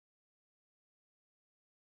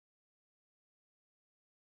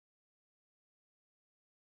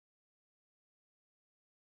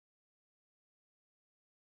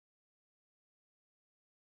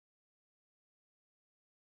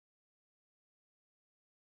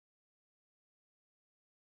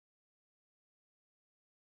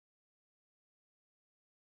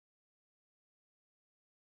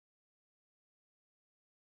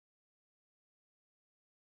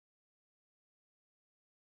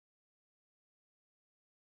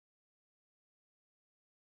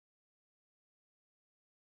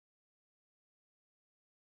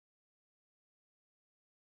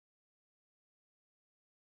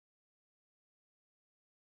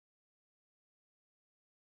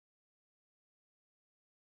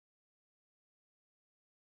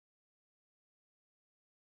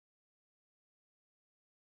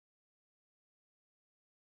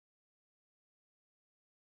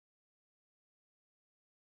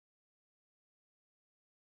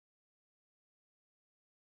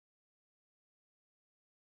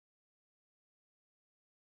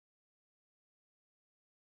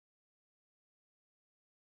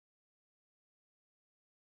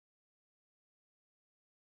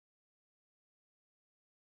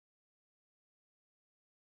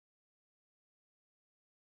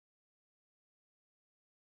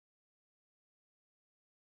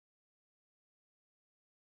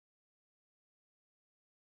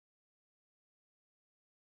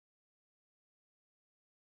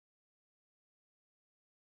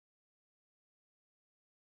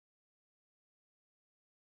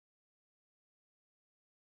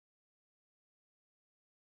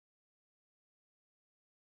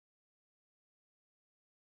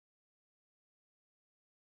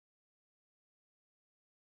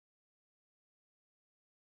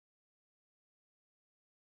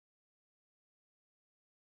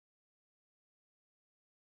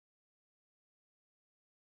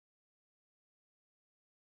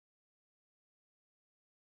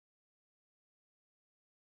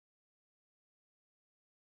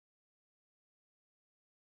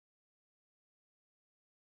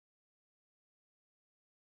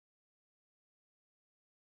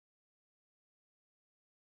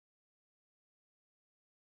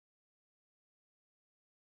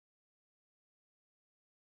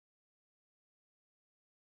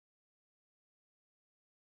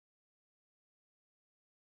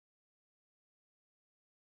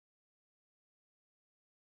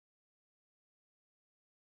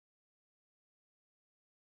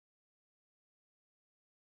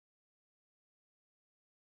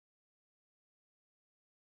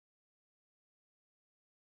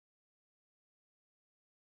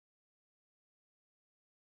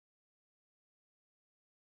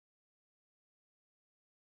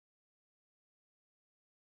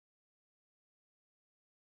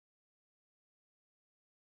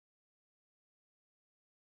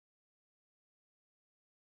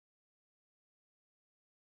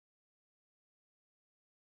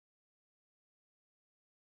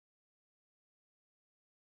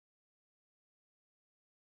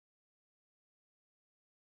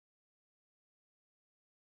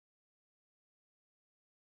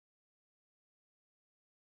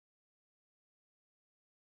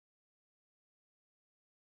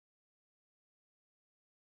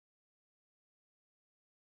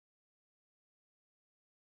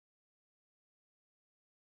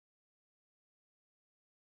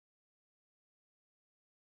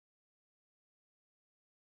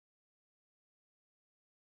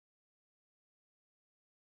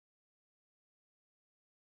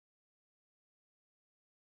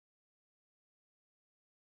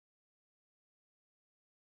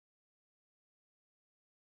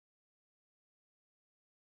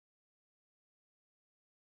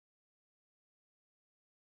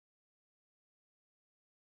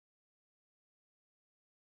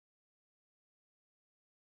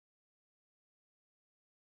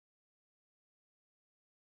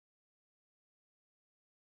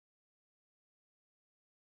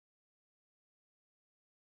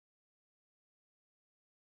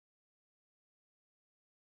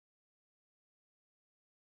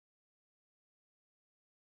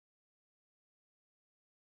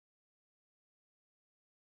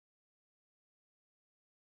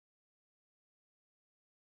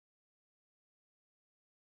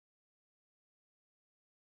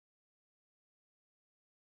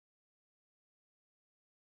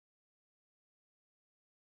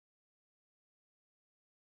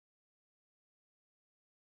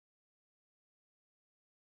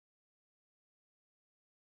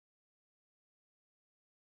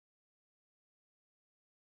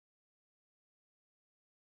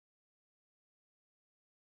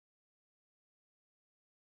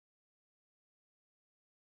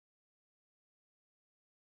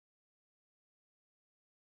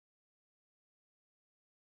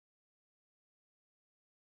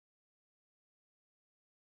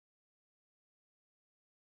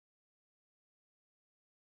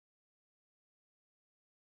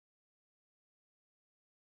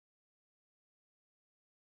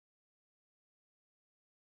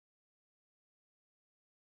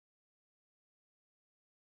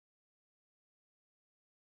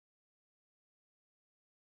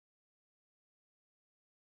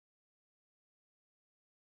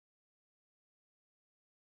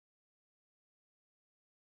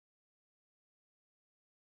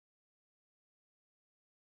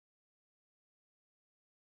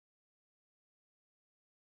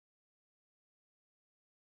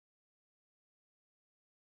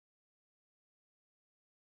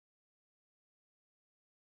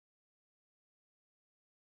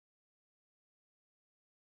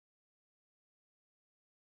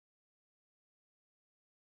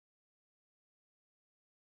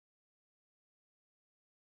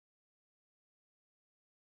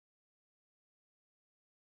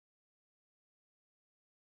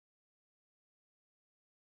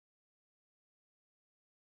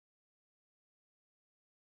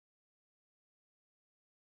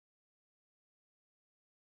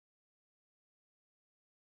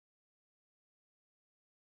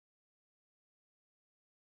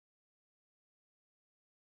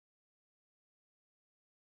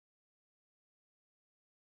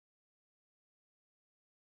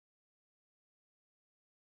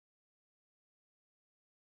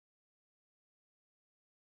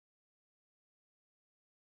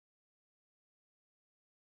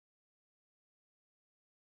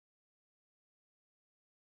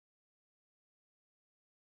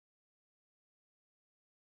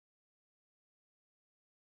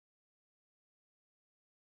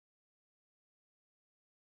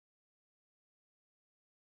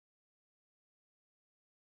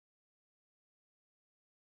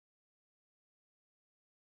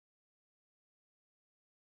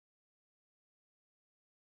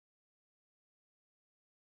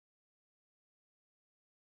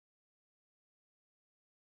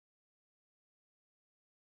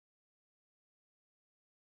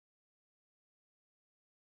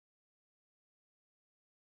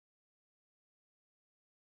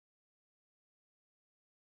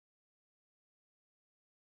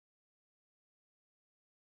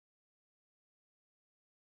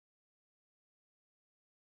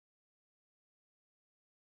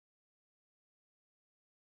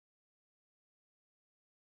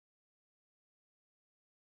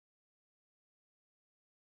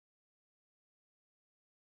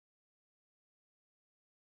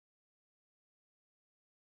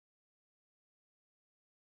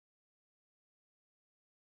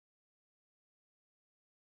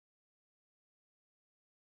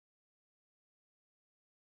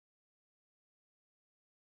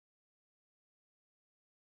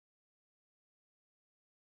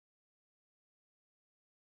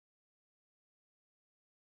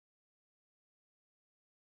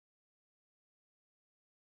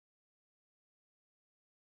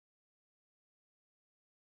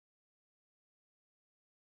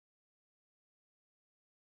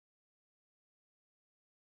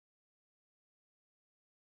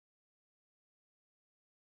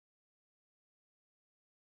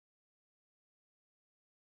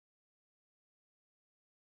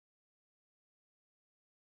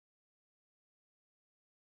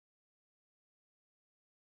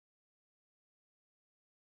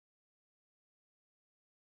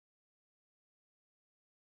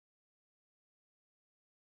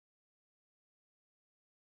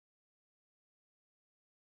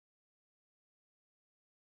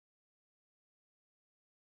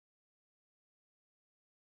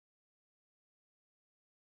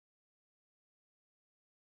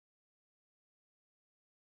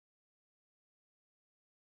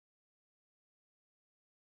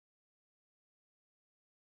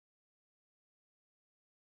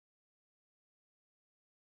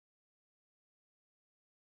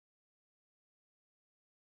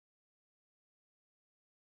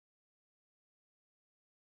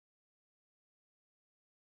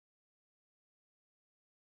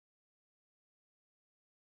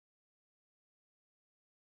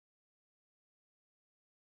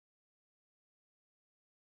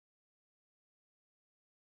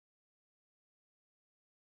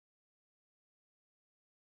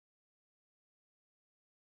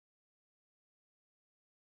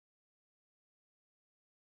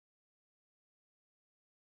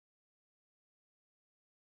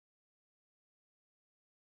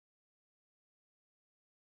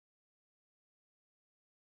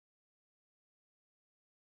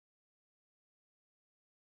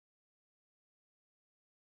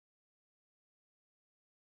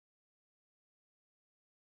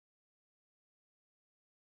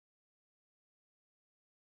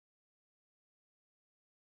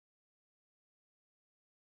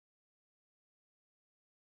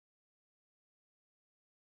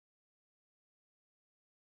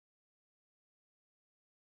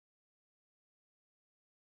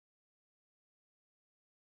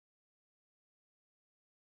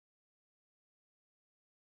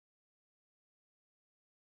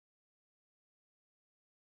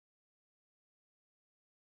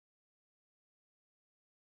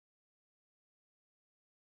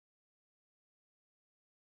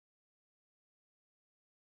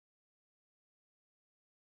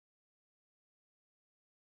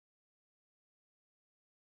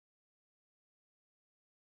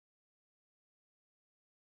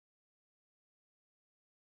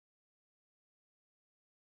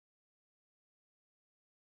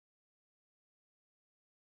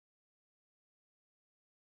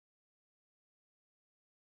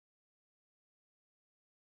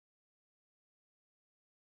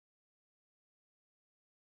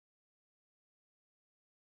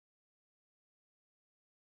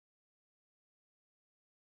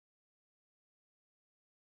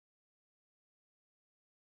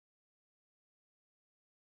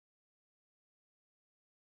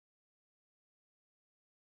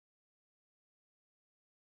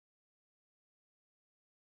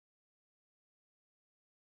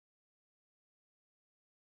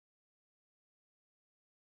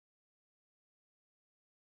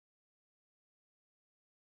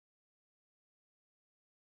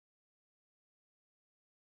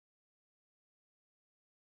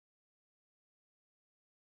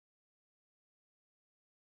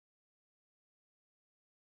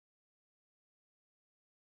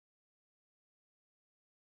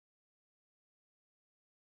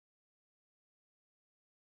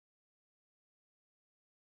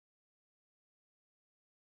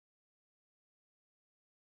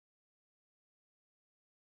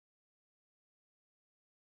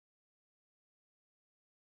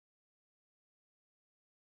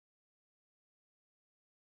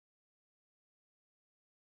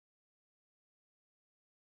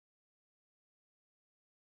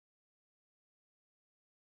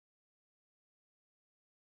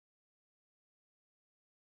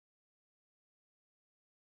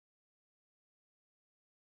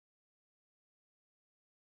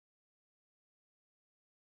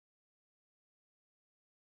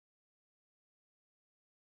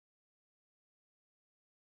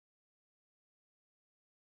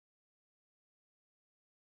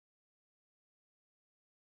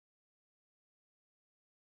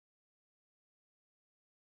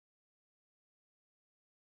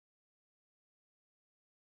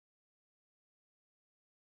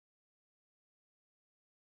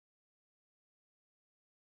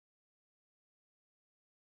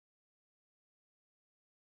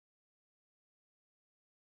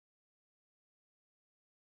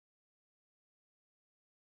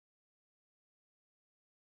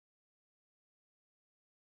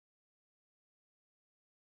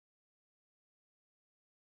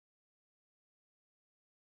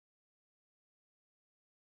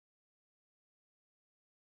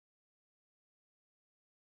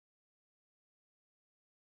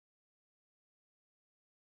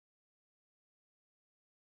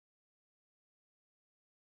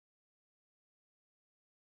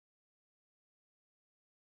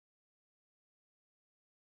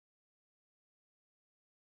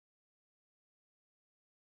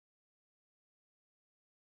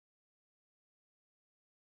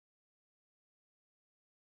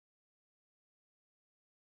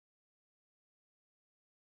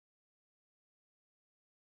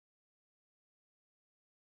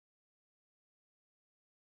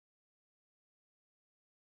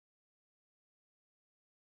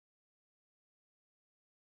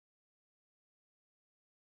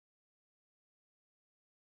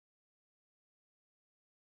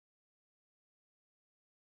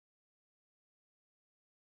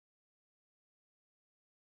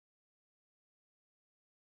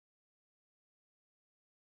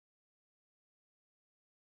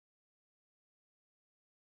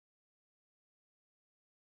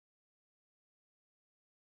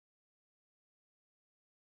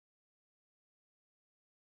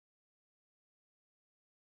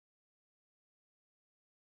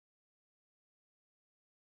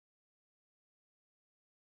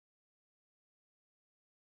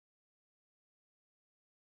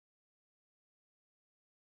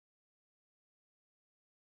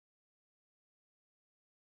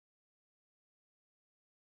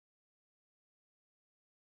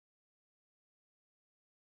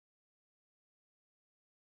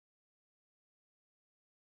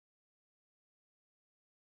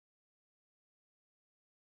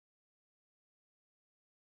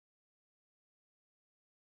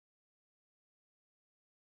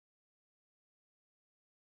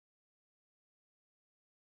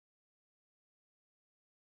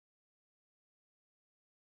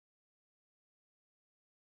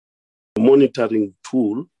monitoring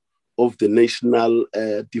tool of the National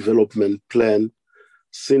Development Plan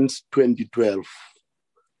since 2012.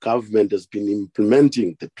 Government has been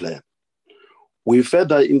implementing the plan. We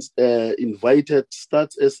further invited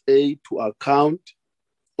Stats SA to account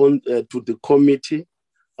to the committee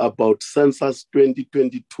about Census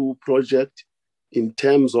 2022 project in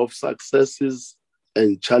terms of successes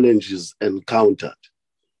and challenges encountered.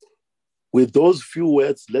 With those few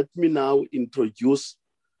words, let me now introduce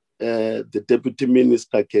the Deputy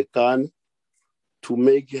Minister Kekana to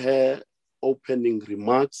make her opening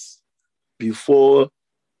remarks before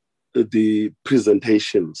the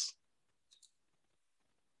presentations.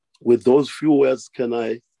 With those few words, can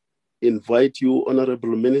I invite you,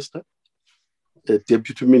 Honorable Minister?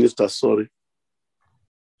 Deputy Minister, sorry.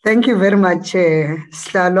 Thank you very much,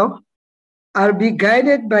 Slalo. I'll be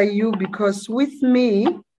guided by you because with me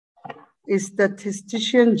is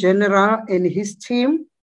Statistician General and his team,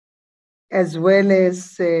 as well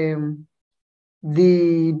as the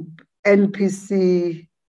NPC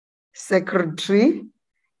Secretary.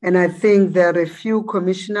 And I think there are a few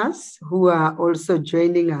commissioners who are also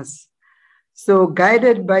joining us. So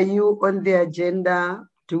guided by you on the agenda,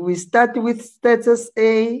 do we start with Status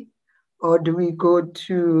A or do we go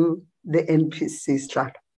to the NPC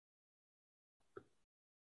slide?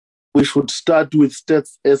 We should start with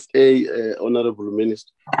Stats SA, Honorable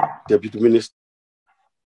Minister, Deputy Minister.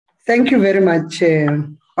 Thank you very much,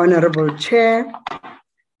 Honorable Chair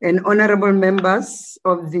and honorable members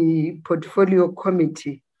of the Portfolio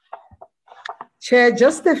Committee. Chair,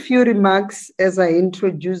 just a few remarks as I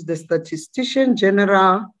introduce the Statistician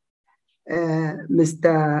General,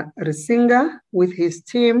 Mr. Risinga, with his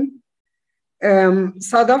team.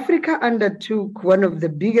 South Africa undertook one of the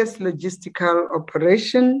biggest logistical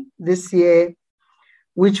operations this year,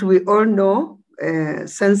 which we all know,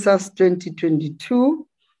 Census 2022,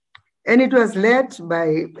 and it was led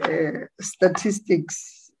by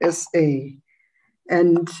Statistics SA.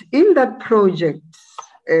 And in that project,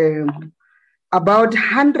 about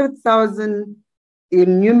 100,000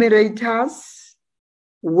 enumerators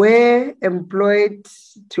were employed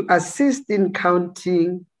to assist in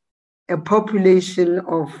counting a population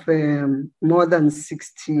of more than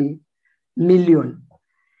 60 million.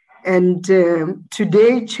 And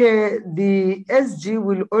today, Chair, the SG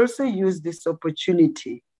will also use this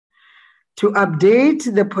opportunity to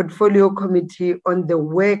update the Portfolio Committee on the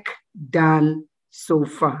work done so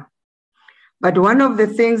far. But one of the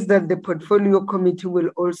things that the Portfolio Committee will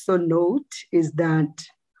also note is that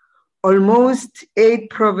almost 8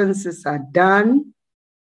 provinces are done.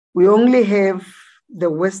 We only have the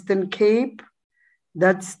Western Cape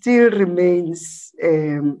that still remains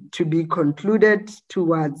to be concluded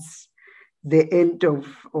towards the end of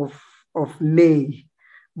May.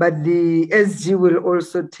 But the SG will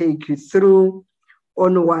also take you through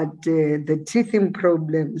on what the teething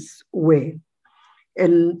problems were.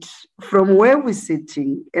 And from where we're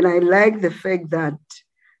sitting, and I like the fact that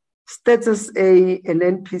Status A and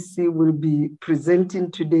NPC will be presenting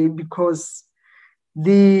today because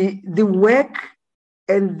the work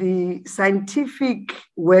and the scientific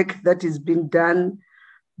work that is being done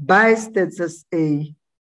by Status A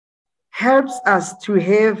helps us to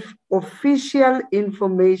have official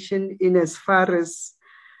information in as far as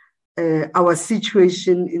our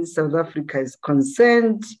situation in South Africa is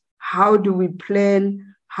concerned. How do we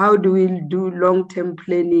plan? How do we do long-term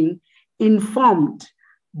planning informed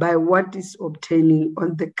by what is obtaining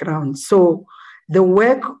on the ground? So the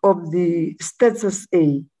work of the Status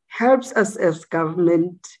A helps us as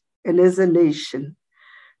government and as a nation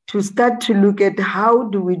to start to look at how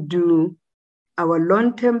do we do our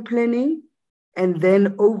long-term planning, and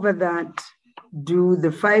then over that, do the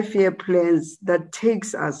 5-year plans that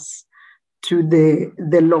takes us to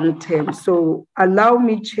the long term. So allow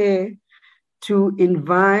me, Chair, to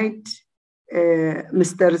invite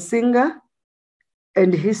Mr. Risinga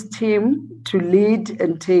and his team to lead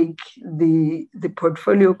and take the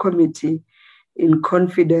Portfolio Committee in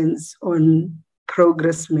confidence on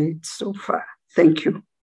progress made so far. Thank you.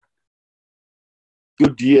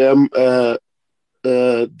 Good DM.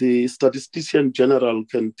 The Statistician General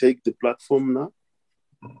can take the platform now.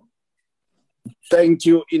 Thank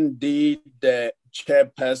you indeed,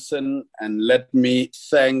 Chairperson, and let me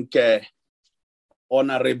thank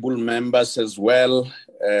honorable members as well,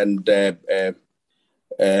 and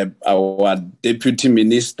our Deputy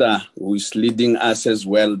Minister who is leading us as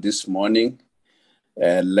well this morning.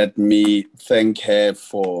 Let me thank her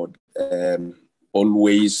for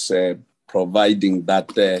always providing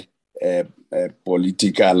that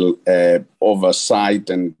political oversight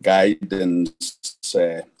and guidance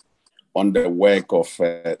on the work of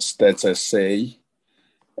Stats SA.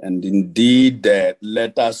 And indeed,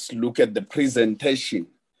 let us look at the presentation.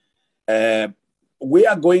 We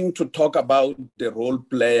are going to talk about the role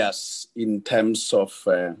players in terms of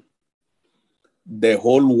the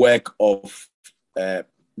whole work of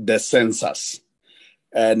the census.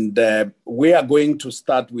 And we are going to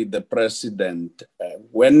start with the president.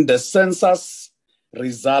 When the census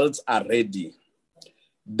results are ready,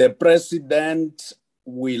 the president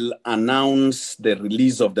will announce the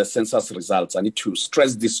release of the census results. I need to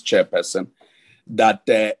stress this, Chairperson, that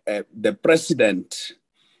the president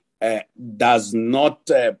does not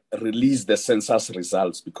release the census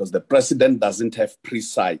results because the president doesn't have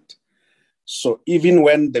pre-sight. So even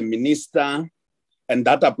when the minister, and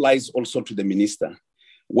that applies also to the minister,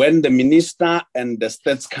 when the minister and the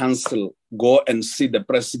States Council go and see the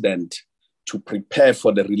president to prepare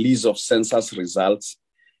for the release of census results,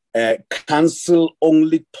 Council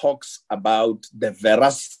only talks about the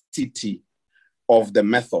veracity of the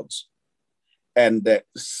methods and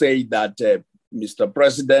say that, Mr.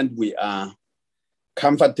 President, we are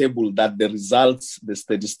comfortable that the results, the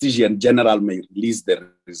statistician general may release the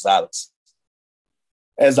results.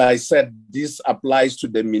 As I said, this applies to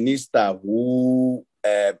the minister who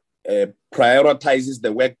prioritizes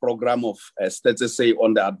the work program of Stats SA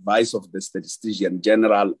on the advice of the statistician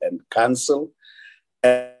general and council,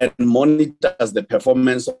 and monitors the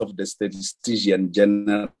performance of the statistician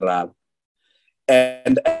general.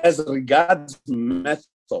 And as regards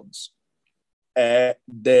methods,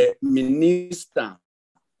 the minister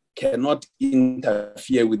cannot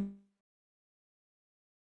interfere with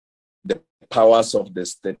the powers of the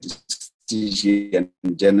statistician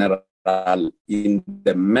general in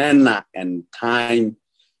the manner and time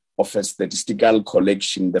of a statistical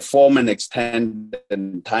collection, the form and extent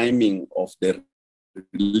and timing of the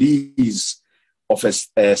release of a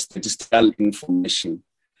statistical information.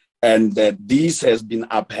 And this has been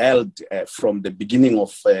upheld from the beginning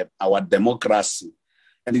of our democracy.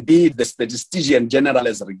 And indeed, the statistician general,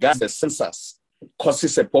 as regards the census,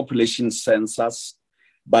 causes a population census,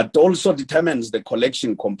 but also determines the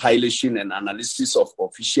collection, compilation, and analysis of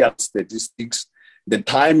official statistics, the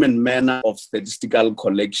time and manner of statistical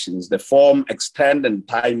collections, the form, extent, and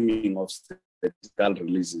timing of statistical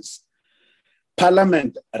releases.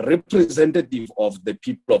 Parliament, representative of the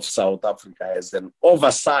people of South Africa, has an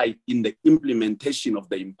oversight in the implementation of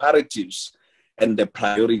the imperatives and the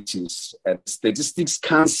priorities. And Statistics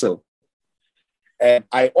Council,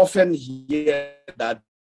 I often hear that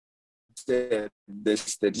the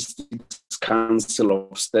Statistics Council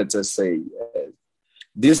of Stats SA,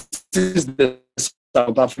 this is the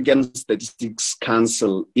South African Statistics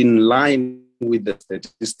Council in line with the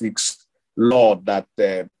statistics law that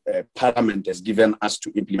the Parliament has given us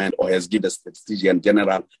to implement, or has given the statistician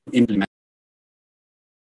general to implement.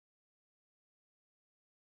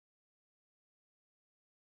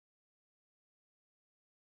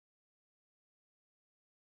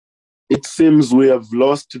 It seems we have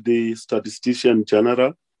lost the statistician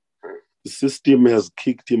general. The system has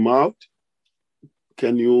kicked him out.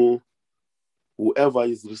 Can you, whoever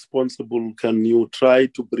is responsible, can you try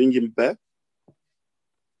to bring him back?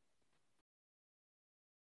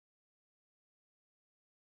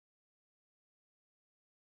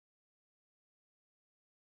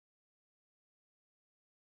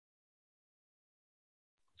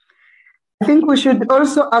 I think we should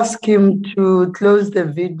also ask him to close the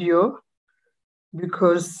video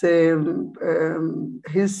because his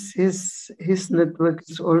network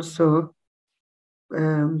is also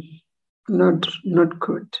not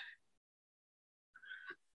good.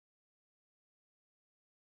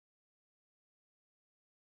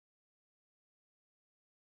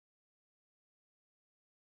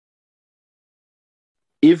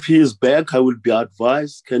 If he is back, I will be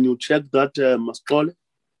advised. Can you check that, Mastole?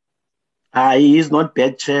 He is not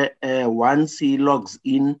back, Chair. Once he logs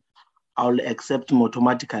in, I'll accept him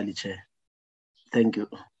automatically, Chair. Thank you.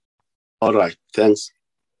 All right, thanks.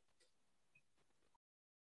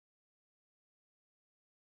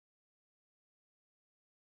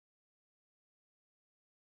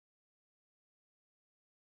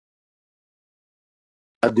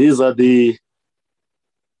 These are the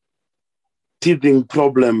teething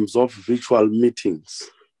problems of virtual meetings.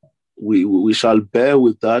 We shall bear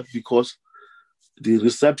with that because the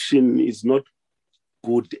reception is not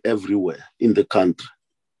good everywhere in the country.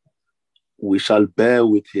 We shall bear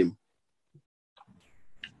with him.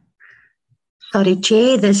 Sorry,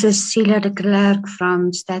 Chair, this is Sheila de Klerk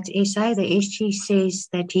from Stats SA. The SG says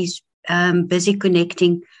that he's busy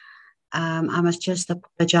connecting. I must just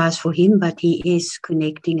apologize for him, but he is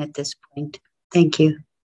connecting at this point. Thank you.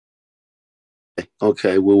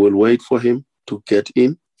 Okay, we will wait for him to get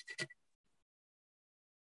in.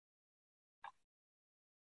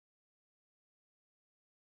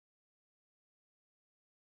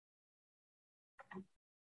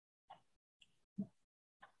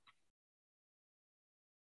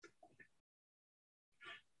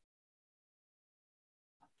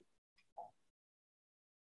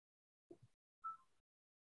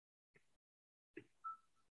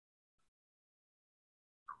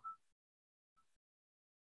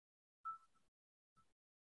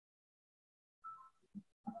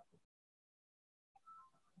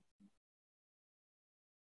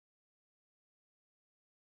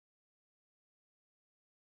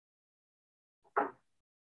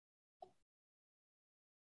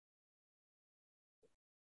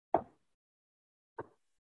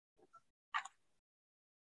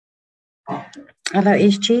 Hello,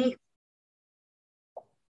 SG.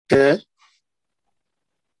 Okay.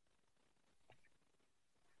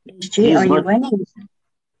 SG, are you waiting?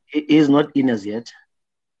 He is not in as yet.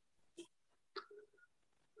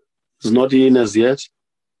 He's not in as yet.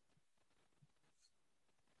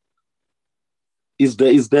 Is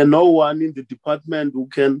there no one in the department who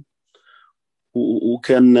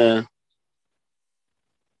can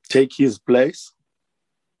take his place?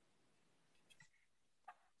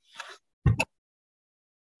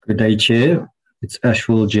 Good day, Chair. It's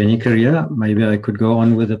Ashwell Jenica here. Maybe I could go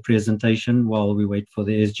on with the presentation while we wait for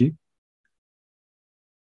the SG.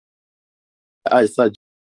 I suggest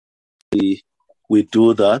we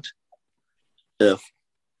do that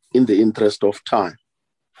in the interest of time.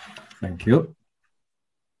 Thank you.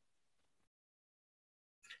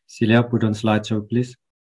 Celia, put on slideshow, please.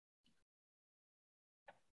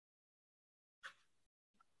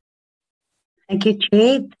 Thank you,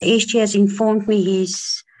 Chair. The SG has informed me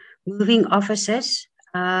he's moving offices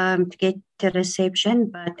to get to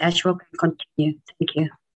reception, but Ashwell can continue. Thank you.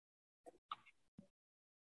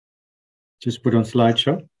 Just put on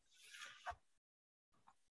slideshow.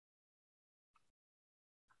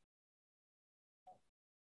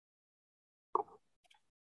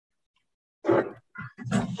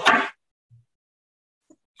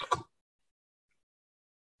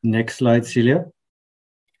 Next slide, Celia.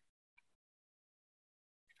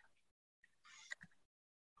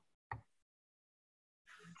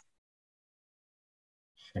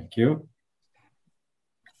 Thank you.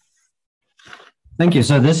 Thank you.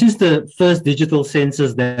 So this is the first digital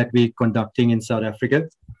census that we're conducting in South Africa.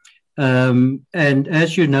 And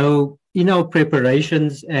as you know, in our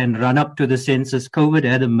preparations and run up to the census, COVID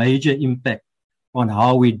had a major impact on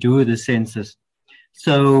how we do the census.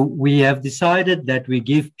 So we have decided that we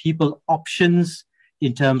give people options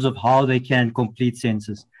in terms of how they can complete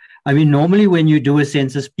census. I mean, normally when you do a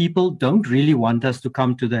census, people don't really want us to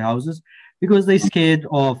come to their houses because they're scared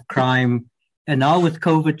of crime. And now with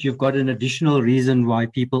COVID, you've got an additional reason why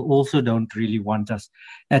people also don't really want us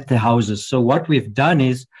at the houses. So what we've done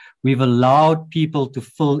is we've allowed people to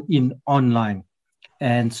fill in online.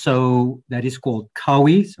 And so that is called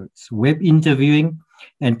COWI, so it's web interviewing.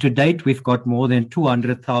 And to date, we've got more than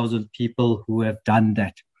 200,000 people who have done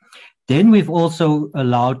that. Then we've also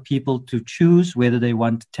allowed people to choose whether they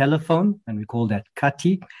want telephone, and we call that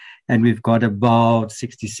CATI. And we've got about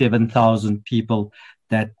 67,000 people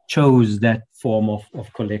that chose that form of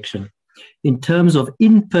collection. In terms of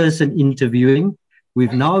in-person interviewing,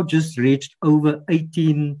 we've now just reached over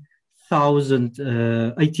 18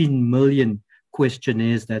 million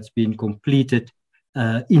questionnaires that's been completed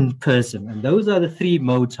in person. And those are the three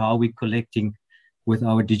modes how we're collecting with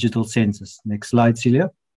our digital census. Next slide, Celia.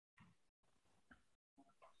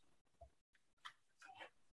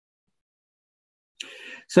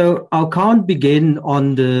 So our count began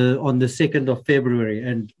on the 2nd of February.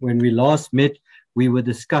 And when we last met, we were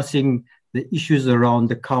discussing the issues around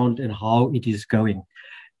the count and how it is going.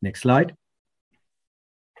 Next slide.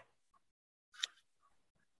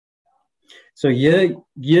 So here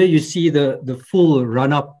you see the full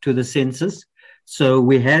run up to the census. So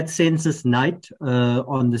we had census night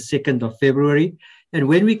on the 2nd of February. And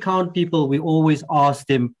when we count people, we always ask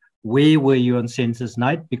them, where were you on census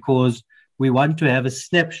night? Because we want to have a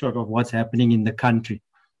snapshot of what's happening in the country.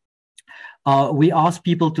 We asked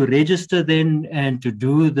people to register then and to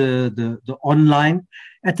do the online.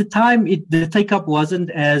 At the time, the take-up wasn't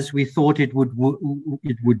as we thought it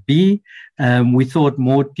would be. We thought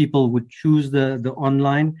more people would choose the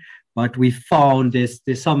online, but we found there's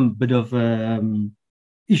some bit of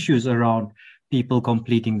issues around people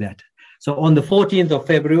completing that. So on the 14th of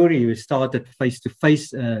February, we started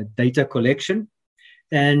face-to-face data collection.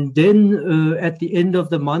 And then at the end of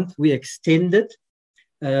the month, we extended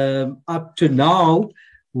up to now.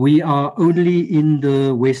 We are only in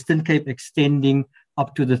the Western Cape extending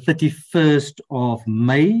up to the 31st of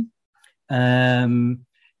May. And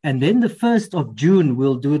then the 1st of June,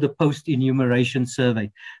 we'll do the post-enumeration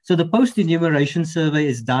survey. So the post-enumeration survey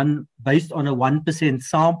is done based on a 1%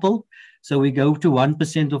 sample. So we go to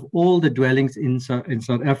 1% of all the dwellings in South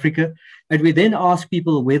Africa. And we then ask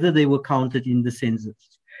people whether they were counted in the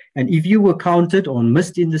census. And if you were counted or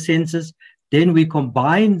missed in the census, then we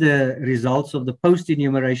combine the results of the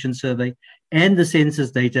post-enumeration survey and the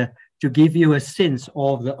census data to give you a sense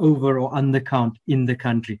of the over or under count in the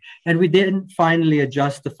country. And we then finally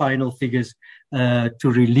adjust the final figures to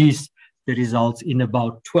release the results in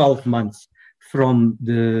about 12 months from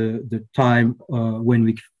the time when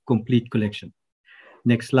we complete collection.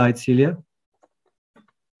 Next slide, Celia.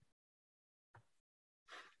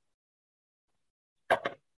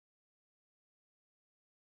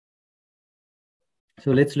 So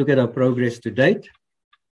let's look at our progress to date.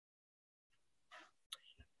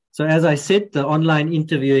 So as I said, the online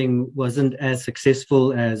interviewing wasn't as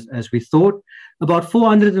successful as we thought. About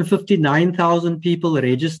 459,000 people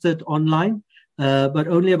registered online, but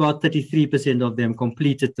only about 33% of them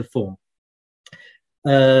completed the form.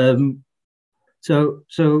 So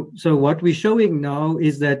what we're showing now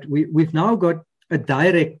is that we've now got a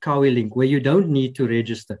direct Kawi link where you don't need to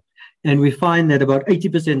register. And we find that about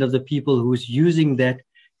 80% of the people who's using that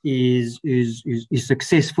is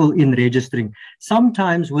successful in registering.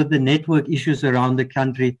 Sometimes with the network issues around the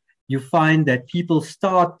country, you find that people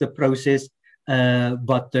start the process,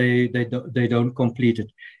 but they don't complete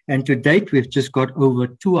it. And to date, we've just got over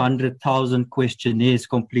 200,000 questionnaires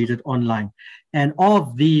completed online. And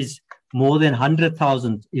of these, more than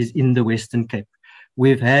 100,000 is in the Western Cape.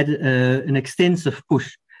 We've had an extensive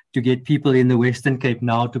push to get people in the Western Cape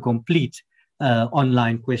now to complete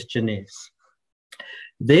online questionnaires.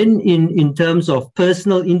 Then in terms of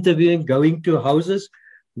personal interviewing, going to houses,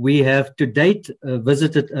 we have to date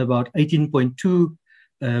visited about 18.2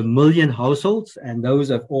 million households, and those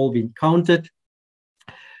have all been counted.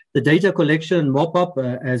 The data collection mop-up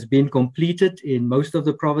has been completed in most of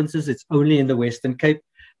the provinces. It's only in the Western Cape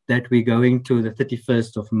that we're going to the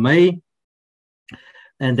 31st of May.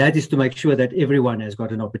 And that is to make sure that everyone has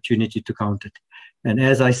got an opportunity to count it. And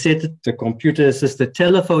as I said, the computer-assisted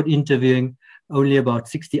telephone interviewing, only about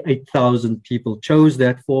 68,000 people chose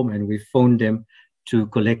that form, and we phoned them to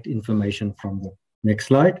collect information from them. Next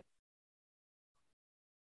slide.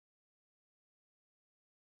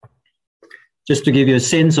 Just to give you a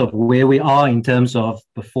sense of where we are in terms of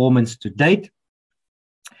performance to date.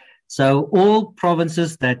 So all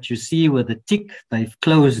provinces that you see with a tick, they've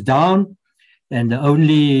closed down. And the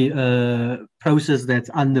only process that's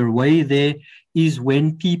underway there is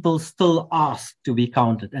when people still ask to be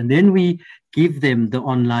counted. And then we give them the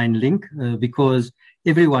online link because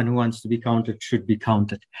everyone who wants to be counted should be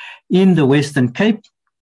counted. In the Western Cape,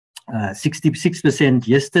 66%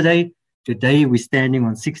 yesterday. Today, we're standing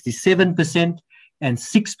on 67%, and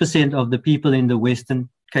 6% of the people in the Western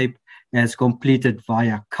Cape has completed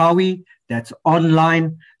via Kawi. That's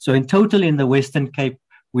online. So in total in the Western Cape,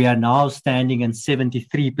 we are now standing at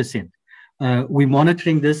 73%. We're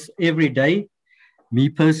monitoring this every day. Me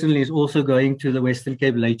personally is also going to the Western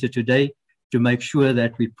Cape later today to make sure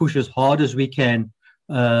that we push as hard as we can,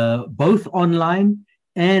 both online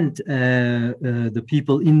and the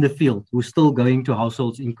people in the field who are still going to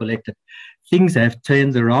households in collected. Things have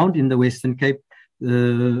turned around in the Western Cape.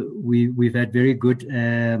 We've had very good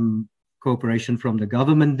cooperation from the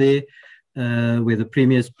government there, where the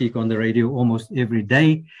Premier speak on the radio almost every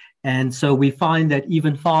day. And so we find that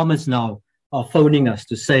even farmers now are phoning us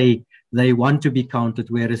to say they want to be counted,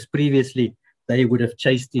 whereas previously they would have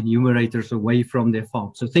chased enumerators away from their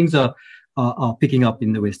farm. So things are picking up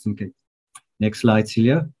in the Western Cape. Next slide,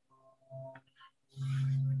 Celia.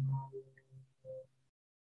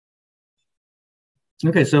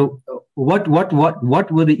 Okay, so what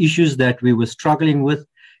were the issues that we were struggling with,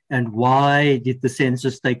 and why did the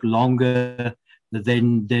census take longer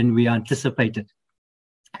than we anticipated?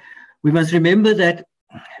 We must remember that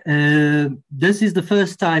this is the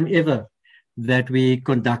first time ever that we're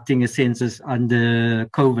conducting a census under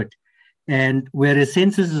COVID. And whereas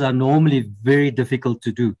censuses are normally very difficult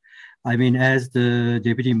to do, I mean, as the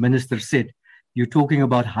Deputy Minister said, you're talking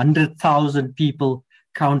about 100,000 people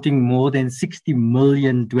counting more than 60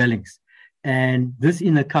 million dwellings. And this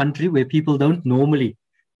in a country where people don't normally,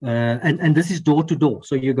 and this is door to door.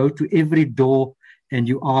 So you go to every door and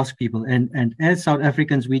you ask people. And as South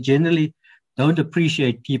Africans, we generally don't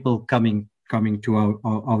appreciate people coming to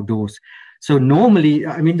our doors. So normally,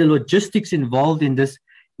 I mean, the logistics involved in this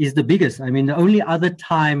is the biggest. I mean, the only other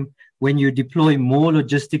time when you deploy more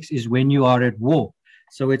logistics is when you are at war.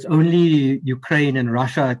 So it's only Ukraine and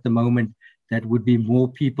Russia at the moment that would be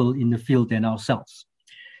more people in the field than ourselves.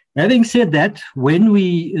 Having said that, when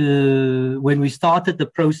we started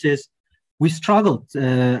the process, we struggled.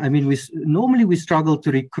 Normally we struggle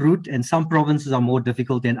to recruit, and some provinces are more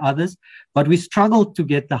difficult than others, but we struggled to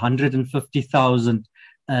get the 150,000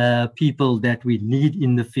 people that we need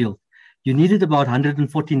in the field. You needed about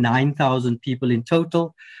 149,000 people in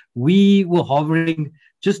total. We were hovering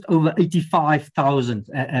just over 85,000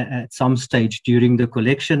 at some stage during the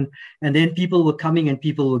collection. And then people were coming and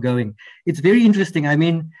people were going. It's very interesting. I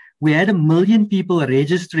mean, we had 1 million people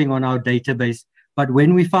registering on our database, but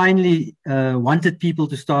when we finally wanted people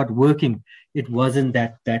to start working, it wasn't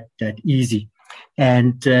that easy.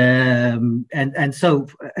 And so,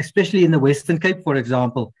 especially in the Western Cape, for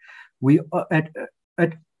example, we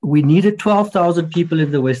needed 12,000 people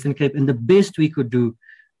in the Western Cape, and the best we could do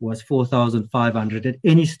was 4,500 at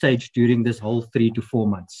any stage during this whole 3 to 4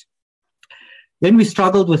 months. Then we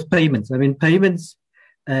struggled with payments. I mean, payments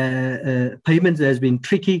has been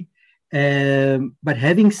tricky. But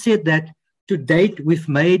having said that, to date, we've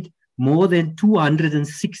made more than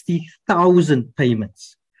 260,000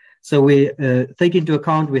 payments. So we take into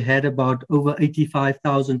account we had about over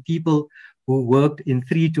 85,000 people who worked in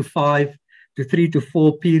 3 to 4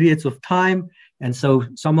 periods of time. And so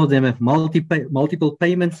some of them have multiple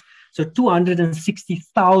payments. So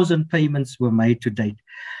 260,000 payments were made to date.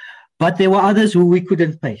 But there were others who we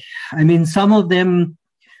couldn't pay. I mean, some of them,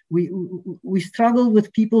 we struggle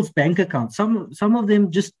with people's bank accounts. Some of them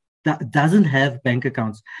just doesn't have bank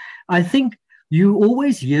accounts. I think you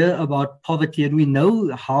always hear about poverty, and we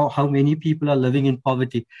know how many people are living in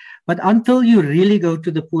poverty. But until you really go to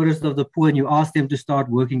the poorest of the poor and you ask them to start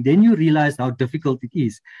working, then you realize how difficult it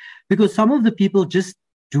is. Because some of the people just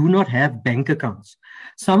do not have bank accounts.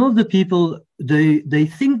 Some of the people, they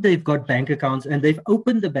think they've got bank accounts and they've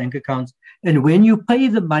opened the bank accounts. And when you pay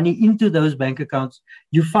the money into those bank accounts,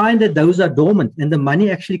 you find that those are dormant and the money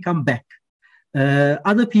actually come back.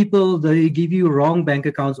 Other people, they give you wrong bank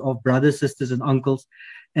accounts of brothers, sisters, and uncles,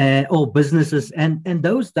 or businesses, and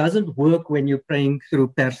those doesn't work when you're paying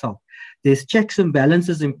through Persal. There's checks and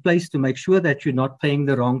balances in place to make sure that you're not paying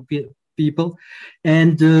the wrong people,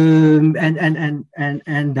 and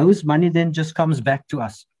those money then just comes back to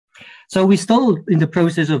us. So we're still in the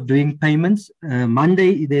process of doing payments.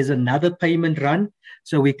 Monday there's another payment run.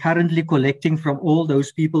 So we're currently collecting from all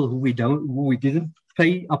those people who we didn't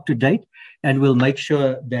pay up to date, and we'll make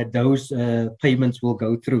sure that those payments will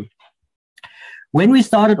go through. When we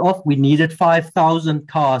started off, we needed 5,000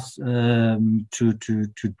 cars to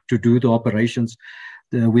do the operations.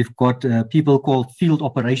 We've got people called field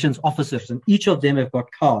operations officers, and each of them have got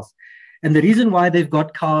cars. And the reason why they've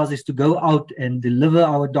got cars is to go out and deliver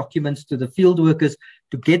our documents to the field workers,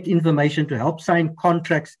 to get information, to help sign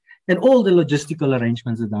contracts, and all the logistical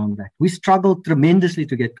arrangements around that. We struggled tremendously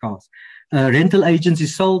to get cars. Rental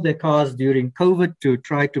agencies sold their cars during COVID to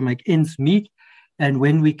try to make ends meet. And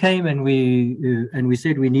when we came and we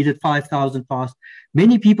said we needed 5,000 cars,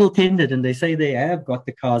 many people tendered and they say they have got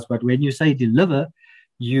the cars. But when you say deliver,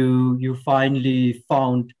 you finally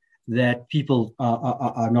found that people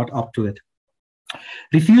are not up to it.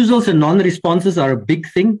 Refusals and non-responses are a big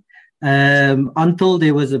thing. Until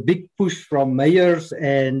there was a big push from mayors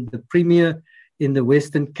and the premier in the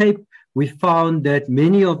Western Cape, we found that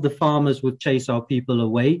many of the farmers would chase our people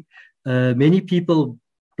away. Many people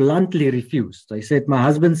bluntly refused. They said, my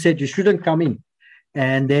husband said you shouldn't come in.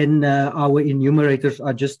 And then our enumerators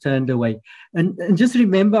are just turned away. And just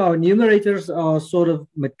remember, our enumerators are sort of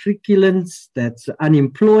matriculants that's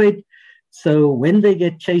unemployed. So when they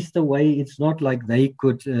get chased away, it's not like they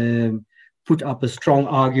could put up a strong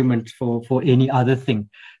argument for any other thing.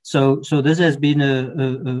 So this has been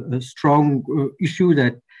a strong issue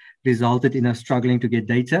that resulted in us struggling to get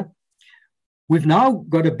data. We've now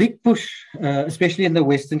got a big push, especially in the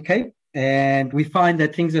Western Cape, and we find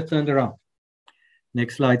that things have turned around.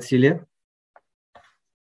 Next slide, Celia.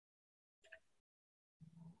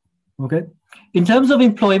 Okay. In terms of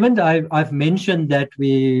employment, I've mentioned that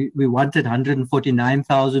we wanted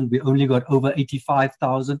 149,000. We only got over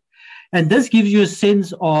 85,000. And this gives you a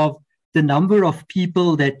sense of the number of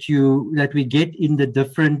people that we get in the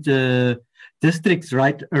different districts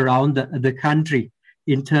right around the country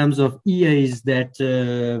in terms of EAs that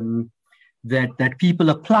people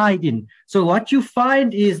applied in. So what you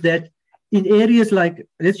find is that in areas like,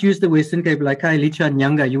 let's use the Western Cape, like Khayelitsha and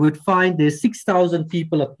Nyanga, you would find there's 6,000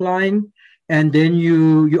 people applying, and then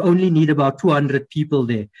you only need about 200 people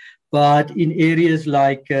there. But in areas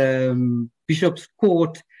like Bishop's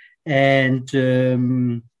Court and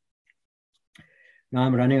now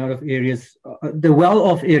I'm running out of areas, the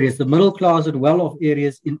well-off areas, the middle class and well-off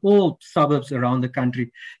areas in all suburbs around the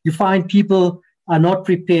country, you find people are not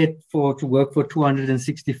prepared to work for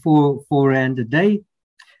 264 rand a day.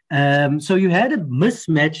 So you had a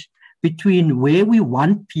mismatch between where we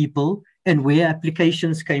want people and where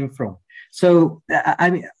applications came from. So I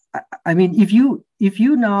mean, if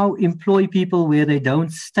you now employ people where they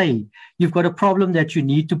don't stay, you've got a problem that you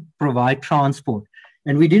need to provide transport.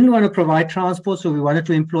 And we didn't want to provide transport, so we wanted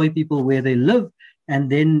to employ people where they live, and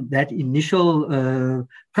then that initial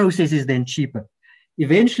process is then cheaper.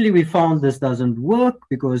 Eventually, we found this doesn't work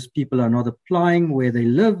because people are not applying where they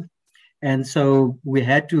live. And so we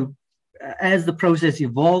had to, as the process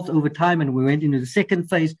evolved over time and we went into the second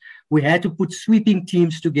phase, we had to put sweeping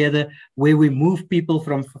teams together where we move people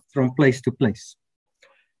from place to place.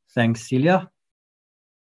 Thanks, Celia.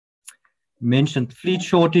 Mentioned fleet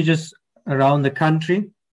shortages around the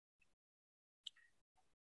country.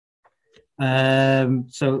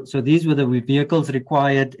 So these were the vehicles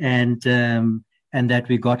required and that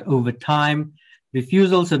we got over time.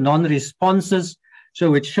 Refusals and non-responses.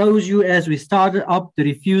 So it shows you as we started up, the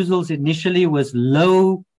refusals initially was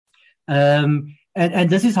low. And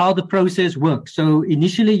this is how the process works. So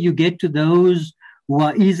initially you get to those who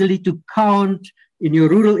are easily to count. In your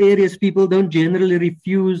rural areas, people don't generally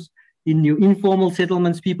refuse. In your informal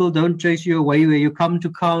settlements, people don't chase you away where you come to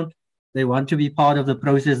count. They want to be part of the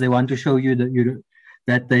process. They want to show you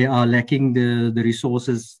that they are lacking the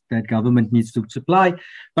resources that government needs to supply.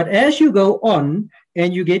 But as you go on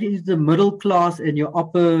and you get into the middle class and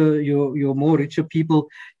your more richer people,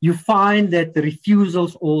 you find that the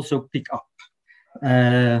refusals also pick up.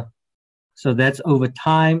 So that's over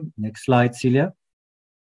time. Next slide, Celia.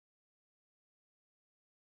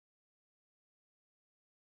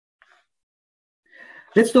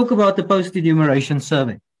 Let's talk about the post-enumeration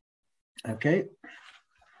survey. Okay.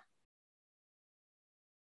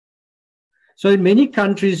 So in many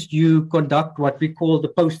countries, you conduct what we call the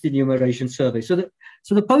post-enumeration survey. So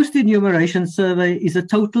the post-enumeration survey is a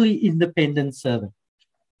totally independent survey.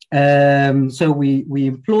 So we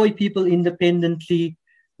employ people independently.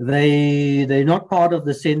 They're not part of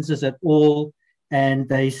the census at all, and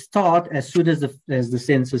they start as soon as the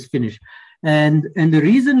census finish. And the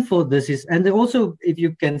reason for this is, and they also, if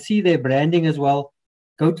you can see their branding as well,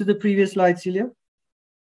 go to the previous slide, Celia.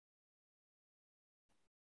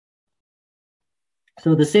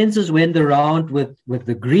 So the census went around with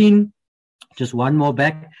the green, just one more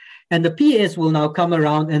back, and the PS will now come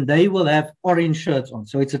around and they will have orange shirts on.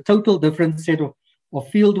 So it's a total different set of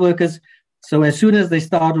field workers. So as soon as they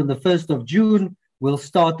start on the 1st of June, we'll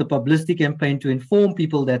start the publicity campaign to inform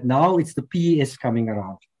people that now it's the PES coming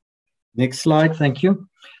around. Next slide, thank you.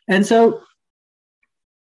 And so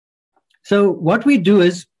what we do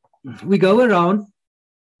is we go around,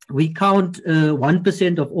 we count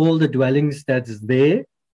 1% of all the dwellings that's there,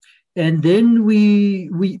 and then we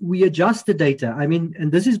adjust the data. I mean,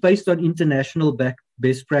 and this is based on international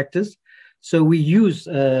best practice. So we use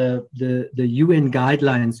the UN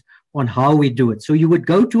guidelines on how we do it. So you would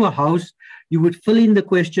go to a house, you would fill in the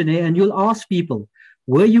questionnaire, and you'll ask people,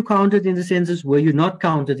 were you counted in the census? Were you not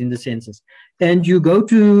counted in the census? And you go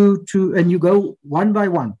and you go one by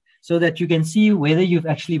one so that you can see whether you've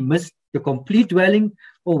actually missed the complete dwelling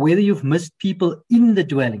or whether you've missed people in the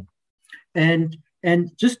dwelling. And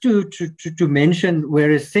just to mention,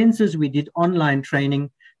 whereas census we did online training,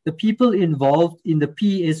 the people involved in the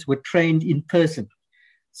PES were trained in person.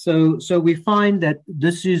 So we find that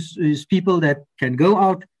this is people that can go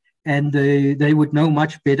out and they would know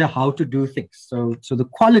much better how to do things. So the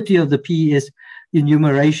quality of the PES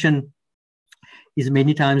enumeration is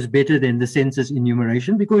many times better than the census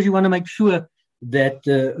enumeration, because you want to make sure that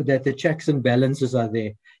the checks and balances are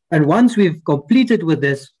there. And once we've completed with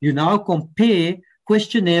this, you now compare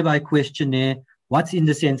questionnaire by questionnaire what's in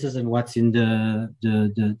the census and what's in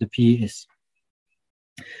the PES.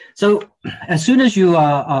 So as soon as you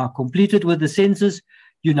are completed with the census,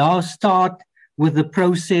 you now start with the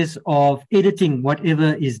process of editing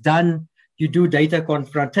whatever is done. You do data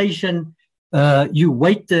confrontation, you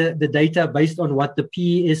weight the data based on what the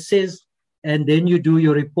PES says, and then you do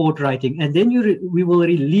your report writing. And then we will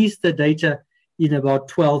release the data in about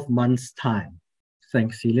 12 months' time.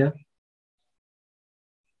 Thanks, Celia.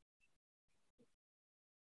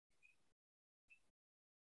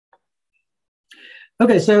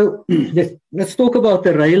 Okay, so let's talk about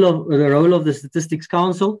the role of the Statistics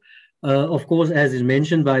Council. Of course, as is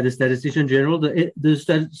mentioned by the Statistician General,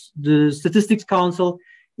 the Statistics Council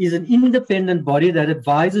is an independent body that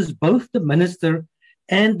advises both the Minister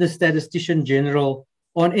and the Statistician General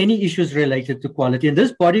on any issues related to quality. And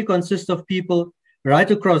this body consists of people right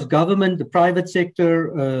across government, the private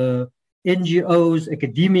sector, NGOs,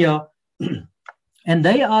 academia, and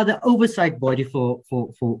they are the oversight body for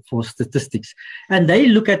statistics. And they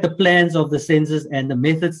look at the plans of the census and the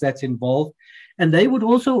methods that's involved. And they would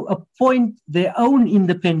also appoint their own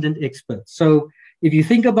independent experts. So if you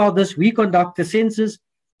think about this, we conduct the census,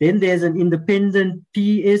 then there's an independent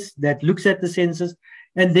PS that looks at the census,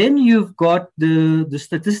 and then you've got the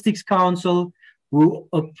Statistics Council who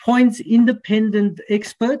appoints independent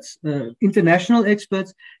experts, international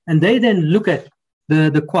experts, and they then look at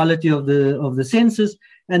the quality of the census,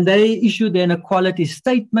 and they issue then a quality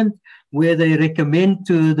statement where they recommend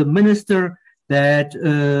to the minister that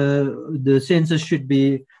the census should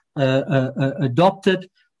be adopted,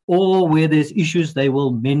 or where there's issues, they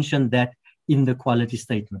will mention that in the quality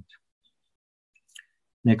statement.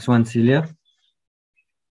 Next one, Celia.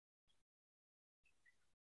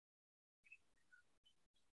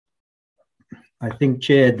 I think,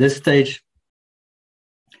 Chair, at this stage,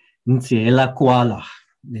 Ntsiela Kuala.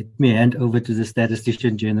 Let me hand over to the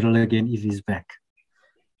Statistician General again if he's back.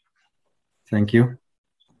 Thank you.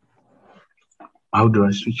 How do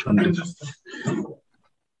I switch on this?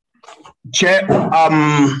 Chair,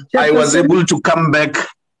 I was able to come back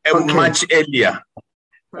much earlier,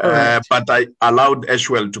 but I allowed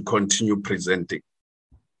Ashwell to continue presenting.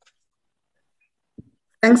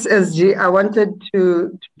 Thanks, SG. I wanted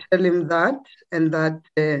to tell him that, and that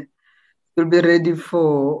we'll be ready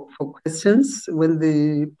for questions when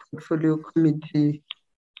the portfolio committee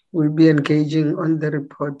will be engaging on the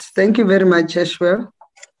report. Thank you very much, Ashwell.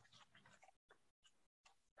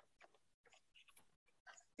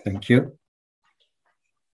 Thank you.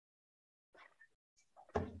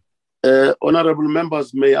 Honorable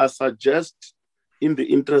members, may I suggest, in the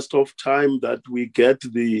interest of time, that we get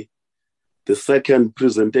the second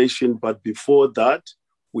presentation, but before that,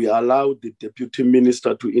 we allow the Deputy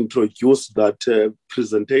Minister to introduce that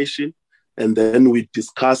presentation, and then we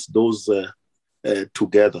discuss those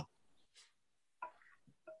together.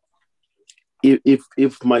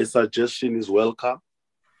 If my suggestion is welcome.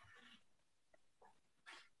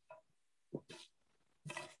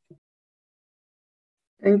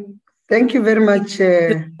 Thank you very much.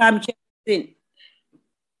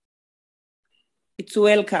 It's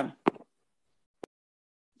welcome.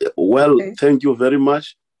 Well, okay. Thank you very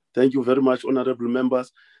much. Thank you very much, honorable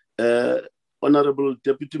members. Honorable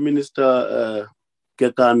Deputy Minister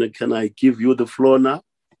Kekane, can I give you the floor now?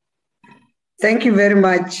 Thank you very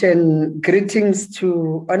much, and greetings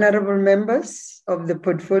to honorable members of the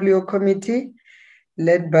Portfolio Committee,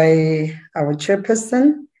 led by our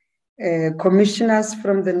chairperson, commissioners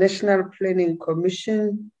from the National Planning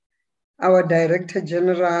Commission, our Director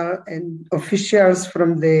General, and officials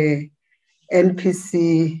from the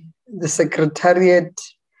NPC, the Secretariat,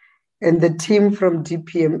 and the team from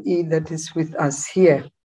DPME that is with us here.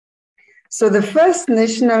 So the first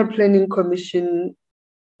National Planning Commission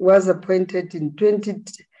was appointed in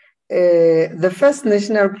the first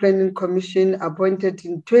National Planning Commission appointed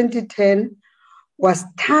in 2010 was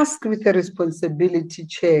tasked with the responsibility,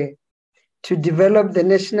 Chair, to develop the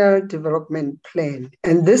National Development Plan.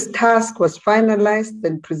 And this task was finalized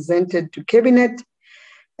and presented to Cabinet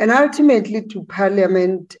and ultimately to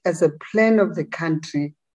Parliament as a plan of the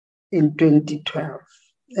country in 2012.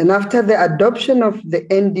 And after the adoption of the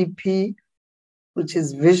NDP, which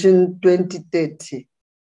is Vision 2030,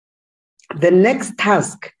 the next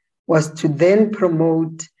task was to then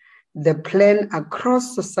promote the plan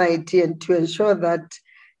across society and to ensure that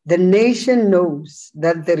the nation knows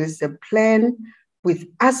that there is a plan with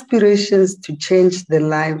aspirations to change the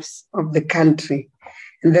lives of the country.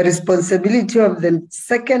 And the responsibility of the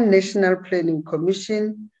second National Planning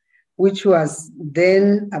Commission, which was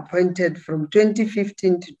then appointed from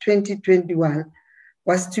 2015 to 2021,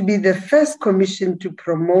 was to be the first commission to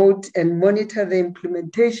promote and monitor the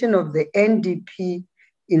implementation of the NDP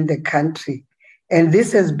in the country. And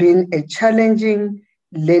this has been a challenging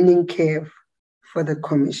learning curve for the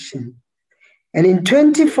commission. And in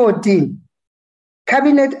 2014,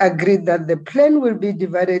 Cabinet agreed that the plan will be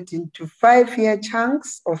divided into 5-year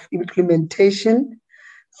chunks of implementation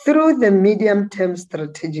through the medium-term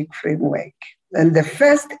strategic framework. And the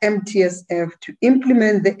first MTSF to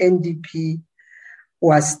implement the NDP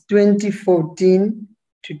was 2014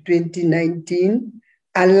 to 2019,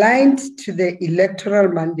 aligned to the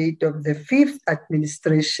electoral mandate of the 5th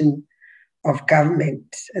administration of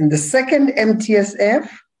government. And the second MTSF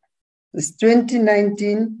is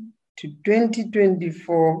 2019 to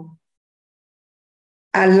 2024,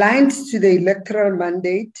 aligned to the electoral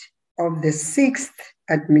mandate of the 6th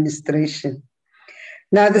administration.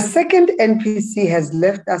 Now, the second NPC has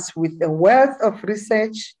left us with a wealth of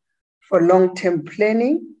research for long-term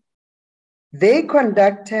planning. They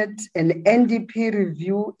conducted an NDP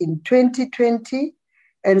review in 2020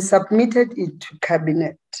 and submitted it to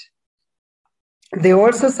Cabinet. They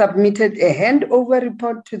also submitted a handover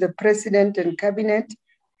report to the President and Cabinet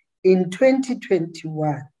in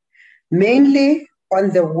 2021, mainly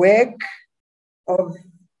on the work of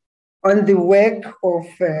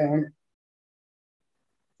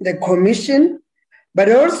the Commission,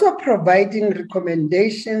 but also providing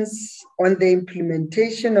recommendations on the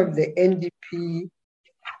implementation of the NDP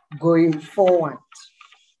going forward.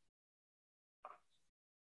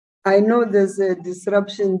 I know there's a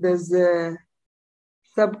disruption, there's a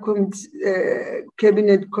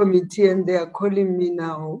cabinet committee and they are calling me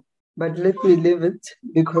now, but let me leave it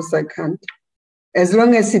because I can't. As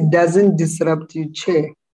long as it doesn't disrupt you, Chair.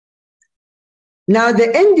 Now, the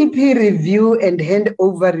NDP review and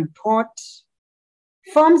handover report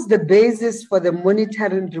forms the basis for the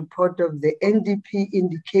monitoring report of the NDP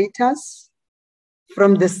indicators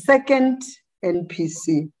from the second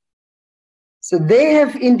NPC. So they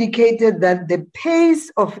have indicated that the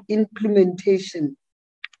pace of implementation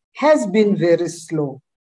has been very slow,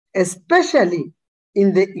 especially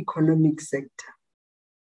in the economic sector.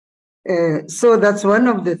 So that's one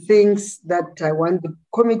of the things that I want the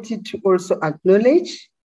committee to also acknowledge.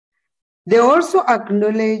 They also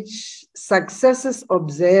acknowledge successes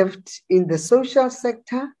observed in the social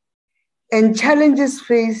sector and challenges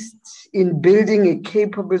faced in building a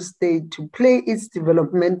capable state to play its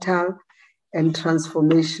developmental and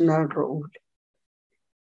transformational role.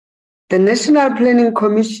 The National Planning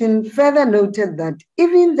Commission further noted that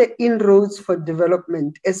even the inroads for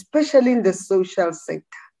development, especially in the social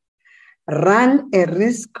sector, run a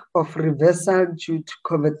risk of reversal due to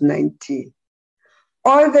COVID-19.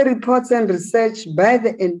 All the reports and research by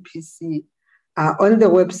the NPC are on the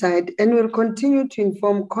website and will continue to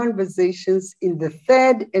inform conversations in the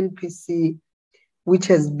third NPC, which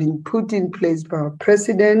has been put in place by our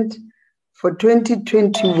President for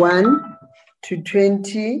 2021 to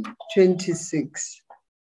 2026.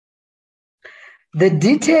 The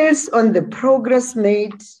details on the progress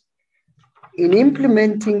made in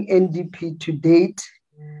implementing NDP to date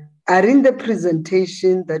are in the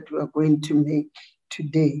presentation that we are going to make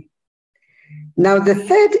today. Now, the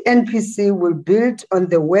third NPC will build on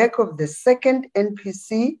the work of the second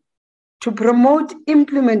NPC to promote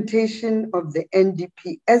implementation of the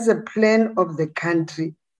NDP as a plan of the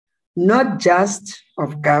country, not just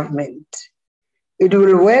of government. It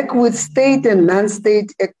will work with state and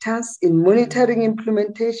non-state actors in monitoring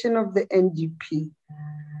implementation of the NDP.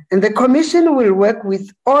 And the Commission will work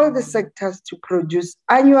with all the sectors to produce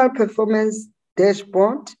annual performance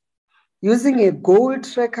dashboard using a goal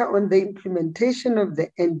tracker on the implementation of the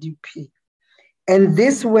NDP. And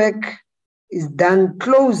this work is done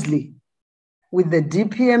closely with the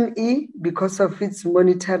DPME because of its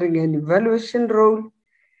monitoring and evaluation role,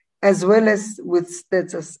 as well as with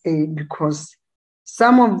Status A because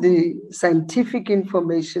some of the scientific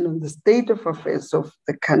information on the state of affairs of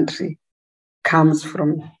the country comes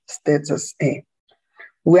from Status A.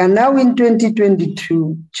 We are now in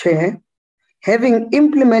 2022, Chair, having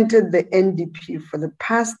implemented the NDP for the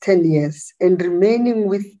past 10 years and remaining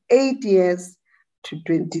with 8 years to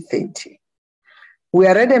 2030. We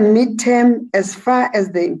are at a midterm as far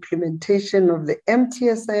as the implementation of the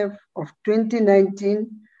MTSF of 2019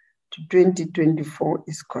 to 2024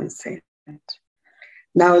 is concerned.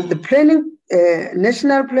 Now, the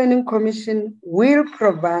National Planning Commission will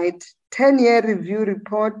provide 10-year review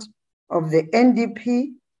report of the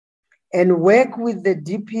NDP and work with the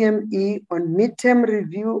DPME on midterm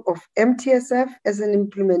review of MTSF as an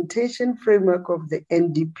implementation framework of the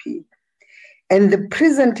NDP. And the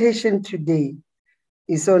presentation today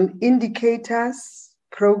is on indicators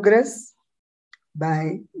progress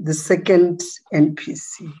by the second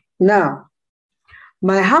NPC. Now,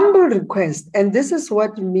 my humble request, and this is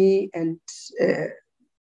what me and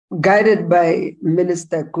guided by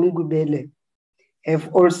Minister Gungubele have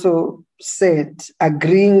also said,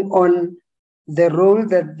 agreeing on the role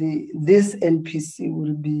that this NPC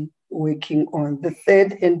will be working on, the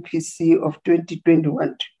third NPC of 2021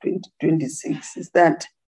 to 2026, is that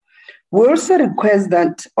we also request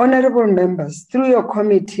that honorable members, through your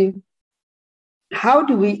committee, how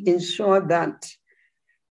do we ensure that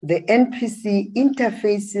the NPC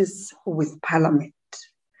interfaces with Parliament?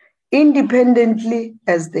 Independently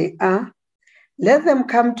as they are, let them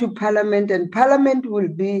come to Parliament, and Parliament will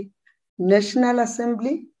be National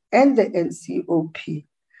Assembly and the NCOP.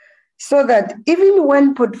 So that even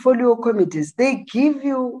when portfolio committees, they give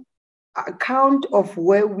you account of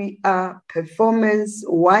where we are, performance,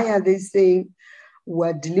 why are they saying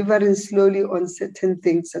we're delivering slowly on certain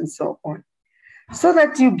things and so on, so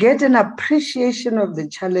that you get an appreciation of the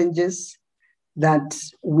challenges that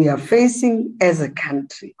we are facing as a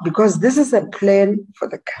country, because this is a plan for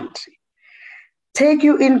the country. Take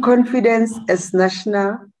you in confidence as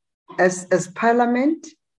national, as parliament,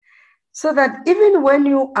 so that even when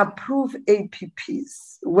you approve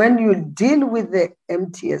APPs, when you deal with the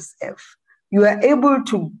MTSF, you are able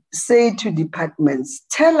to say to departments,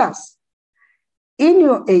 tell us, in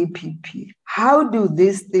your APP, how do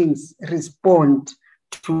these things respond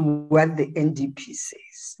to what the NDP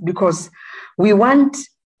says? Because we want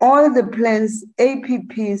all the plans,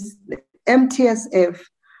 APPs, the MTSF,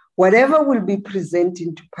 whatever will be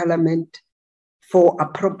presented to Parliament for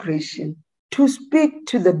appropriation, to speak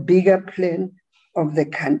to the bigger plan of the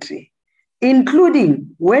country,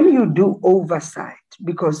 including when you do oversight,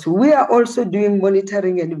 because we are also doing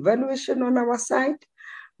monitoring and evaluation on our side,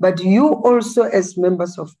 but you also as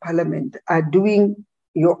members of Parliament are doing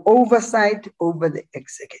your oversight over the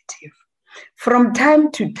executive. From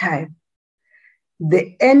time to time,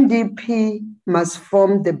 the NDP must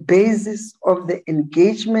form the basis of the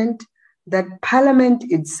engagement that Parliament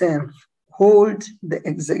itself hold the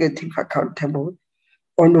executive accountable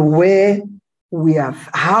on where we are,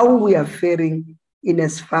 how we are faring in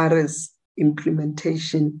as far as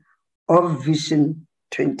implementation of Vision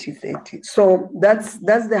 2030. So that's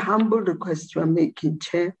the humble request you are making,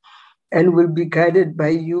 Chair, and will be guided by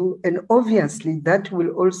you. And obviously that will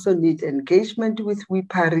also need engagement with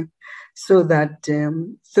WIPARI, so that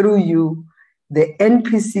through you, the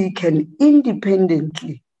NPC can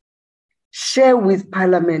independently share with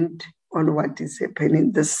Parliament on what is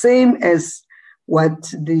happening, the same as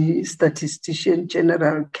what the Statistician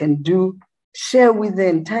General can do, share with the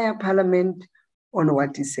entire Parliament on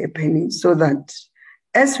what is happening, so that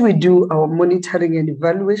as we do our monitoring and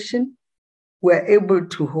evaluation, we're able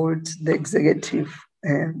to hold the executive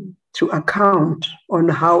to account on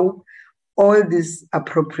how all these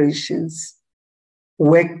appropriations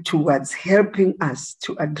work towards helping us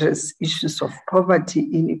to address issues of poverty,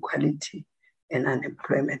 inequality, and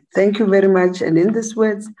unemployment. Thank you very much. And in these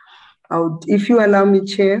words, if you allow me,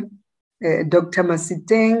 Chair, Dr.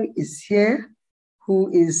 Masiteng is here, who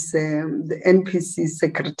is the NPC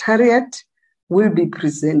Secretariat, will be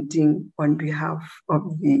presenting on behalf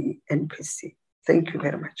of the NPC. Thank you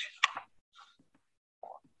very much.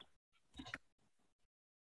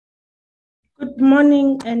 Good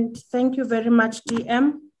morning, and thank you very much,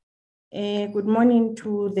 DM. Good morning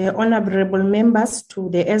to the honorable members, to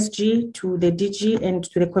the SG, to the DG, and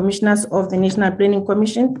to the commissioners of the National Planning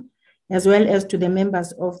Commission, as well as to the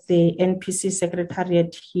members of the NPC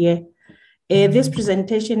Secretariat here. This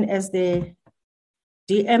presentation, as the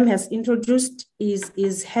DM has introduced,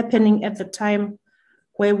 is happening at the time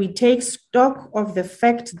where we take stock of the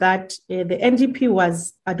fact that the NDP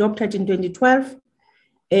was adopted in 2012,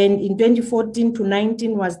 and in 2014 to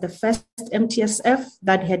 19 was the first MTSF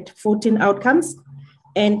that had 14 outcomes.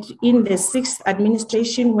 And in the sixth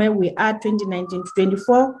administration, where we are 2019 to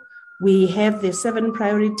 24, we have the 7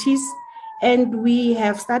 priorities, and we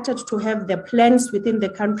have started to have the plans within the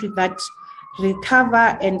country that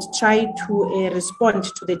recover and try to respond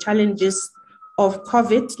to the challenges of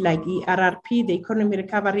COVID, like ERRP, the Economy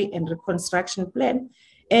Recovery and Reconstruction Plan.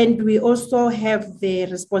 And we also have the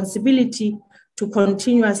responsibility to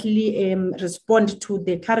continuously respond to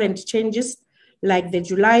the current changes, like the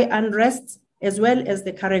July unrest, as well as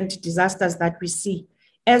the current disasters that we see,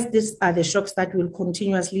 as these are the shocks that will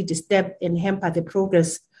continuously disturb and hamper the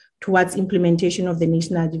progress towards implementation of the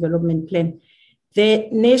National Development Plan. The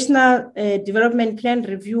National Development Plan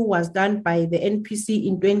review was done by the NPC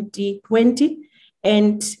in 2020,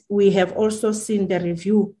 and we have also seen the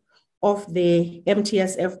review of the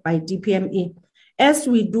MTSF by DPME. As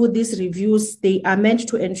we do these reviews, they are meant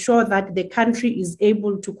to ensure that the country is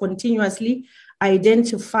able to continuously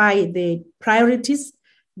identify the priorities,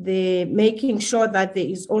 making sure that there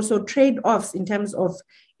is also trade-offs in terms of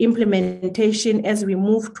implementation as we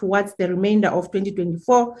move towards the remainder of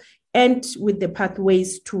 2024 and with the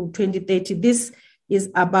pathways to 2030. This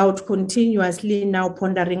is about continuously now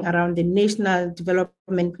pondering around the National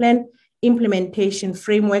Development Plan, implementation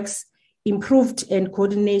frameworks, improved and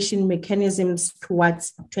coordination mechanisms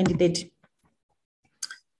towards 2030.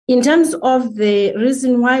 In terms of the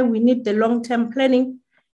reason why we need the long-term planning,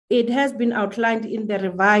 it has been outlined in the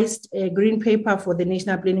revised Green Paper for the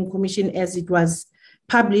National Planning Commission as it was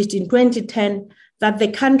published in 2010, that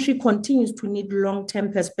the country continues to need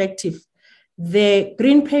long-term perspective. The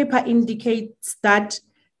Green Paper indicates that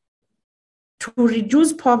to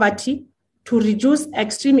reduce poverty, to reduce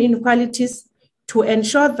extreme inequalities, to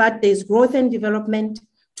ensure that there's growth and development,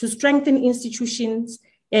 to strengthen institutions,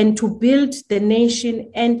 and to build the nation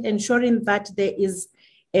and ensuring that there is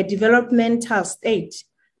a developmental state.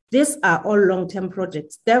 These are all long-term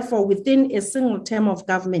projects. Therefore, within a single term of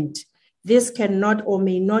government, this cannot or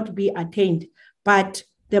may not be attained. But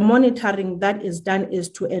the monitoring that is done is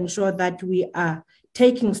to ensure that we are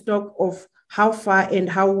taking stock of how far and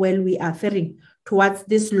how well we are faring towards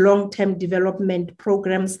these long-term development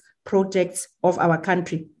programs, projects of our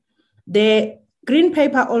country. The Green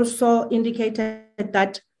Paper also indicated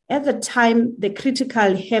that at the time, the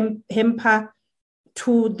critical hamper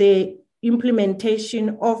to the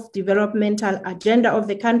implementation of developmental agenda of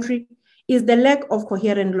the country is the lack of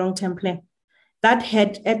coherent long-term plan that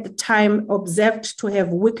had at the time observed to have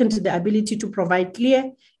weakened the ability to provide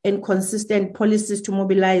clear and consistent policies to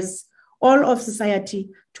mobilize all of society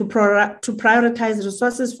to prioritize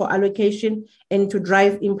resources for allocation and to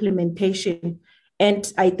drive implementation.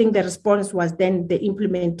 And I think the response was then the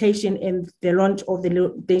implementation and the launch of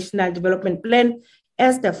the National Development Plan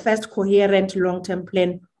as the first coherent long-term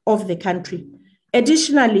plan of the country.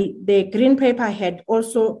 Additionally, the Green Paper had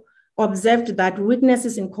also observed that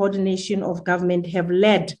weaknesses in coordination of government have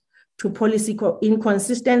led to policy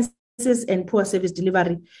inconsistencies and poor service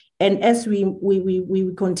delivery. And as we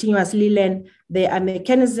continuously learn, there are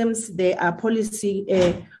mechanisms, there are policy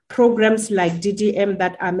programs like DDM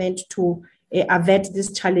that are meant to avert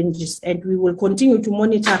these challenges. And we will continue to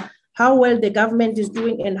monitor how well the government is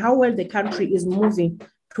doing and how well the country is moving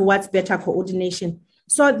towards better coordination.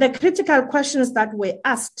 So the critical questions that were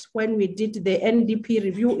asked when we did the NDP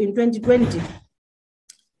review in 2020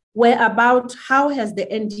 were about how has the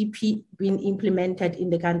NDP been implemented in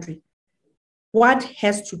the country? What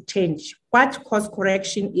has to change? What course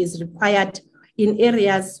correction is required in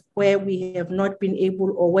areas where we have not been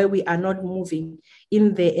able or where we are not moving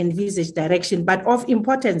in the envisaged direction? But of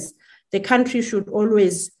importance, the country should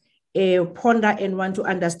always ponder and want to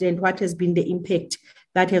understand what has been the impact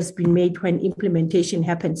that has been made when implementation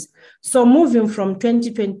happens. So moving from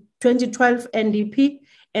 2012 NDP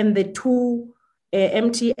and the two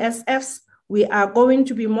MTSFs, we are going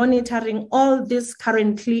to be monitoring all this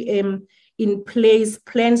currently in place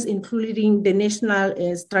plans, including the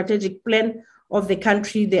National Strategic Plan of the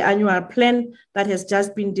country, the annual plan that has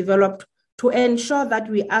just been developed, to ensure that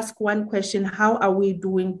we ask one question: how are we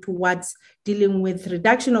doing towards dealing with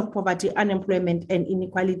reduction of poverty, unemployment, and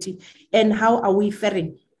inequality? And how are we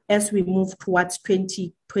faring as we move towards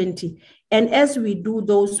 2020? And as we do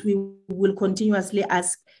those, we will continuously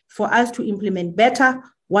ask for us to implement better.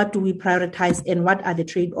 What do we prioritize and what are the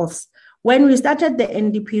trade-offs? When we started the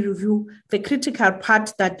NDP review, the critical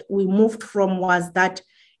part that we moved from was that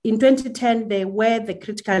in 2010, there were the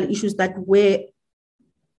critical issues that were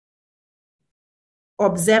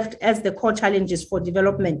observed as the core challenges for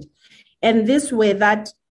development. And this way that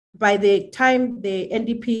by the time the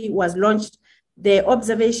NDP was launched, the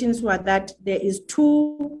observations were that there is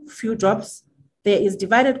too few jobs, there is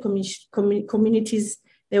divided communities,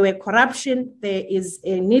 there were corruption, there is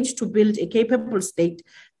a need to build a capable state.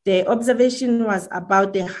 The observation was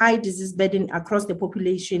about the high disease burden across the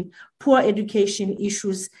population, poor education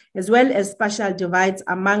issues, as well as spatial divides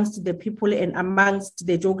amongst the people and amongst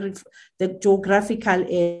the geographical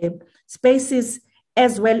spaces,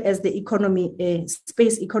 as well as the economy,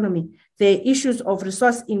 space economy. The issues of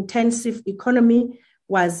resource-intensive economy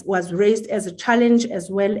was raised as a challenge, as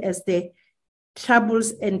well as the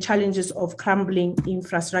troubles and challenges of crumbling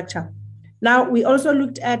infrastructure. Now, we also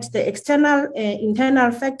looked at the external, internal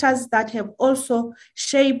factors that have also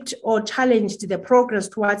shaped or challenged the progress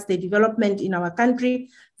towards the development in our country.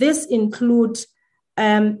 This includes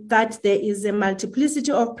that there is a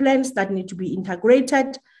multiplicity of plans that need to be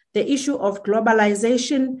integrated, the issue of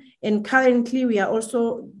globalization, and currently we are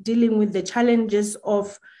also dealing with the challenges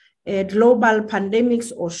of global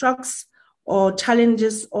pandemics or shocks or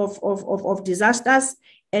challenges of disasters.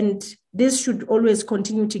 And this should always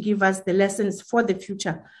continue to give us the lessons for the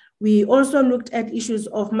future. We also looked at issues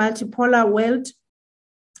of multipolar world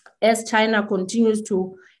as China continues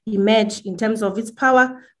to emerge in terms of its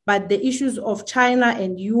power, but the issues of China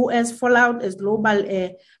and US fallout as global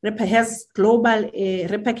has global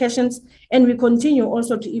repercussions. And we continue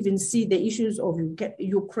also to even see the issues of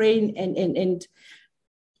Ukraine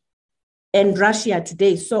and Russia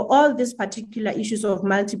today. So all these particular issues of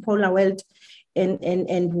multipolar world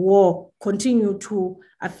and war continue to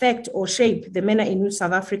affect or shape the manner in which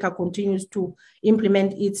South Africa continues to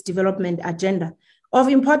implement its development agenda. Of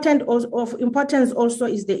importance also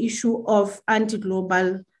is the issue of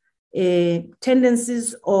anti-global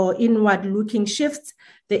tendencies or inward-looking shifts,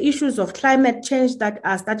 the issues of climate change that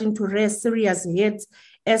are starting to raise serious heads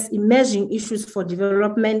as emerging issues for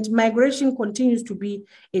development. Migration continues to be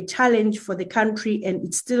a challenge for the country, and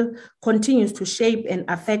it still continues to shape and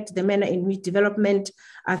affect the manner in which development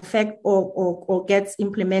affect or gets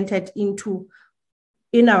implemented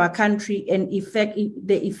in our country, and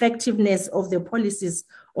the effectiveness of the policies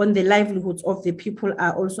on the livelihoods of the people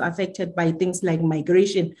are also affected by things like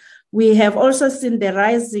migration. We have also seen the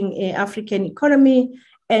rising African economy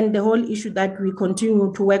and the whole issue that we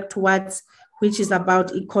continue to work towards, which is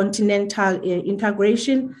about continental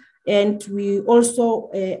integration. And we also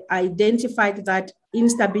identified that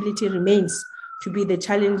instability remains to be the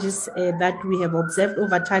challenges that we have observed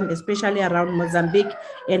over time, especially around Mozambique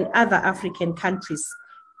and other African countries.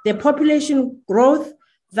 The population growth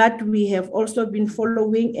that we have also been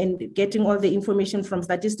following and getting all the information from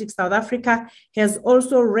Statistics South Africa has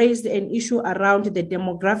also raised an issue around the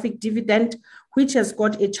demographic dividend, which has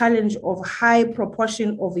got a challenge of high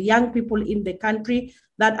proportion of young people in the country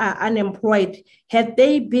that are unemployed. Had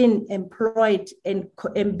they been employed and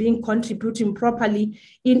been contributing properly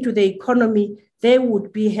into the economy, they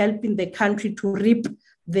would be helping the country to reap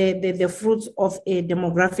the fruits of a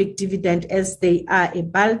demographic dividend, as they are a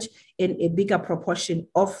bulge and a bigger proportion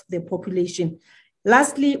of the population.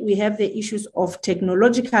 Lastly, we have the issues of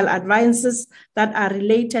technological advances that are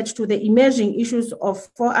related to the emerging issues of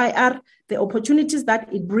 4IR, the opportunities that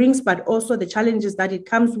it brings, but also the challenges that it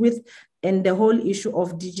comes with, and the whole issue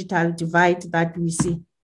of digital divide that we see.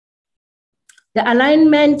 The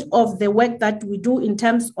alignment of the work that we do in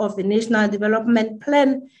terms of the National Development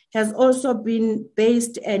Plan has also been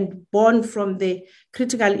based and born from the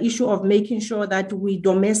critical issue of making sure that we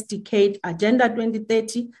domesticate Agenda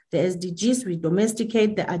 2030, the SDGs, we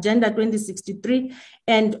domesticate the Agenda 2063,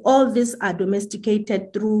 and all these are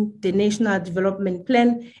domesticated through the National Development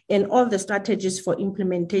Plan and all the strategies for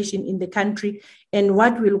implementation in the country. And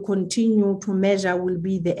what we'll continue to measure will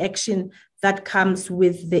be the action that comes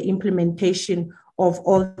with the implementation of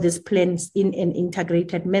all these plans in an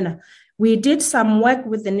integrated manner. We did some work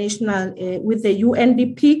with the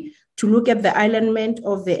UNDP to look at the alignment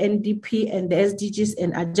of the NDP and the SDGs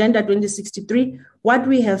and Agenda 2063. What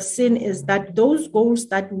we have seen is that those goals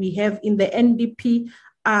that we have in the NDP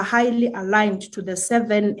are highly aligned to the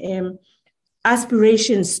 7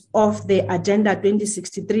 aspirations of the Agenda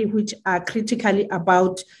 2063, which are critically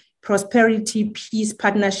about prosperity, peace,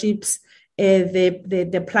 partnerships,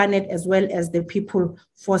 the planet, as well as the people,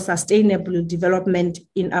 for sustainable development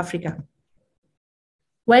in Africa.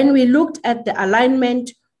 When we looked at the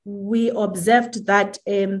alignment, we observed that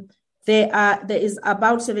there is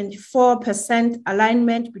about 74%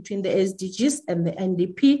 alignment between the SDGs and the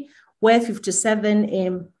NDP, where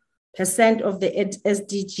 57% of the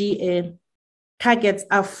SDG targets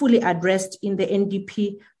are fully addressed in the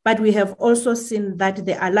NDP. But we have also seen that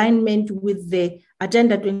the alignment with the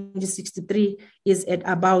Agenda 2063 is at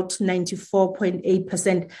about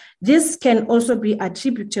 94.8%. This can also be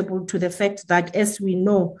attributable to the fact that, as we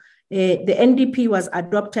know, the NDP was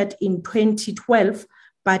adopted in 2012,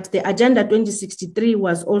 but the Agenda 2063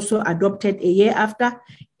 was also adopted a year after,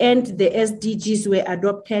 and the SDGs were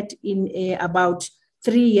adopted in about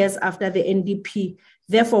 3 years after the NDP.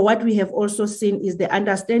 Therefore, what we have also seen is the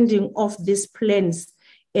understanding of these plans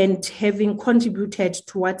and having contributed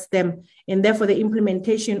towards them. And therefore, the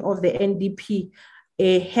implementation of the NDP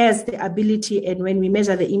has the ability, and when we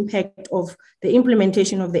measure the impact of the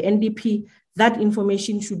implementation of the NDP, that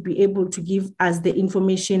information should be able to give us the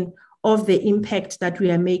information of the impact that we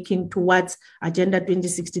are making towards Agenda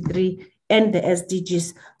 2063 and the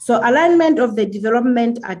SDGs. So alignment of the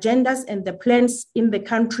development agendas and the plans in the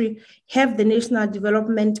country have the National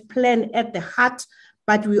Development Plan at the heart,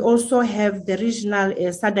 but we also have the regional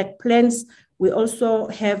SADC plans. We also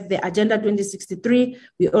have the Agenda 2063.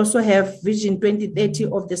 We also have Vision 2030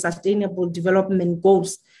 of the Sustainable Development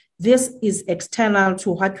Goals. This is external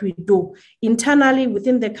to what we do. Internally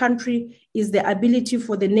within the country is the ability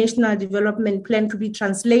for the National Development Plan to be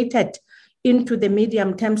translated into the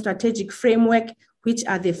medium-term strategic framework, which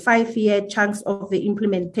are the 5-year chunks of the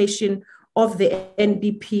implementation of the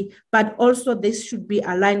NDP, but also this should be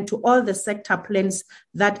aligned to all the sector plans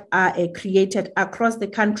that are created across the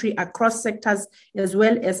country, across sectors, as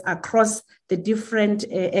well as across the different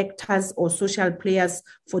actors or social players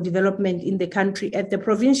for development in the country. At the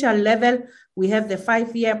provincial level, we have the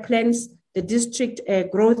 5-year plans, the district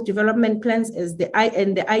growth development plans and the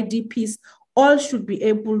IDPs. All should be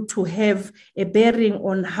able to have a bearing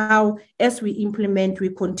on how, as we implement, we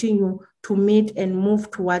continue to meet and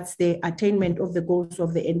move towards the attainment of the goals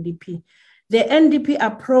of the NDP. The NDP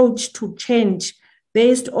approach to change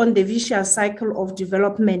based on the vicious cycle of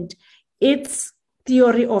development, its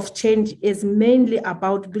theory of change is mainly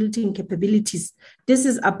about building capabilities. This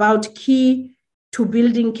is about key to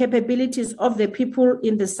building capabilities of the people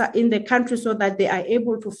in the country so that they are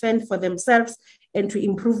able to fend for themselves and to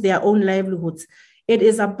improve their own livelihoods. It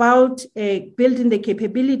is about building the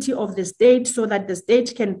capability of the state so that the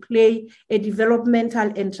state can play a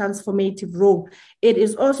developmental and transformative role. It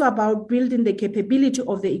is also about building the capability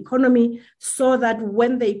of the economy so that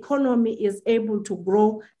when the economy is able to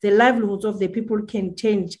grow, the livelihoods of the people can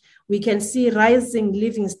change. We can see rising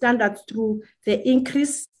living standards through the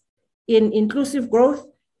increase in inclusive growth,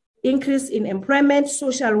 increase in employment,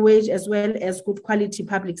 social wage, as well as good quality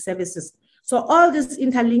public services. So all these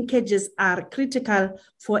interlinkages are critical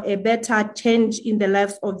for a better change in the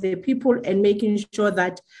lives of the people and making sure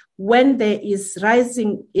that when there is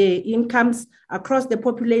rising incomes across the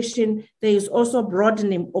population, there is also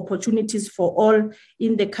broadening opportunities for all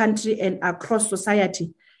in the country and across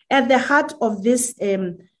society. At the heart of this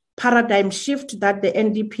paradigm shift that the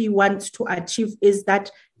NDP wants to achieve is that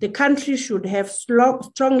the country should have strong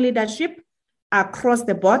leadership across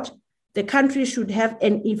the board. The country should have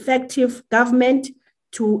an effective government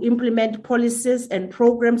to implement policies and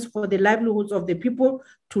programs for the livelihoods of the people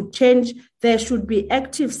to change. There should be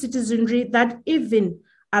active citizenry that even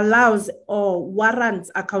allows or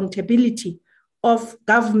warrants accountability of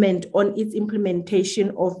government on its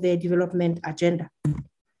implementation of the development agenda.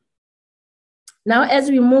 Now, as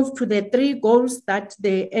we move to the three goals that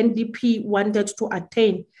the NDP wanted to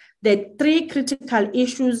attain, the three critical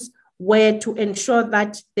issues were to ensure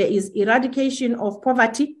that there is eradication of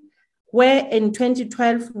poverty, where in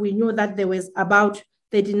 2012, we knew that there was about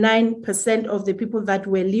 39% of the people that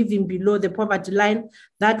were living below the poverty line.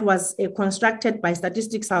 That was constructed by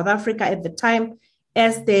Statistics South Africa at the time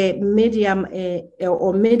as the medium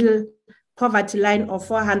or middle poverty line of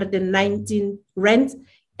 419 rands,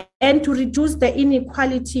 and to reduce the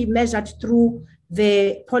inequality measured through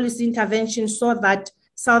the policy intervention so that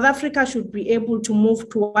South Africa should be able to move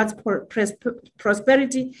towards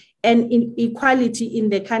prosperity and inequality in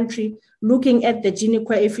the country, looking at the Gini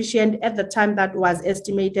coefficient at the time that was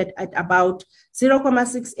estimated at about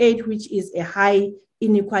 0.68, which is a high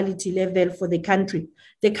inequality level for the country.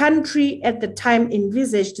 The country at the time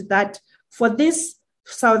envisaged that for this,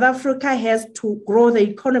 South Africa has to grow the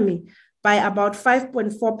economy by about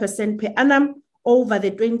 5.4% per annum over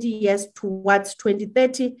the 20 years towards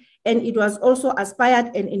 2030. And it was also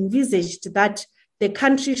aspired and envisaged that the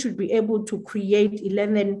country should be able to create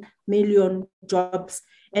 11 million jobs.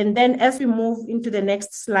 And then as we move into the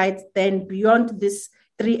next slide, then beyond these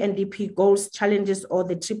three NDP goals, challenges, or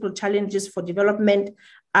the triple challenges for development,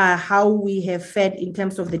 are how we have fared in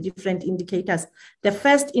terms of the different indicators. The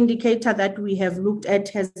first indicator that we have looked at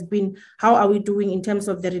has been how are we doing in terms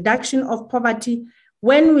of the reduction of poverty.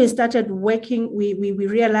 When we started working, we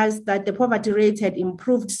realized that the poverty rate had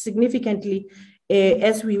improved significantly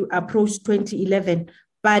as we approached 2011.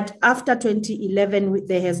 But after 2011,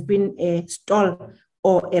 there has been a stall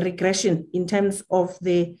or a regression in terms of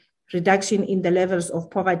the reduction in the levels of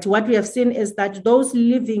poverty. What we have seen is that those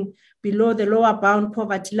living below the lower bound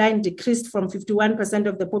poverty line decreased from 51%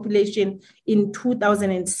 of the population in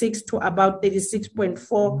 2006 to about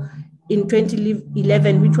 36.4% in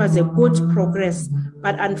 2011, which was a good progress.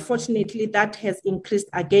 But unfortunately, that has increased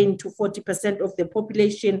again to 40% of the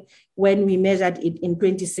population when we measured it in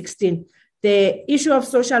 2016. The issue of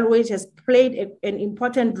social wage has played an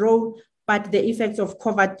important role, but the effects of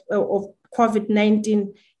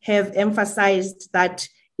COVID-19 have emphasized that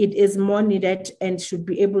it is more needed and should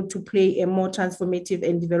be able to play a more transformative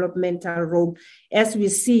and developmental role. As we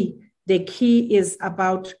see, the key is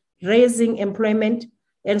about raising employment,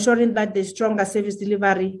 ensuring that there's stronger service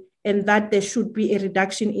delivery, and that there should be a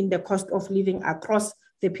reduction in the cost of living across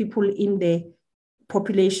the people in the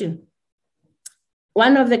population.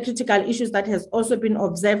 One of the critical issues that has also been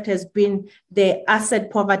observed has been the asset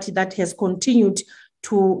poverty that has continued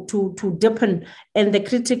to deepen, and the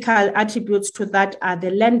critical attributes to that are the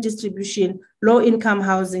land distribution, low-income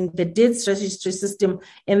housing, the deeds registry system,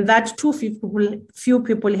 and that few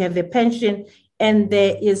people have a pension, and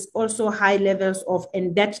there is also high levels of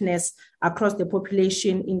indebtedness across the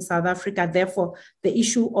population in South Africa. Therefore, the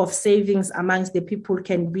issue of savings amongst the people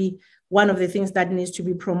can be one of the things that needs to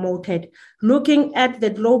be promoted. Looking at the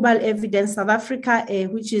global evidence, South Africa,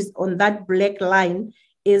 which is on that black line,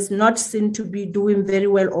 is not seen to be doing very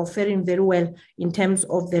well or faring very well in terms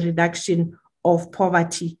of the reduction of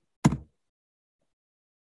poverty.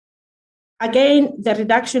 Again, the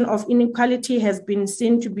reduction of inequality has been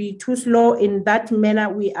seen to be too slow. In that manner,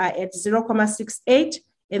 we are at 0.68,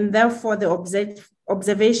 and therefore the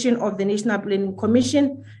observation of the National Planning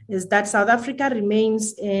Commission is that South Africa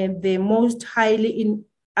remains the most highly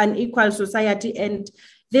unequal society, and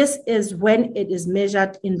this is when it is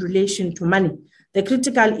measured in relation to money. The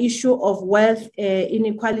critical issue of wealth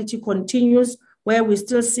inequality continues, where we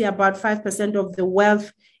still see about 5% of the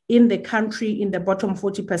wealth in the country in the bottom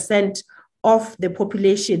 40% of the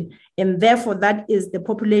population. And therefore, that is the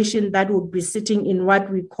population that would be sitting in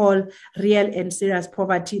what we call real and serious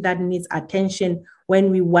poverty that needs attention when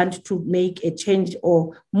we want to make a change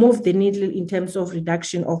or move the needle in terms of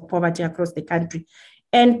reduction of poverty across the country.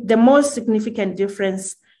 And the most significant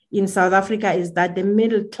difference in South Africa is that the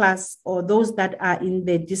middle class, or those that are in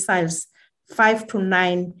the deciles 5 to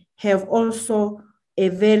 9, have also a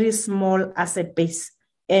very small asset base.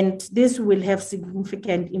 And this will have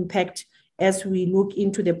significant impact as we look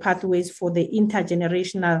into the pathways for the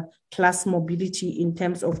intergenerational class mobility in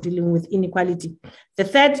terms of dealing with inequality. The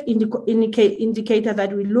third indicator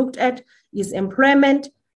that we looked at is employment.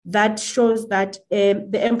 That shows that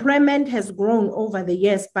the employment has grown over the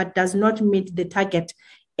years, but does not meet the target.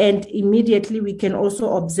 And immediately we can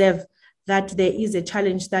also observe that there is a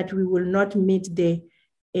challenge that we will not meet the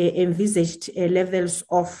envisaged levels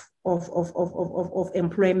of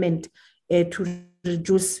employment to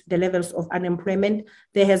reduce the levels of unemployment.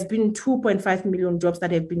 There has been 2.5 million jobs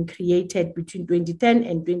that have been created between 2010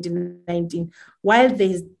 and 2019. While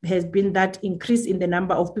there has been that increase in the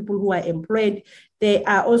number of people who are employed, there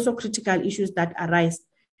are also critical issues that arise.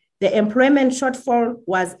 The employment shortfall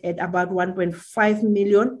was at about 1.5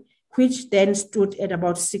 million, which then stood at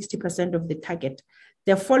about 60% of the target.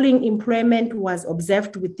 The falling employment was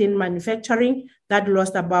observed within manufacturing that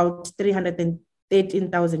lost about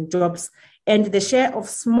 313,000 jobs. And the share of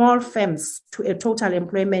small firms to a total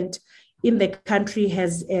employment in the country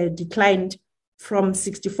has declined from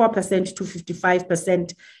 64% to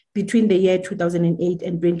 55% between the year 2008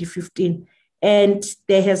 and 2015. And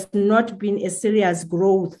there has not been a serious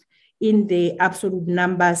growth in the absolute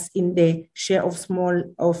numbers in the share of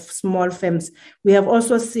small firms. We have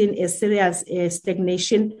also seen a serious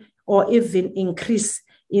stagnation or even increase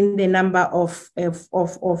in the number of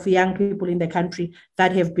young people in the country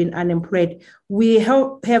that have been unemployed. We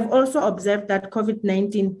have also observed that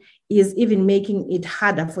COVID-19 is even making it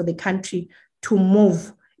harder for the country to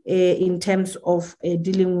move in terms of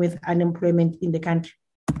dealing with unemployment in the country.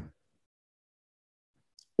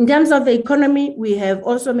 In terms of the economy, we have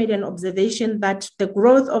also made an observation that the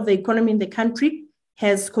growth of the economy in the country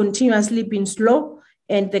has continuously been slow,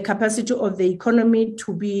 and the capacity of the economy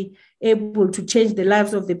to be able to change the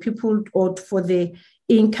lives of the people or for the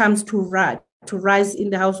incomes to rise in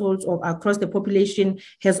the households or across the population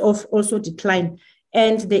has also declined.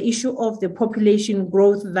 And the issue of the population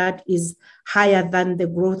growth that is higher than the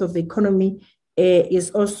growth of the economy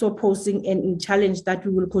is also posing a challenge that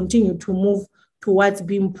we will continue to move towards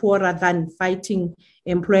being poorer than fighting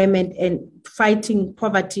employment and fighting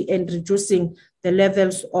poverty and reducing the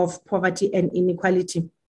levels of poverty and inequality.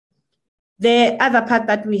 The other part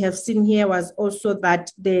that we have seen here was also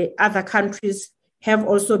that the other countries have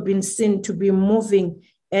also been seen to be moving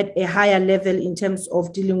at a higher level in terms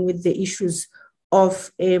of dealing with the issues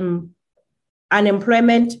of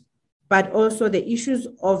unemployment, but also the issues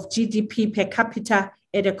of GDP per capita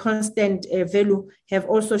at a constant value have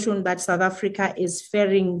also shown that South Africa is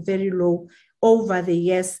faring very low over the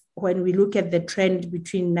years when we look at the trend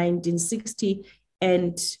between 1960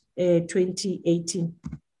 and 2018.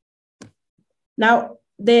 Now,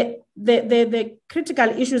 the critical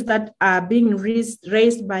issues that are being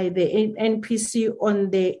raised by the NPC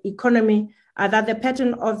on the economy are that the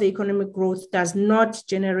pattern of the economic growth does not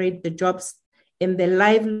generate the jobs, and the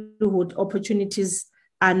livelihood opportunities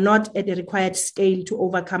are not at the required scale to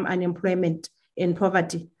overcome unemployment and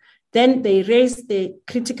poverty. Then they raise the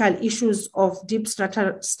critical issues of deep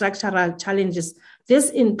structural challenges.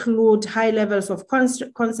 This includes high levels of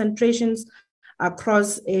concentrations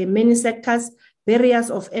across many sectors, barriers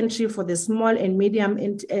of entry for the small and medium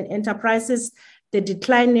enterprises, the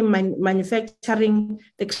decline in manufacturing,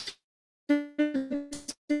 the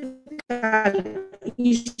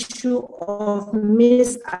issue of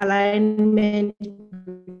misalignment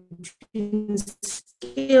between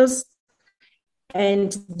skills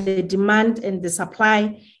and the demand and the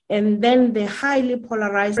supply, and then the highly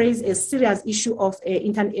polarized raise a serious issue of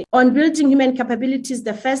internet. On building human capabilities,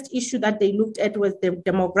 the first issue that they looked at was the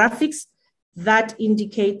demographics that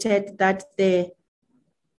indicated that the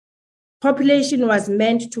Population was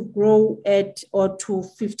meant to grow to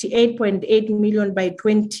 58.8 million by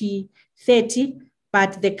 2030,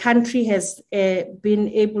 but the country has been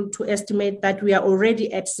able to estimate that we are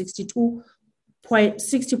already at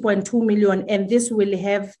 60.2 million, and this will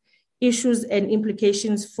have issues and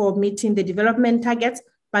implications for meeting the development targets,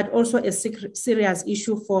 but also a serious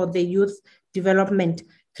issue for the youth development.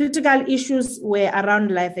 Critical issues were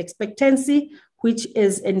around life expectancy, which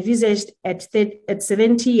is envisaged at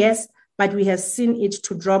 70 years, but we have seen it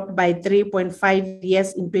to drop by 3.5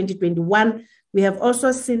 years in 2021. We have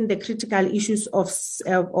also seen the critical issues of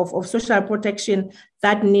social protection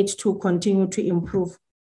that need to continue to improve.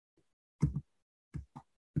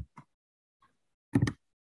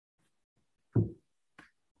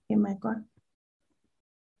 Oh my God.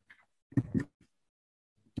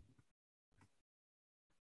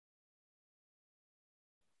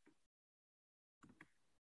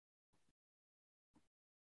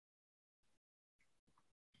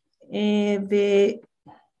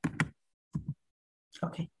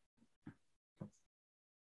 Okay.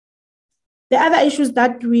 The other issues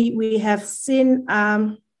that we have seen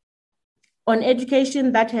on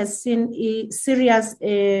education that has seen serious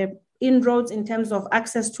inroads in terms of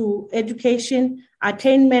access to education,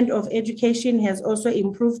 attainment of education has also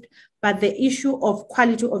improved, but the issue of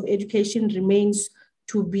quality of education remains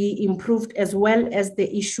to be improved, as well as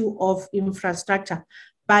the issue of infrastructure.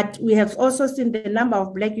 But we have also seen the number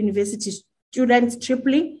of Black university students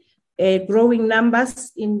tripling, growing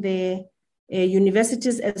numbers in the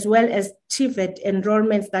universities, as well as TVET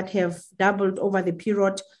enrollments that have doubled over the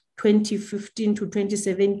period 2015 to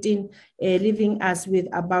 2017, leaving us with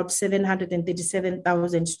about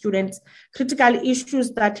 737,000 students. Critical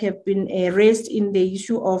issues that have been raised in the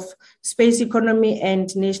issue of space economy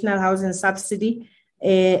and national housing subsidy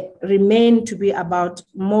remain to be about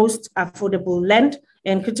most affordable land,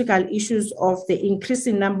 and critical issues of the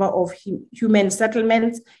increasing number of human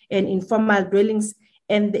settlements and informal dwellings,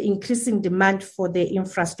 and the increasing demand for the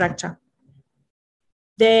infrastructure.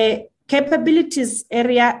 The capabilities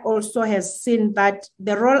area also has seen that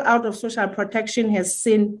the rollout of social protection has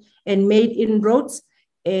seen and made inroads,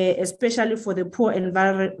 especially for the poor and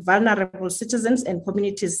vulnerable citizens and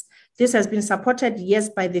communities. This has been supported, yes,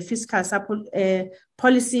 by the fiscal support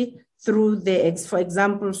policy through the, for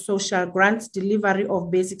example, social grants, delivery of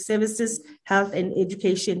basic services, health and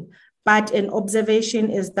education. But an observation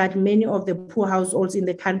is that many of the poor households in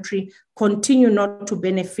the country continue not to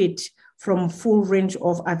benefit from full range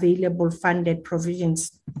of available funded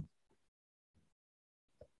provisions.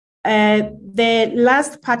 The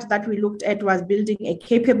last part that we looked at was building a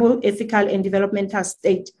capable, ethical, and developmental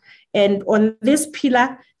state. And on this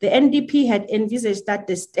pillar, the NDP had envisaged that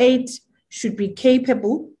the state should be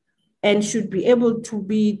capable and should be able to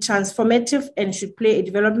be transformative and should play a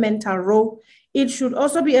developmental role. It should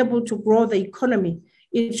also be able to grow the economy.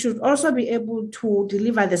 It should also be able to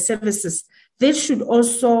deliver the services. This should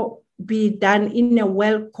also be done in a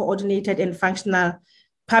well-coordinated and functional.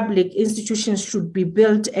 Public institutions should be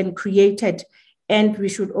built and created, and we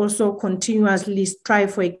should also continuously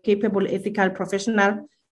strive for a capable, ethical, professional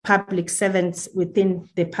public servants within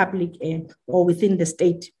the public or within the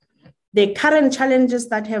state. The current challenges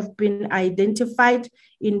that have been identified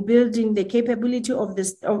in building the capability of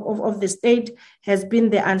the state has been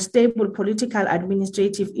the unstable political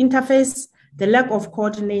administrative interface, the lack of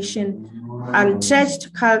coordination,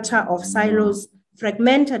 unchecked culture of silos,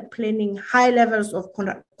 fragmented planning, high levels of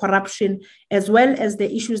corruption, as well as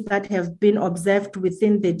the issues that have been observed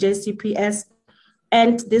within the JCPS.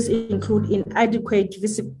 And this include inadequate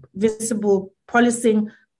visible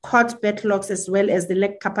policing, court backlogs, as well as the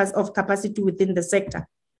lack of capacity within the sector.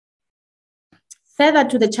 Further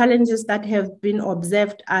to the challenges that have been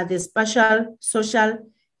observed are the spatial, social,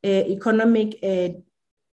 economic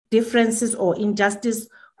differences or injustice,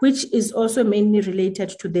 which is also mainly related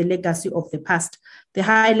to the legacy of the past. The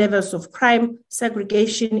high levels of crime,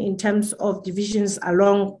 segregation in terms of divisions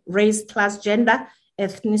along race, class, gender,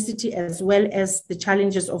 ethnicity, as well as the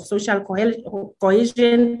challenges of social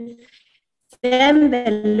cohesion, then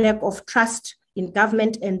the lack of trust in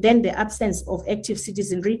government, and then the absence of active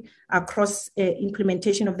citizenry across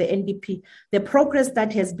implementation of the NDP. The progress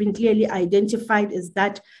that has been clearly identified is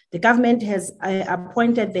that the government has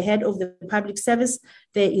appointed the head of the public service.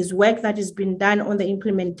 There is work that has been done on the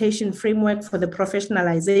implementation framework for the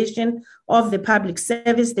professionalization of the public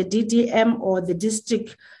service, the DDM, or the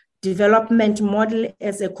district development model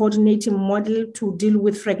as a coordinating model to deal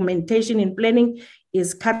with fragmentation in planning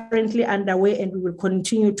is currently underway, and we will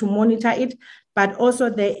continue to monitor it. But also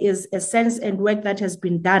there is a sense and work that has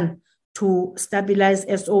been done to stabilize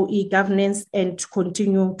SOE governance and to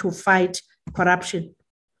continue to fight corruption.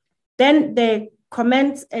 Then the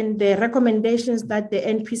comments and the recommendations that the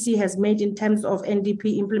NPC has made in terms of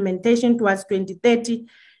NDP implementation towards 2030,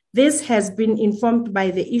 this has been informed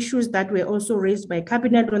by the issues that were also raised by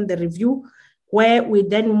Cabinet on the review, where we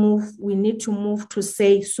need to move to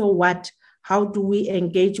say, so what? How do we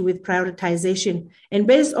engage with prioritization? And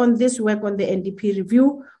based on this work on the NDP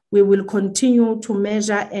review, we will continue to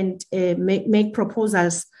measure and make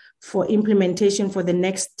proposals for implementation for the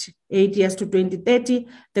next 8 years to 2030.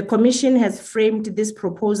 The Commission has framed these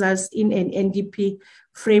proposals in an NDP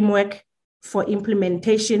framework for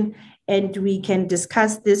implementation, and we can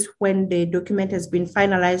discuss this when the document has been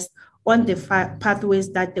finalized on the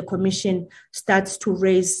pathways that the Commission starts to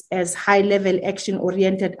raise as high-level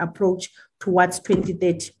action-oriented approach towards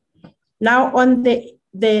 2030. Now, on the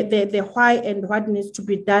why and what needs to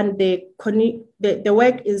be done, the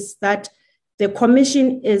work is that the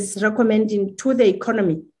Commission is recommending to the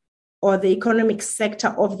economy or the economic sector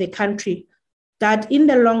of the country that in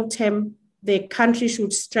the long term, the country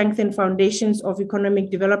should strengthen foundations of economic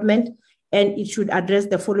development, and it should address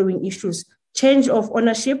the following issues: change of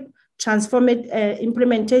ownership,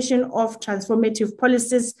 implementation of transformative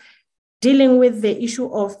policies, dealing with the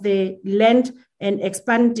issue of the land and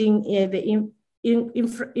expanding the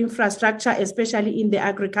infrastructure, especially in the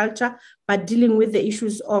agriculture, but dealing with the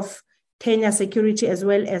issues of tenure security as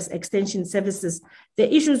well as extension services.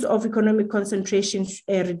 The issues of economic concentration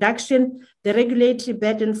reduction, the regulatory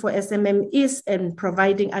burden for SMMEs and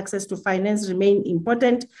providing access to finance remain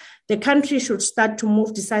important. The country should start to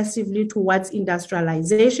move decisively towards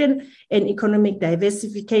industrialization and economic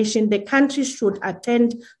diversification. The country should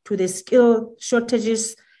attend to the skill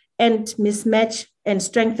shortages and mismatch and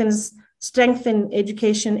strengthen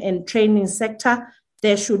education and training sector.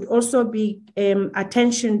 There should also be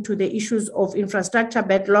attention to the issues of infrastructure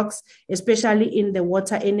backlogs, especially in the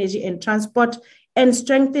water, energy, and transport, and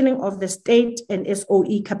strengthening of the state and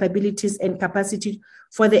SOE capabilities and capacity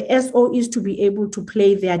for the SOEs to be able to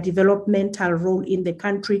play their developmental role in the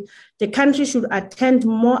country. The country should attend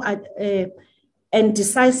more and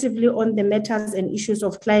decisively on the matters and issues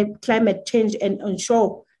of climate change and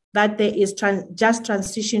ensure that there is just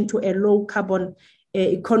transition to a low carbon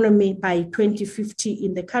economy by 2050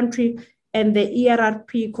 in the country, and the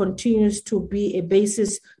ERRP continues to be a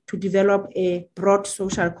basis to develop a broad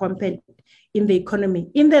social compact in the economy.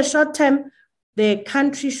 In the short term, the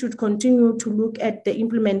country should continue to look at the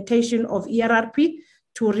implementation of ERRP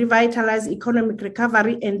to revitalize economic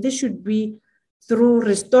recovery, and this should be through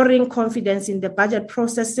restoring confidence in the budget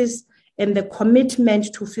processes and the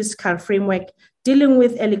commitment to fiscal framework, dealing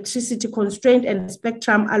with electricity constraint and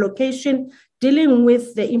spectrum allocation, dealing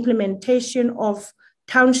with the implementation of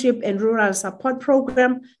township and rural support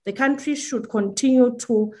program. The country should continue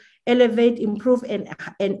to elevate, improve, and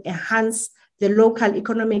enhance the local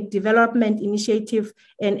economic development initiative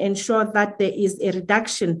and ensure that there is a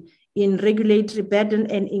reduction in regulatory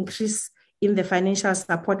burden and increase in the financial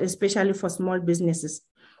support, especially for small businesses.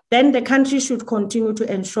 Then the country should continue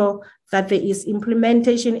to ensure that there is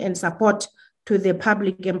implementation and support to the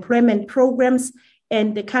public employment programs,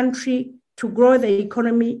 and the country, to grow the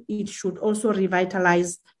economy, it should also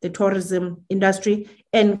revitalize the tourism industry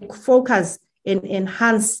and focus and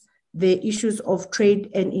enhance the issues of trade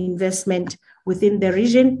and investment within the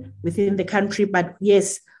region, within the country, but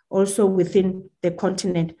yes, also within the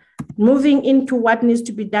continent. Moving into what needs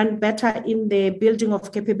to be done better in the building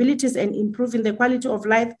of capabilities and improving the quality of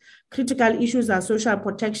life, critical issues are social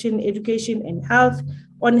protection, education, and health.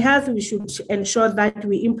 On health, we should ensure that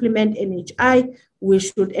we implement NHI. We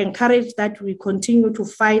should encourage that we continue to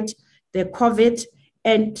fight the COVID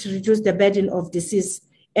and reduce the burden of disease.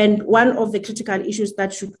 And one of the critical issues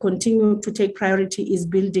that should continue to take priority is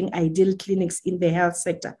building ideal clinics in the health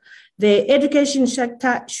sector. The education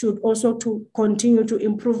sector should also continue to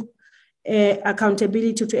improve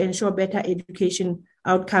accountability to ensure better education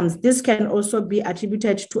outcomes. This can also be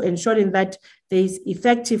attributed to ensuring that there is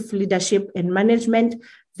effective leadership and management.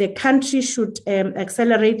 The country should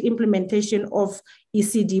accelerate implementation of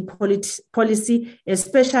ECD policy,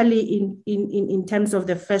 especially in terms of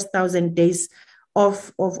the first 1,000 days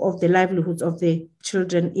of the livelihoods of the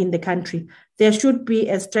children in the country. There should be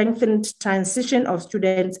a strengthened transition of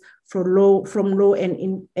students from low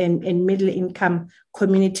and middle income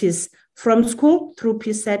communities from school through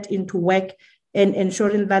PSET into work, and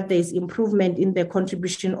ensuring that there is improvement in the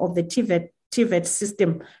contribution of the TVET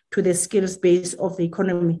system to the skills base of the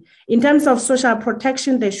economy. In terms of social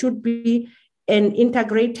protection, there should be an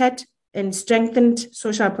integrated and strengthened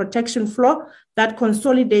social protection floor that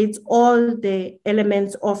consolidates all the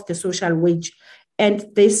elements of the social wage. And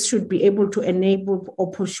this should be able to enable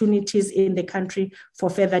opportunities in the country for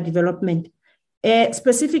further development.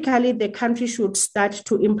 Specifically, the country should start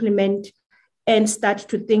to implement and start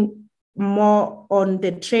to think more on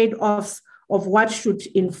the trade-offs of what should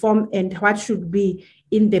inform and what should be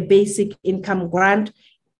in the basic income grant,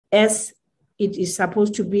 as it is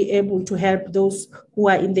supposed to be able to help those who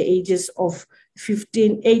are in the ages of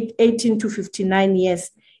 18 to 59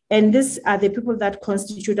 years. And these are the people that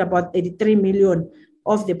constitute about 83 million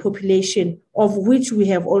of the population, of which we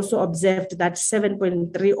have also observed that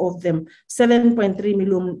 7.3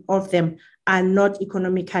 million of them are not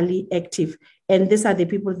economically active. And these are the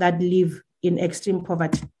people that live in extreme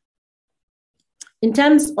poverty. In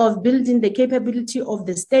terms of building the capability of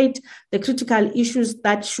the state, the critical issues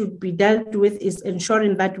that should be dealt with is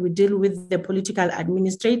ensuring that we deal with the political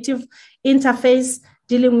administrative interface,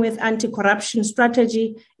 dealing with anti-corruption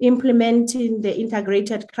strategy, implementing the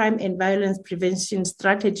integrated crime and violence prevention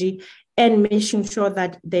strategy, and making sure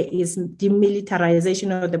that there is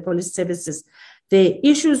demilitarization of the police services. The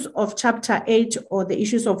issues of Chapter 8 or the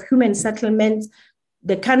issues of human settlements,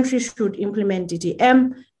 the country should implement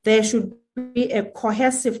DDM. There should be a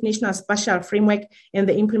cohesive national spatial framework and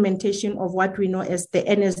the implementation of what we know as the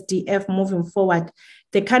NSDF moving forward.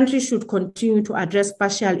 The country should continue to address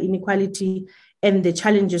spatial inequality and the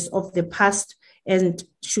challenges of the past, and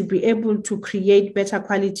should be able to create better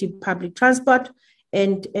quality public transport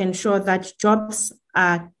and ensure that jobs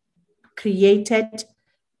are created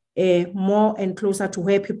more and closer to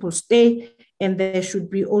where people stay. And there should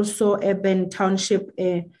be also urban township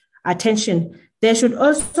attention. There should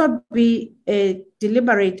also be a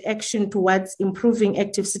deliberate action towards improving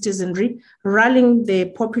active citizenry, rallying the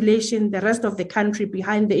population, the rest of the country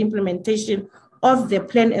behind the implementation of the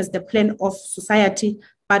plan as the plan of society,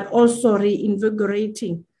 but also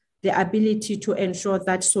reinvigorating the ability to ensure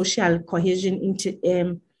that social cohesion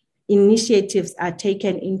initiatives are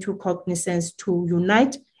taken into cognizance to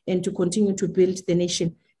unite and to continue to build the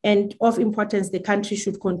nation. And of importance, the country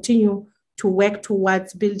should continue to work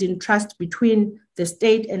towards building trust between the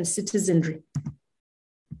state and citizenry.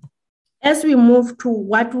 As we move to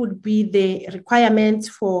what would be the requirements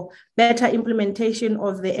for better implementation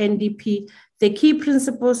of the NDP, the key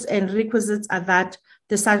principles and requisites are that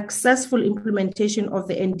the successful implementation of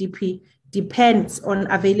the NDP depends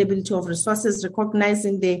on availability of resources,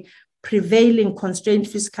 recognizing the prevailing constrained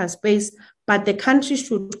fiscal space, but the country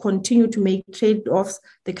should continue to make trade-offs.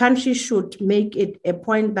 The country should make it a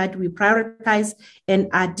point that we prioritize and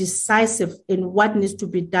are decisive in what needs to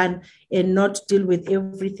be done and not deal with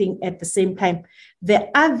everything at the same time. The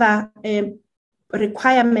other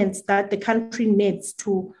requirements that the country needs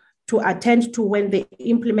to attend to when they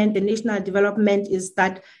implement the national development is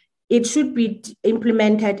that it should be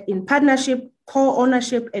implemented in partnership,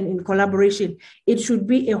 co-ownership, and in collaboration. It should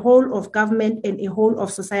be a whole of government and a whole of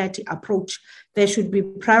society approach. There should be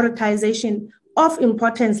prioritization of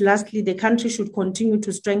importance. Lastly, the country should continue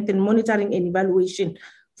to strengthen monitoring and evaluation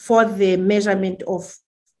for the measurement of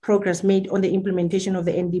progress made on the implementation of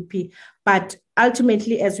the NDP. But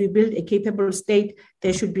ultimately, as we build a capable state,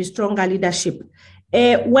 there should be stronger leadership.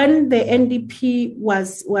 When the NDP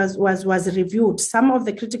was reviewed, some of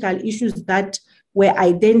the critical issues that were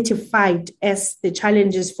identified as the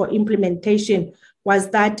challenges for implementation was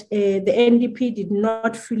that the NDP did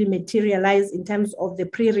not fully materialize in terms of the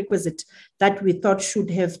prerequisite that we thought should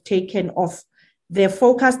have taken off. The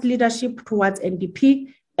focused leadership towards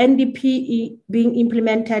NDP being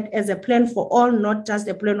implemented as a plan for all, not just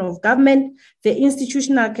a plan of government, the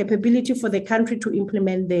institutional capability for the country to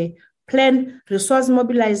implement the plan, resource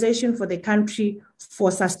mobilization for the country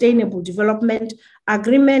for sustainable development,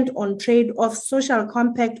 agreement on trade-off, social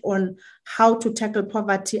compact on how to tackle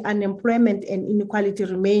poverty, unemployment, and inequality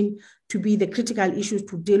remain to be the critical issues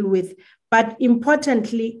to deal with. But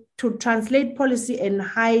importantly, to translate policy and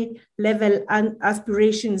high-level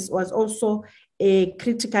aspirations was also a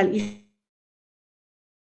critical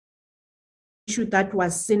issue that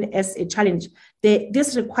was seen as a challenge.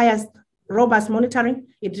 This requires robust monitoring.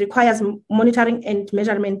 It requires monitoring and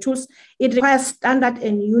measurement tools. It requires standard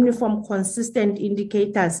and uniform, consistent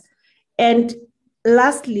indicators. And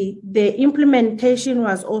lastly, the implementation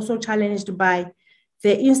was also challenged by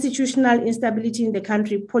the institutional instability in the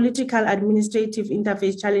country, political administrative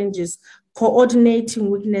interface challenges, coordination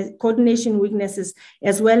weaknesses,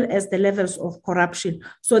 as well as the levels of corruption.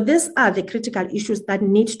 So these are the critical issues that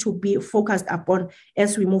need to be focused upon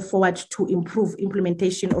as we move forward to improve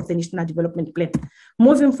implementation of the National Development Plan.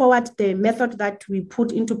 Moving forward, the method that we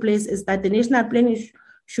put into place is that the National Plan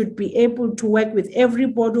should be able to work with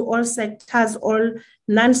everybody, all sectors, all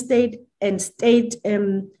non-state and state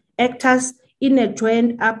actors in a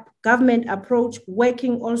joined-up government approach,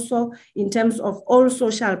 working also in terms of all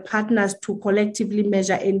social partners to collectively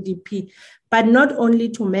measure NDP, but not only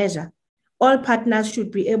to measure. All partners should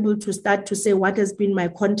be able to start to say what has been my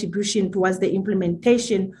contribution towards the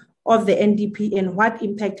implementation of the NDP and what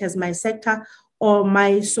impact has my sector or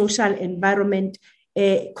my social environment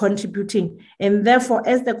contributing. And therefore,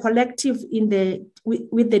 as the collective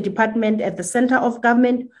with the department at the center of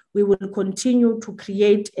government, we will continue to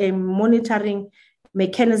create a monitoring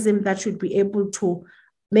mechanism that should be able to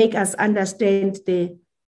make us understand the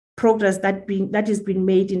progress that is being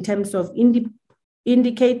made in terms of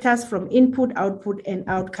indicators from input, output, and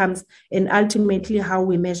outcomes, and ultimately how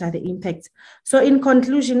we measure the impact. So in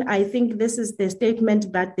conclusion, I think this is the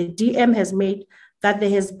statement that the DM has made, that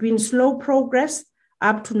there has been slow progress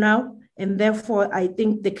up to now, and therefore I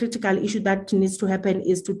think the critical issue that needs to happen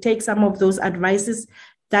is to take some of those advices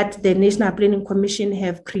that the National Planning Commission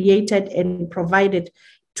have created and provided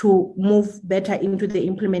to move better into the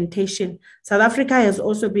implementation. South Africa has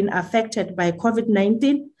also been affected by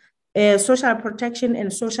COVID-19. Social protection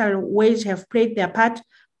and social wage have played their part,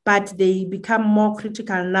 but they become more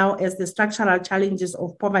critical now as the structural challenges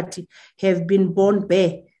of poverty have been borne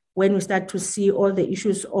bare when we start to see all the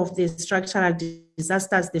issues of the structural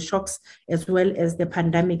disasters, the shocks, as well as the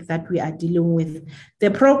pandemic that we are dealing with.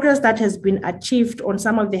 The progress that has been achieved on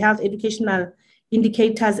some of the health educational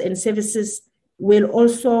indicators and services will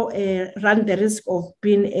also run the risk of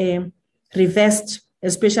being reversed,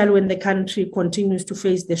 especially when the country continues to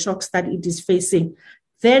face the shocks that it is facing.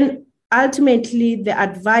 Then ultimately, the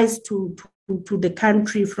advice to the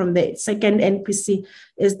country from the second NPC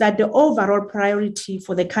is that the overall priority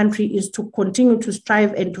for the country is to continue to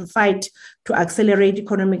strive and to fight to accelerate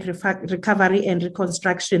economic recovery and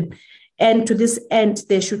reconstruction. And to this end,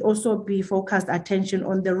 there should also be focused attention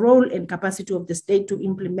on the role and capacity of the state to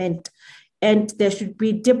implement. And there should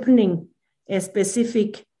be deepening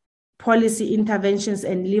specific policy interventions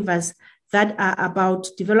and levers that are about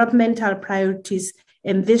developmental priorities,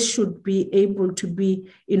 and this should be able to be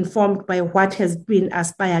informed by what has been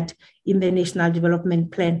aspired in the National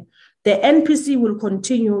Development Plan. The NPC will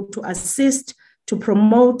continue to assist, to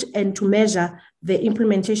promote, and to measure the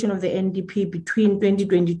implementation of the NDP between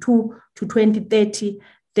 2022 to 2030.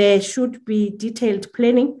 There should be detailed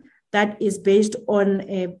planning that is based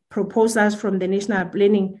on proposals from the National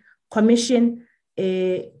Planning Commission,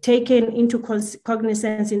 taken into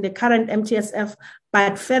cognizance in the current MTSF,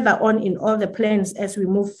 but further on in all the plans as we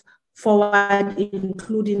move forward,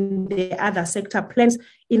 including the other sector plans.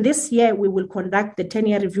 In this year, we will conduct the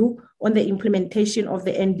 10-year review on the implementation of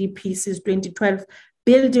the NDP since 2012,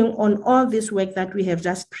 building on all this work that we have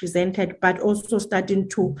just presented, but also starting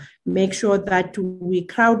to make sure that we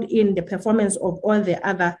crowd in the performance of all the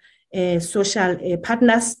other social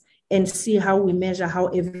partners and see how we measure how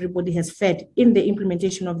everybody has fared in the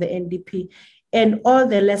implementation of the NDP. And all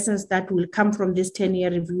the lessons that will come from this 10-year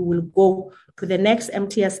review will go to the next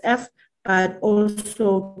MTSF, but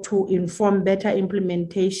also to inform better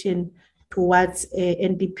implementation towards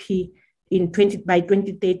NDP by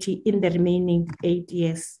 2030 in the remaining 8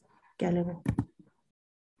 years.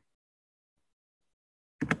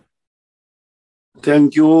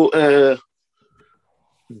 Thank you.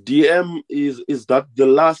 DM, is that the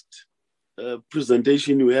last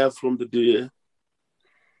presentation you have from the DM?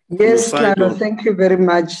 Yes, Claro, thank you very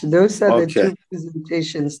much. Those are the two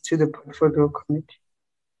presentations to the Portfolio Committee.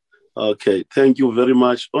 Okay, thank you very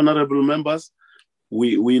much. Honorable members,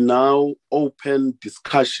 we now open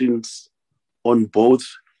discussions on both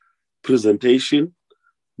presentation.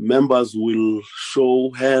 Members will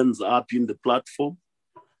show hands up in the platform,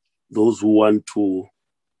 those who want to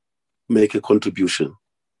make a contribution.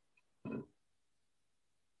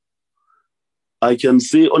 I can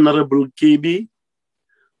see Honorable Kibi,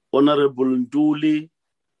 Honorable Nduli,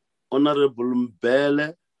 Honorable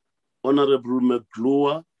Mbele, Honorable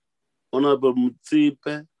Meglua, Honorable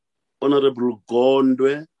Mutsipe, Honorable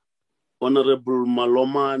Gondwe, Honorable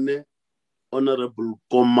Malomane, Honorable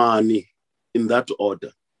Komani, in that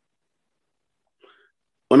order.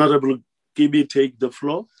 Honorable Kibi, take the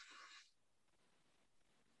floor.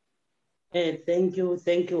 Thank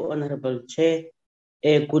you, Honorable Chair.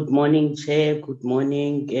 Good morning, Chair. Good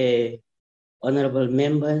morning, honorable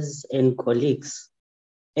members and colleagues.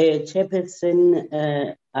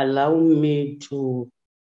 Chairperson, allow me to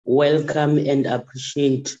welcome and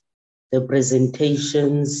appreciate the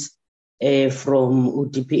presentations from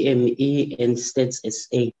UDPME and States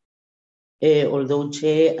SA. Although,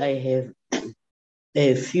 Chair, I have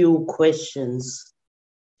a few questions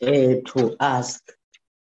to ask.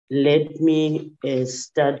 Let me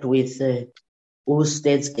start with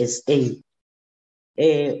Stats SA.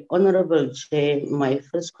 Honorable Chair, my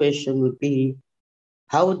first question would be,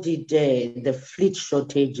 how did the fleet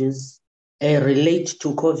shortages relate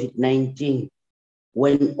to COVID-19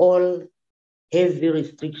 when all heavy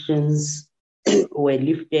restrictions were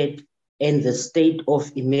lifted and the state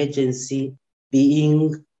of emergency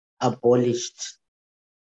being abolished?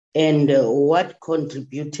 And what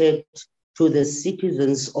contributed to the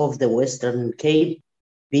citizens of the Western Cape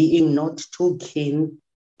being not too keen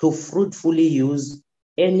to fruitfully use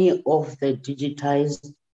any of the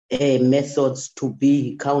digitized methods to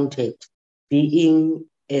be counted? Being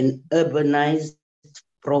an urbanized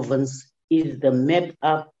province, is the Map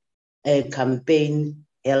Up campaign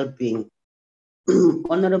helping?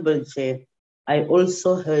 Honorable Chair, I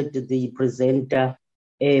also heard the presenter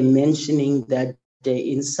mentioning that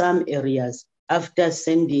in some areas, after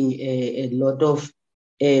sending a lot of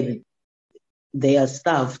their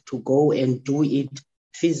staff to go and do it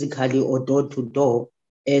physically or door to door,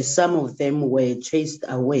 some of them were chased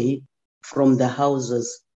away from the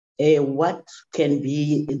houses. What can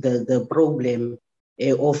be the problem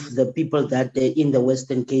of the people that in the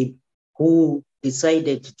Western Cape who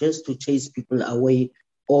decided just to chase people away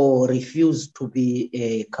or refuse to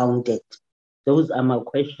be counted? Those are my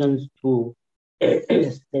questions to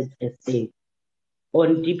SA.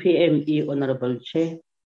 On DPME, Honorable Chair,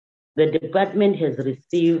 the department has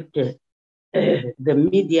received the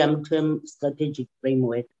medium-term strategic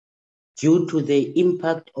framework due to the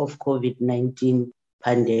impact of COVID-19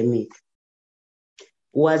 pandemic.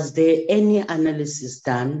 Was there any analysis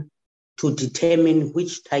done to determine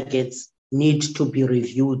which targets need to be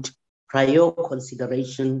reviewed prior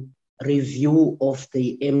consideration review of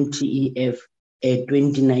the MTEF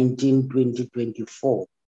 2019-2024?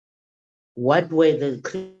 What were the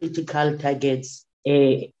critical targets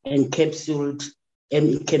encapsulated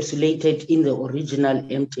in the original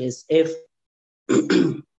MTSF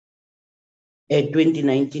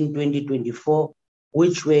 2019-2024,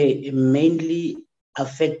 which were mainly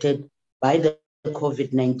affected by the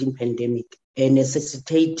COVID-19 pandemic and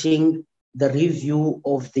necessitating the review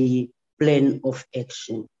of the plan of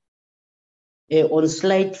action? On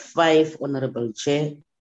slide 5, Honorable Chair,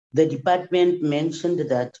 the department mentioned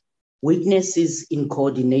that weaknesses in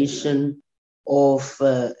coordination of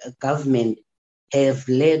government have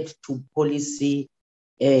led to policy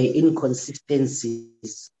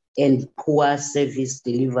inconsistencies and poor service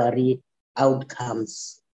delivery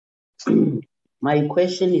outcomes. My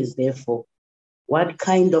question is therefore, what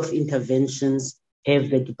kind of interventions have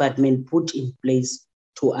the department put in place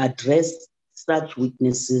to address such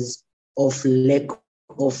weaknesses of lack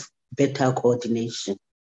of better coordination?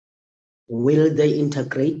 Will the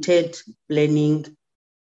integrated planning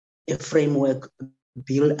framework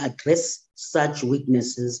bill address such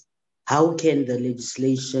weaknesses? How can the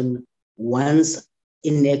legislation, once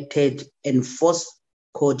enacted, enforce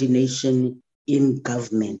coordination in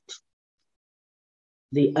government?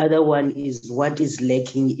 The other one is, what is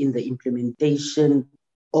lacking in the implementation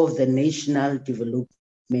of the National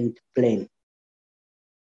Development Plan?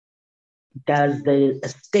 Does the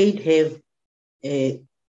state have a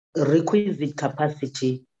requisite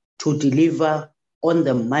capacity to deliver on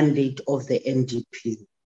the mandate of the NDP?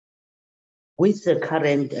 With the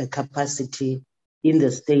current capacity in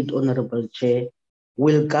the state, Honorable Chair,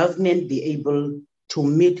 will government be able to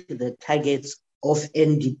meet the targets of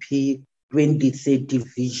NDP 2030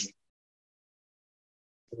 vision?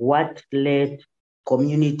 What led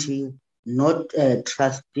community not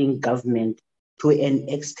trusting government to an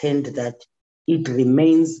extent that it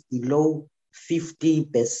remains below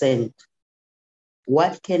 50%?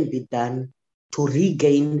 What can be done to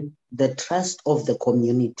regain the trust of the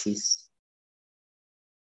communities?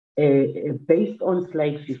 Based on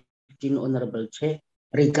slide 15, Honorable Chair,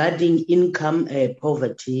 regarding income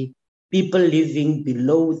poverty, people living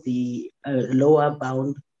below the lower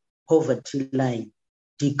bound poverty line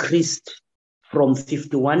decreased from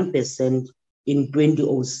 51% in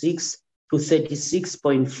 2006 to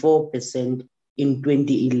 36.4% in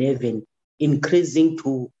 2011, increasing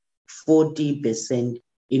to 40%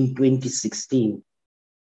 in 2016.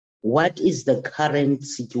 What is the current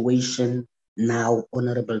situation now,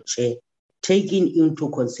 Honorable Chair, taking into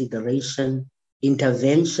consideration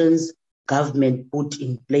interventions government put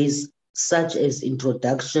in place, such as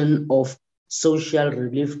introduction of social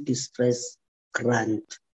relief distress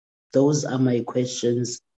grant? Those are my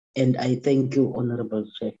questions, and I thank you, Honorable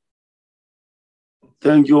Chair.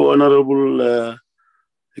 Thank you, Honorable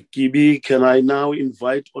Kibi. Can I now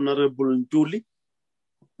invite Honorable Ntuli?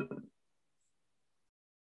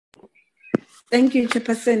 Thank you,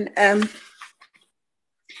 Chairperson.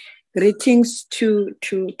 Greetings to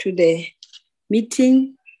the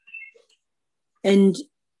meeting, and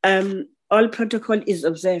all protocol is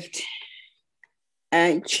observed.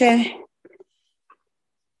 Chair,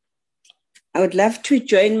 I would love to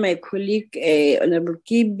join my colleague, Honorable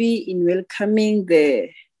Kibi, in welcoming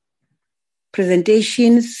the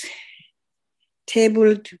presentations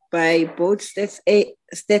tabled by both Stats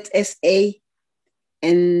SA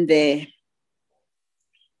and the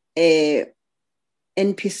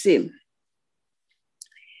NPC.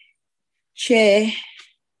 Chair,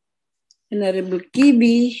 Honorable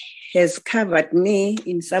Kibi has covered me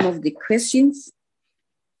in some of the questions.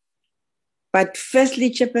 But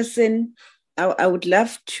firstly, Chairperson, I would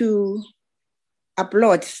love to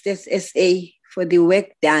applaud Stats SA for the work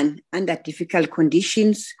done under difficult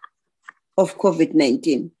conditions of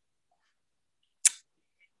COVID-19.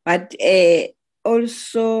 But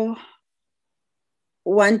also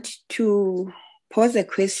want to pose a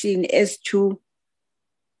question as to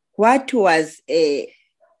what was the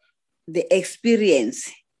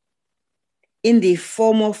experience in the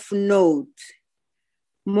form of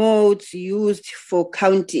modes used for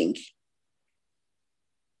counting.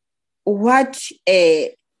 What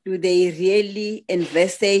do they really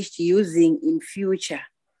envisage using in future?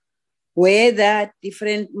 Were there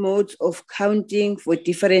different modes of counting for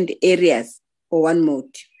different areas or one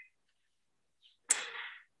mode?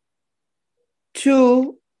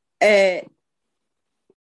 Two,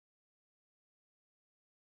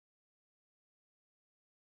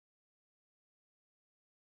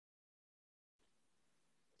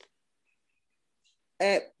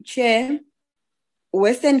 Chair,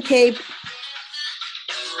 Western Cape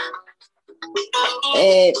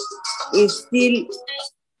is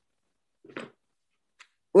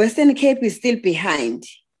still behind.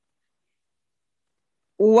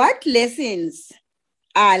 What lessons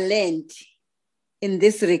are learned in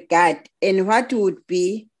this regard, and what would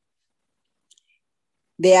be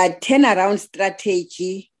their turnaround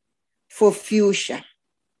strategy for future?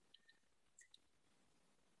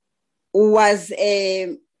 Was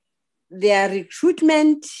their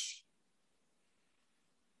recruitment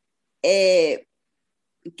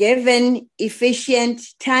given efficient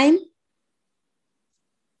time?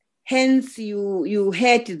 Hence, you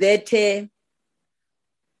heard that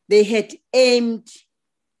they had aimed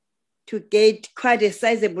to get quite a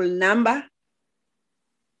sizable number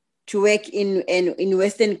to work in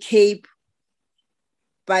Western Cape,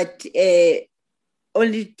 but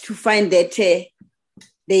only to find that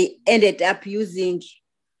they ended up using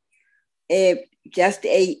just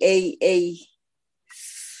a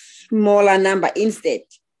smaller number instead.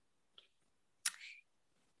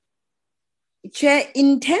 Chair,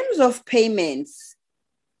 in terms of payments,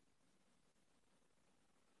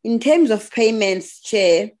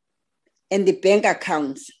 Chair, and the bank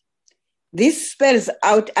accounts, this spells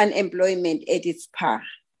out unemployment at its par.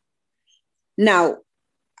 Now,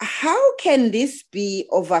 how can this be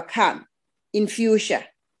overcome in future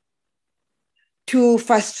to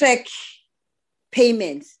fast-track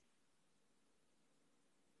payments?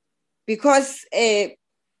 Because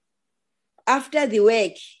after the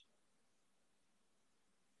work,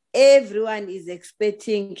 everyone is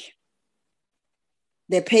expecting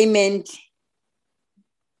the payment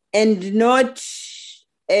and not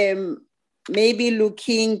maybe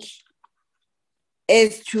looking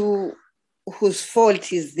as to whose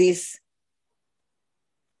fault is this.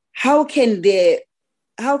 How can Stats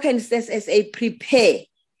SA prepare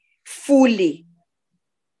fully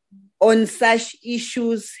on such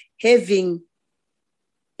issues, having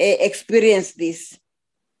experienced this?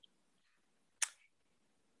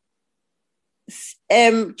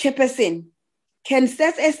 Chairperson, can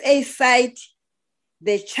Stats SA cite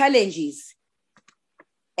the challenges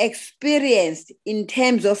experienced in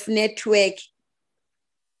terms of network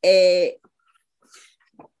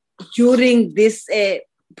during this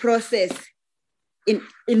process in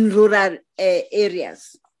rural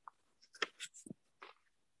areas?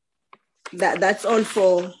 That's all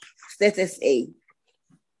for Stats SA.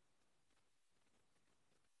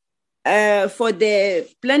 For the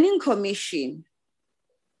Planning Commission,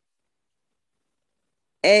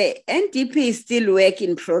 NDP is still work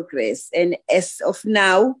in progress, and as of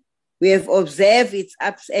now, we have observed its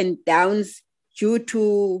ups and downs due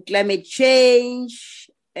to climate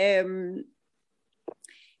change, in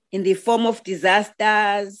the form of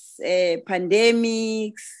disasters,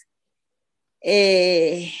 pandemics,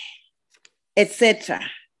 etc.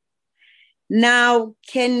 Now,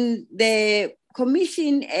 can the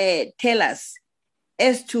Commission tell us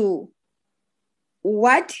as to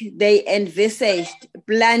what they envisaged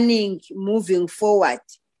planning moving forward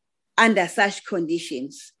under such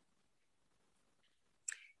conditions.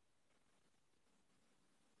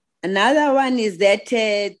 Another one is that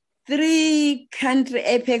 3 country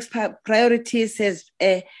apex priorities has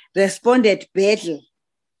responded badly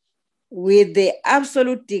with the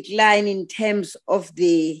absolute decline in terms of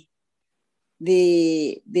the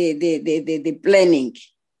planning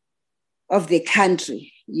of the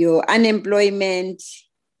country. Your unemployment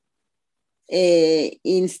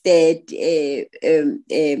instead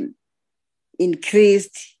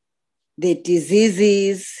increased, the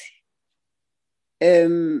diseases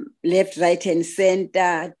left, right, and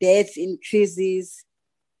center, deaths increases.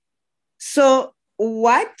 So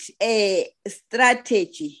what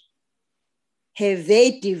strategy have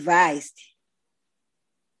they devised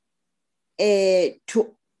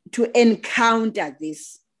to encounter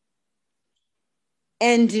this?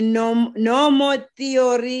 And no more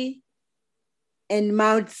theory and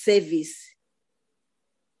mouth service.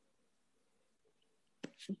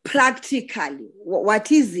 Practically,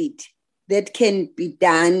 what is it that can be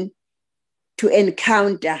done to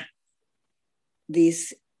encounter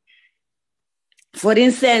this? For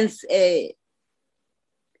instance,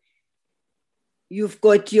 you've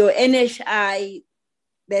got your NHI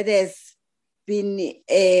that has been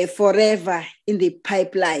forever in the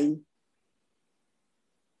pipeline,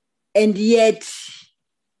 and yet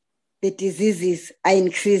the diseases are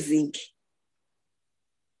increasing.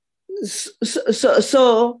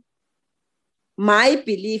 So my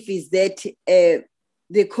belief is that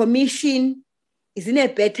the Commission is in a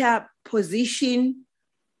better position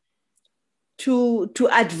to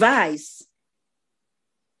advise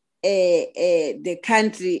the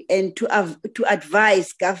country and to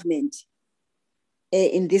advise government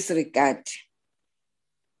in this regard.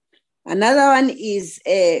 Another one is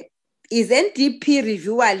NDP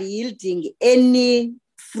reviewal yielding any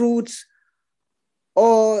fruits,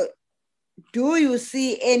 or do you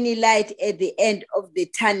see any light at the end of the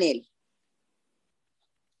tunnel,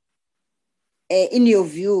 in your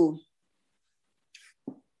view?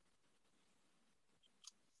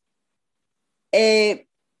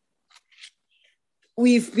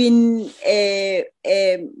 We've been,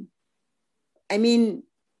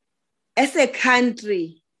 as a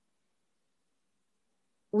country,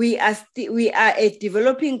 we are a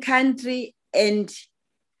developing country, and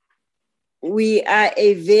we are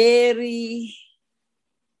a very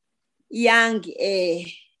young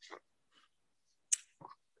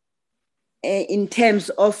in terms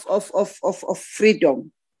of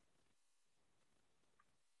freedom.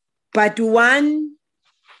 But one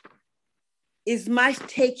is much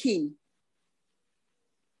taken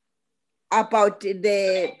about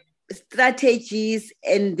the strategies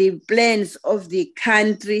and the plans of the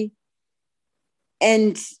country,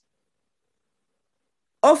 and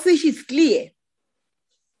of which is clear,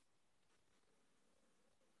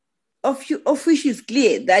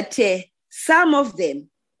 that some of them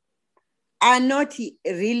are not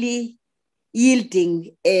really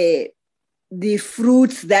yielding the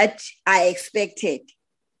fruits that are expected.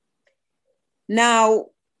 Now,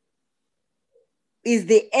 is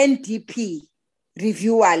the NDP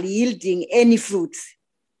reviewal yielding any fruits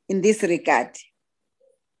in this regard?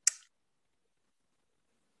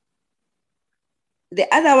 The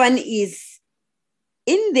other one is,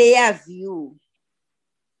 in their view,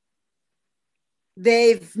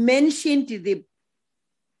 they've mentioned the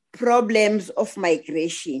problems of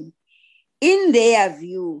migration. In their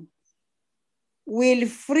view, will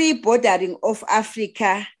free bordering of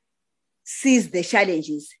Africa seize the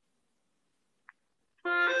challenges?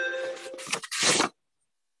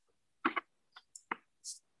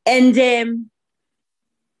 And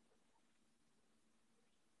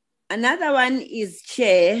another one is,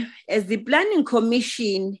 Chair, as the Planning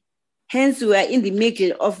Commission, hence we are in the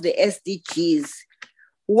middle of the SDGs,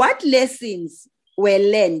 what lessons were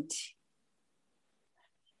learned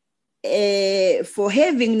for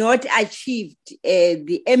having not achieved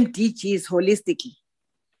the MDGs holistically?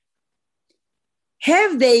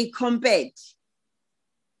 Have they compared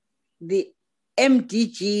the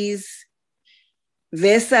MDGs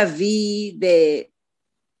vis-a-vis the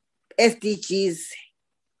SDGs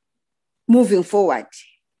moving forward?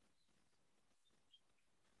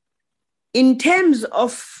 In terms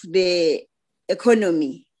of the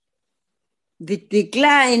economy, the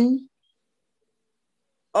decline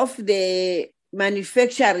of the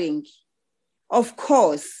manufacturing, of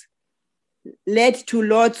course, led to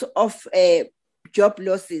lots of job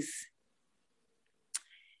losses.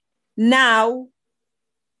 Now,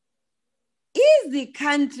 is the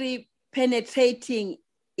country penetrating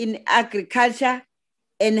in agriculture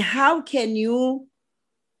and how can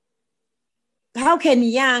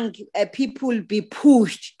young people be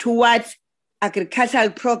pushed towards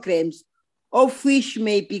agricultural programs, of which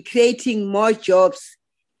may be creating more jobs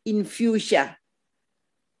in future?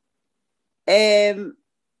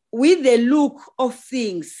 With the look of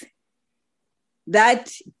things,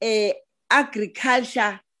 that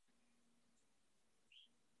agriculture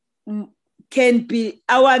can be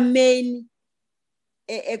our main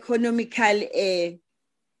economical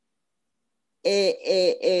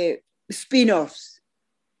spin-offs.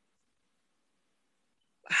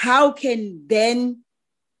 How can then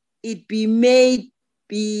it be made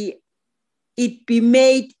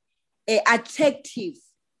attractive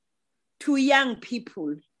to young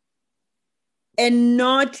people, and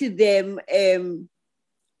not them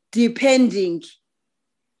depending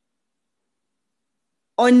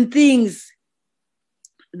on things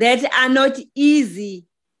that are not easy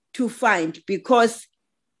to find? Because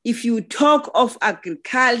if you talk of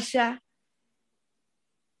agriculture,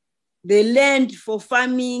 the land for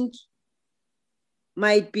farming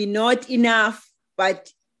might be not enough,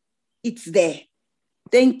 but it's there.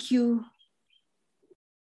 Thank you.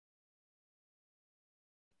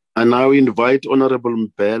 I now invite Honorable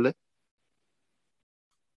Mbele.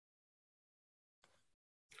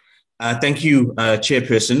 Thank you,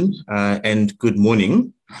 Chairperson, and good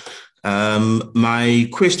morning. My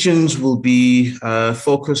questions will be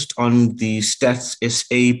focused on the Stats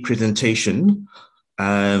SA presentation,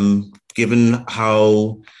 given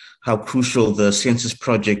how crucial the census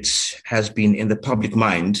project has been in the public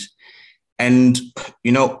mind. And,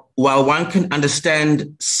 while one can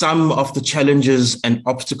understand some of the challenges and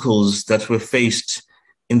obstacles that were faced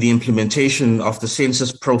in the implementation of the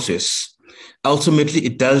census process, ultimately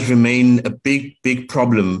it does remain a big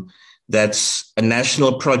problem that a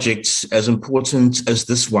national project as important as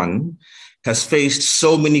this one has faced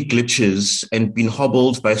so many glitches and been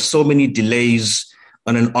hobbled by so many delays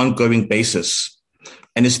on an ongoing basis,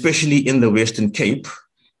 and especially in the Western Cape,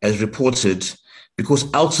 as reported, because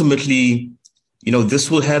ultimately, this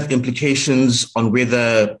will have implications on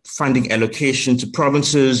whether funding allocation to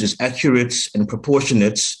provinces is accurate and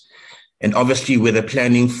proportionate, and obviously whether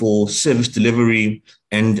planning for service delivery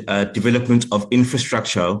and development of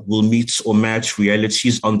infrastructure will meet or match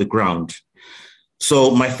realities on the ground. So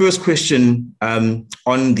my first question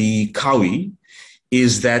on the COWI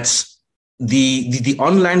is that the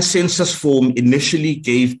online census form initially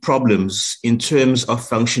gave problems in terms of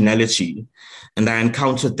functionality. And I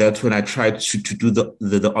encountered that when I tried to do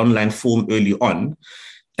the online form early on.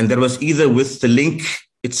 And that was either with the link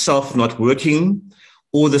itself not working,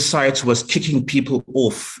 or the site was kicking people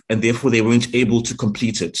off and therefore they weren't able to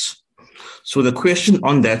complete it. So the question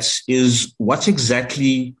on that is, what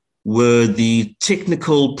exactly were the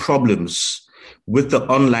technical problems with the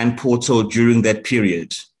online portal during that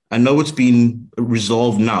period? I know it's been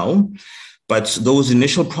resolved now, but those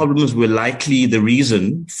initial problems were likely the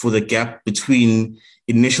reason for the gap between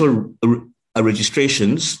initial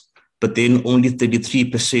registrations, but then only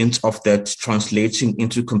 33% of that translating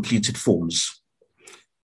into completed forms.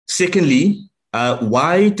 Secondly,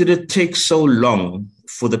 why did it take so long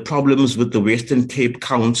for the problems with the Western Cape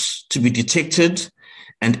counts to be detected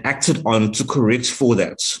and acted on to correct for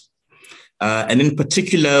that? And in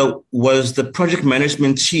particular, was the project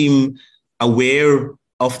management team aware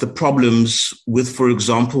of the problems with, for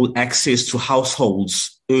example, access to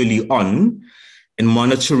households early on and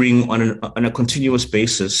monitoring on a continuous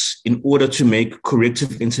basis in order to make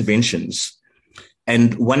corrective interventions?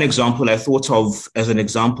 And one example I thought of as an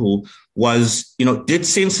example was, did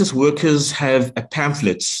census workers have a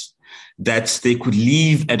pamphlet that they could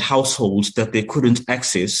leave at households that they couldn't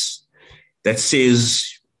access that says,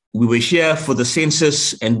 we were here for the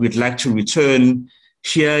census and we'd like to return.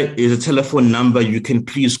 Here is a telephone number you can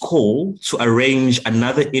please call to arrange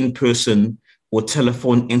another in-person or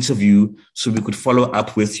telephone interview so we could follow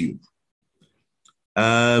up with you.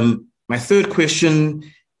 My third question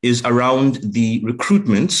is around the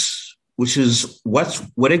recruitment, which is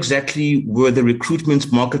what exactly were the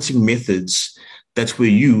recruitment marketing methods that were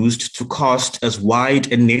used to cast as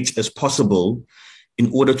wide a net as possible in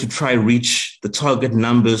order to try reach the target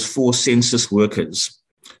numbers for census workers?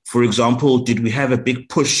 For example, did we have a big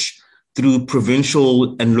push through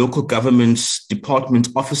provincial and local governments, department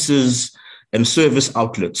offices, and service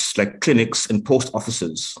outlets like clinics and post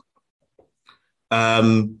offices?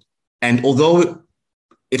 And although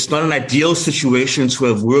it's not an ideal situation to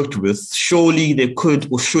have worked with, surely there could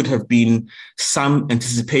or should have been some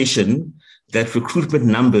anticipation that recruitment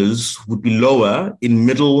numbers would be lower in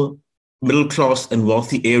middle class and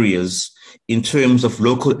wealthy areas in terms of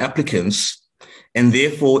local applicants, and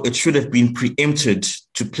therefore it should have been preempted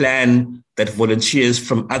to plan that volunteers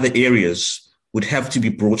from other areas would have to be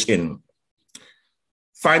brought in.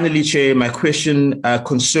 Finally, Chair, my question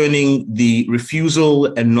concerning the refusal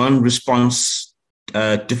and non-response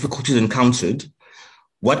difficulties encountered,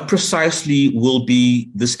 what precisely will be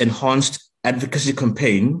this enhanced advocacy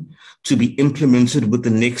campaign to be implemented with the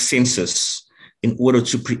next census in order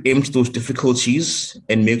to preempt those difficulties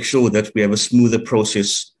and make sure that we have a smoother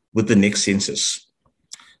process with the next census?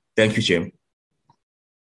 Thank you, Chair.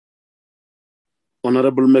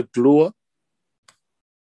 Honorable McClure.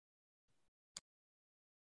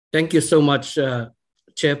 Thank you so much,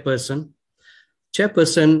 Chairperson.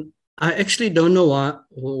 Chairperson, I actually don't know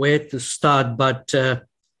where to start, but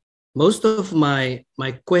most of my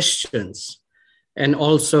questions and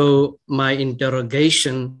also my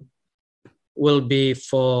interrogation will be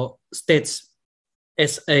for States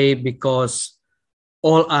SA, because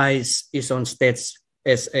all eyes is on States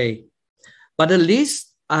SA. But at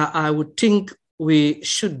least I would think we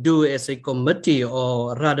should do as a committee,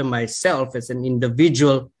 or rather myself as an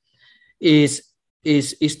individual, is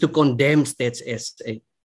to condemn States SA.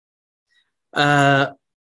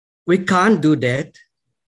 We can't do that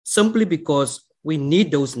simply because we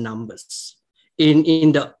need those numbers.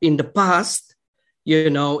 In the past,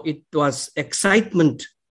 it was excitement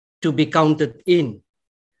to be counted in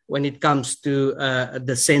when it comes to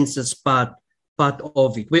the census part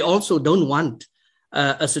of it. We also don't want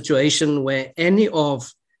a situation where any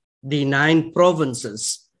of the 9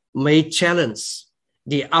 provinces may challenge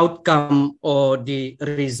the outcome or the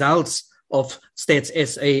results of States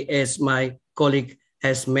SA, as my colleague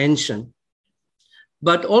has mentioned.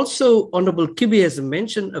 But also, Honorable Kibi has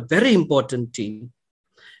mentioned a very important thing,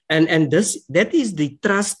 and that is the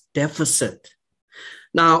trust deficit.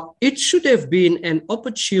 Now, it should have been an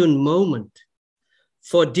opportune moment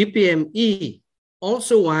for DPME,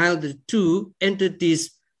 also while the 2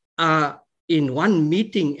 entities are in one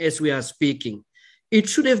meeting as we are speaking. It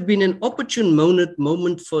should have been an opportune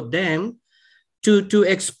moment for them to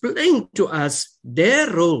explain to us their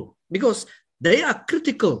role, because they are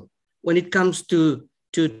critical when it comes to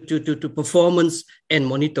performance and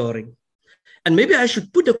monitoring. And maybe I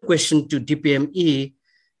should put a question to DPME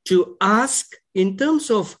to ask, in terms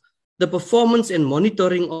of the performance and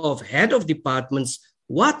monitoring of head of departments,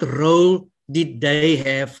 what role did they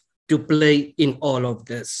have to play in all of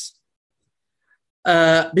this?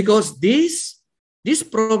 Because these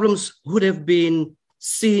problems would have been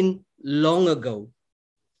seen long ago.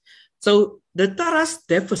 So the trust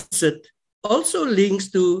deficit also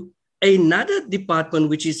links to another department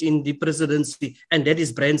which is in the presidency, and that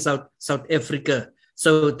is Brand South Africa.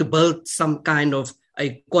 So to build some kind of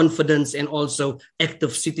a confidence and also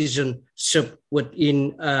active citizenship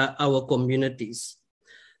within our communities.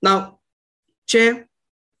 Now, Chair,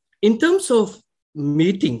 in terms of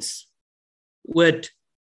meetings with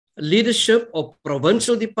leadership of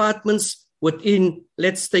provincial departments within,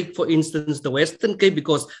 let's take for instance the Western Cape,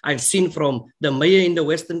 because I've seen from the mayor in the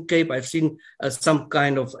Western Cape, I've seen some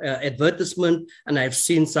kind of advertisement, and I've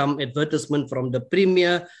seen some advertisement from the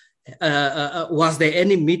Premier. Was there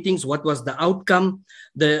any meetings? What was the outcome?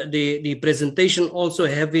 The presentation also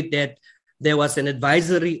have it that there was an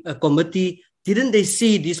advisory committee. Didn't they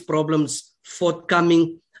see these problems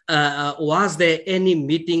forthcoming? Was there any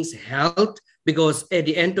meetings held? Because at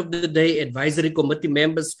the end of the day, advisory committee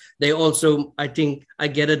members, they also, I think, I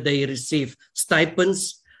get it, they receive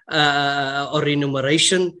stipends or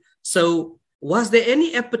remuneration. So was there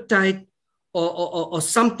any appetite or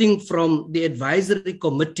something from the advisory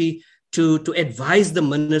committee to advise the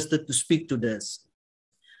minister to speak to this?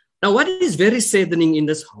 Now, what is very saddening in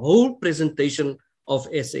this whole presentation of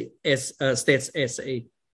States SA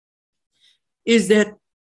is that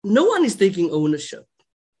no one is taking ownership.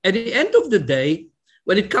 At the end of the day,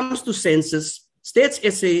 when it comes to census, States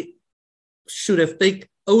SA should have taken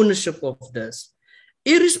ownership of this.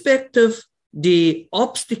 Irrespective the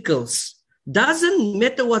obstacles, doesn't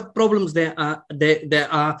matter what problems there are, at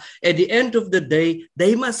the end of the day,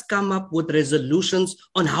 they must come up with resolutions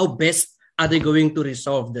on how best are they going to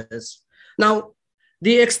resolve this. Now,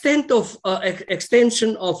 the extent of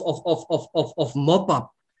extension of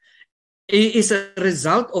mop-up is a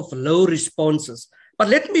result of low responses. But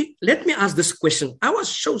let me ask this question. I was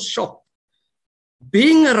so shocked.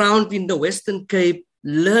 Being around in the Western Cape,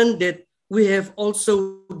 learned that we have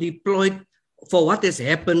also deployed, for what has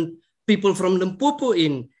happened, people from Limpopo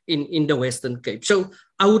in the Western Cape. So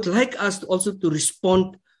I would like us also to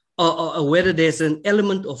respond whether there's an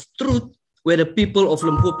element of truth where the people of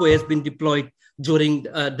Limpopo has been deployed during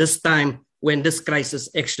this time when this crisis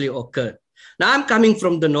actually occurred. Now, I'm coming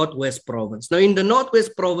from the Northwest Province. Now, in the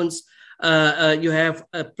Northwest Province, you have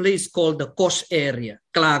a place called the Kosh area,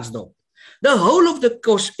 Klerksdorp. The whole of the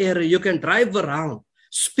Kosh area, you can drive around,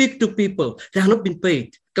 speak to people. They have not been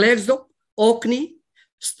paid. Klerksdorp, Orkney,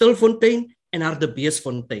 Stilfontein, and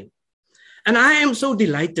Hartbeesfontein. And I am so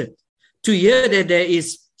delighted to hear that there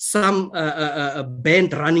is some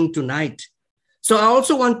band running tonight. So I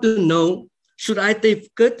also want to know, should I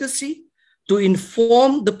take courtesy to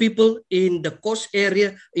inform the people in the Kosh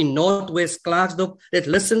area in Northwest Klerksdorp that,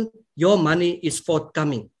 listen, your money is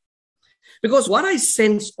forthcoming? Because what I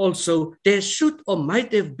sense also, there should or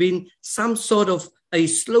might have been some sort of a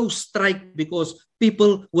slow strike because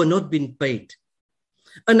people were not being paid.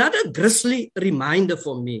 Another grisly reminder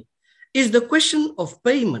for me is the question of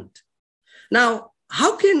payment. Now,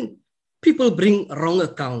 how can people bring wrong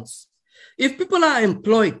accounts? If people are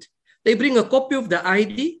employed, they bring a copy of the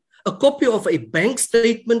ID, a copy of a bank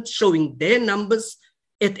statement showing their numbers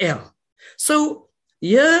et al. So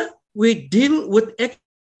here we deal with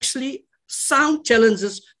actually sound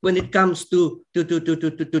challenges when it comes to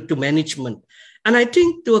management. And I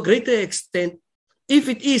think to a greater extent, if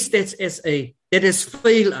it is Stats SA that has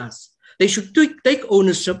failed us, they should take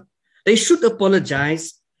ownership, they should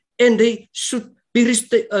apologize, and they should be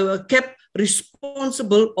kept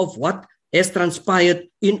responsible of what has transpired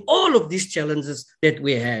in all of these challenges that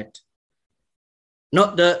we had.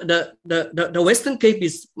 Not the Western Cape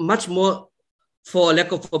is much more, for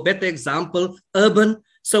lack of a better example, urban.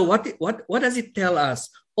 So what does it tell us?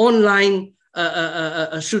 Online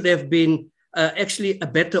should have been actually a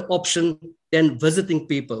better option than visiting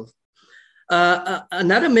people.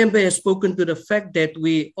 Another member has spoken to the fact that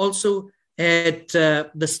we also had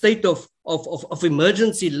the state of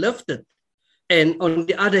emergency lifted. And on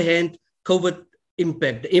the other hand, COVID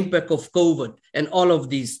impact, the impact of COVID and all of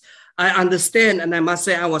these. I understand, and I must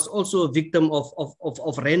say I was also a victim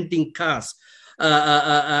of renting cars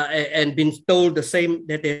and been told the same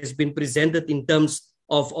that has been presented in terms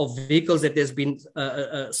of vehicles that has been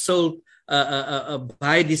sold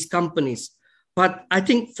by these companies. But I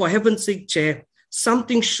think, for heaven's sake, Chair,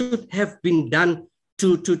 something should have been done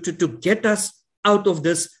to get us out of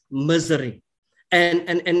this misery. And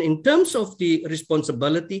in terms of the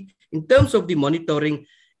responsibility, in terms of the monitoring,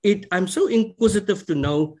 I'm so inquisitive to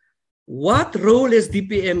know what role has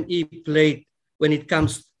DPME played when it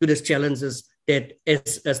comes to these challenges that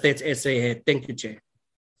Stats SA had. Thank you, Chair.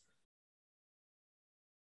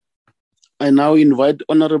 I now invite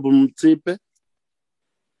Honorable Mtsipe.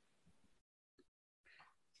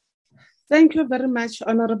 Thank you very much,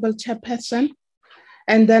 Honorable Chairperson.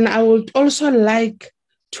 And then I would also like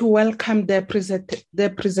to welcome the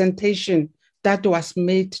presentation that was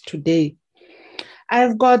made today.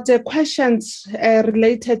 I've got questions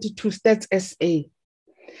related to Stats SA.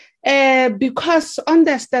 Because on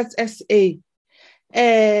the Stats SA,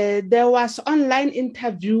 there was online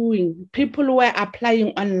interviewing, people were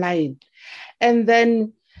applying online. And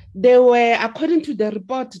then they were, according to the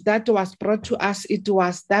report that was brought to us, it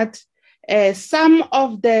was that some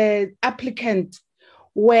of the applicants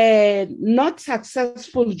were not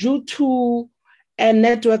successful due to a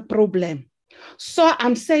network problem. So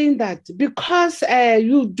I'm saying that because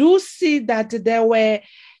you do see that there were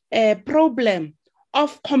a problem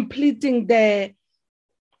of completing the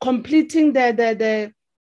application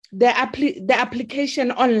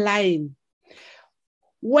online.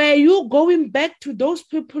 Were you going back to those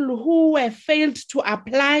people who were failed to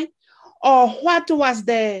apply, or what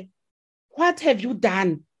have you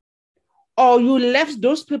done? Or you left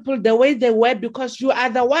those people the way they were because you are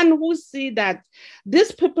the one who see that these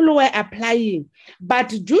people were applying, but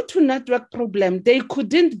due to network problem, they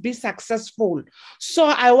couldn't be successful. So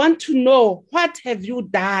I want to know, what have you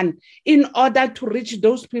done in order to reach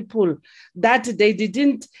those people that they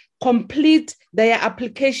didn't complete their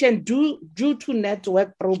application due to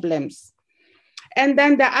network problems? And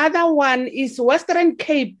then the other one is Western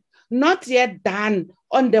Cape, not yet done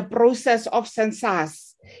on the process of census.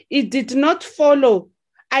 It did not follow.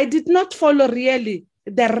 I did not follow really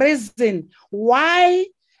the reason why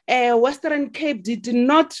Western Cape did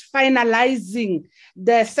not finalizing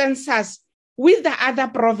the census with the other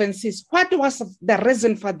provinces. What was the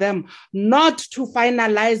reason for them not to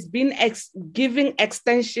finalize, giving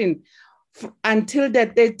extension until the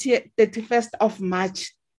 31st of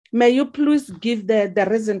March? May you please give the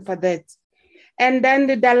reason for that? And then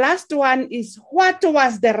the last one is, what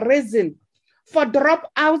was the reason for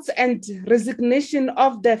dropouts and resignation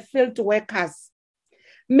of the field workers?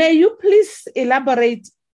 May you please elaborate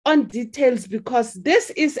on details, because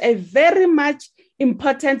this is a very much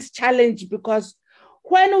important challenge, because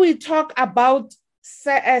when we talk about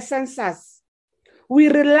census, we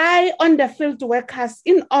rely on the field workers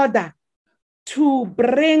in order to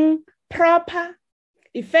bring proper,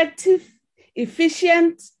 effective,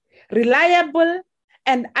 efficient, reliable,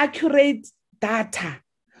 and accurate data.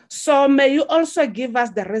 So may you also give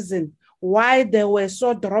us the reason why there were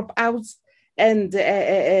so dropouts and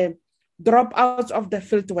dropouts of the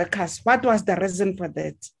field workers. What was the reason for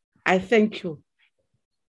that? I thank you.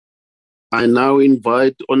 I now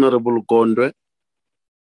invite Honorable Gondwe.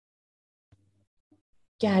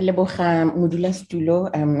 Good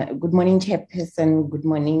morning, Chairperson. Good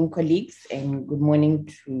morning, colleagues, and good morning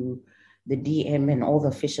to the DM and all the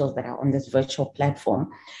officials that are on this virtual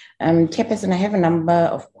platform. Chairperson, I have a number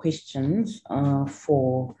of questions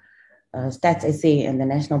for Stats SA and the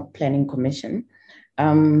National Planning Commission.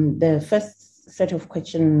 The first set of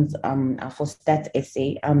questions are for Stats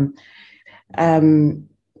SA.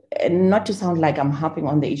 Not to sound like I'm harping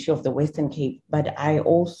on the issue of the Western Cape, but I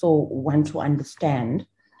also want to understand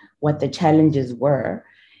what the challenges were,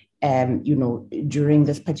 during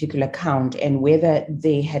this particular count, and whether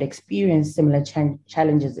they had experienced similar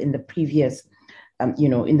challenges in the previous,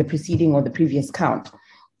 in the preceding or the previous count.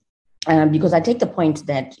 Because I take the point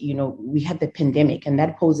that, we had the pandemic and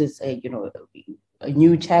that poses a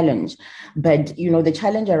new challenge, but, the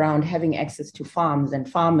challenge around having access to farms and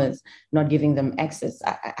farmers not giving them access,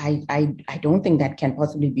 I don't think that can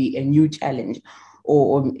possibly be a new challenge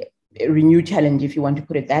or a renewed challenge, if you want to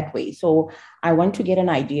put it that way. So I want to get an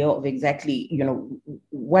idea of exactly,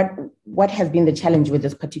 what has been the challenge with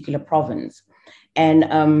this particular province. And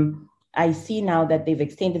I see now that they've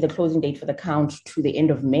extended the closing date for the count to the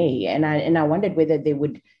end of May. And I wondered whether they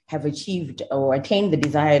would have achieved or attained the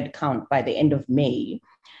desired count by the end of May.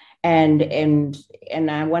 And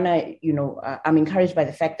I want to, I'm encouraged by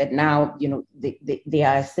the fact that now, they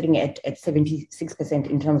are sitting at 76%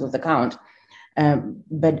 in terms of the count.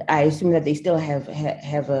 But I assume that they still have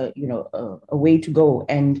a way to go,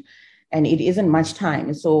 and it isn't much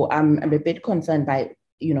time. So I'm a bit concerned by,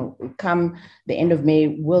 come the end of May,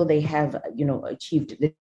 will they have, achieved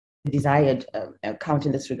the desired count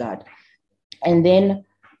in this regard? And then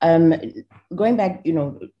going back,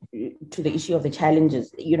 to the issue of the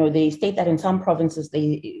challenges, they state that in some provinces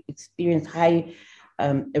they experience high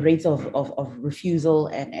rates of refusal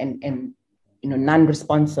and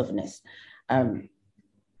non-responsiveness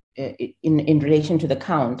in relation to the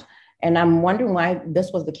count. And I'm wondering why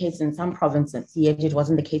this was the case in some provinces, yet it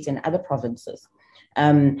wasn't the case in other provinces.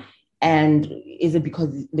 And is it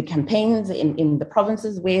because the campaigns in the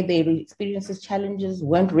provinces where they experienced these challenges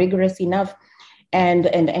weren't rigorous enough? And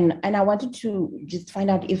I wanted to just find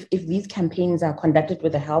out if these campaigns are conducted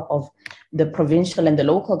with the help of the provincial and the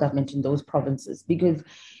local government in those provinces, because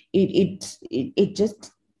it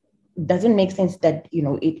just doesn't make sense that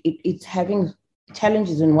it's having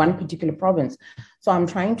challenges in one particular province. So I'm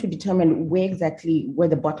trying to determine where exactly were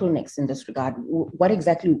the bottlenecks in this regard. What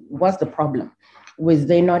exactly was the problem? Was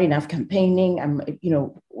there not enough campaigning?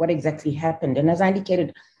 What exactly happened? And as I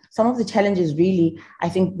indicated, some of the challenges really, I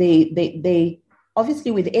think they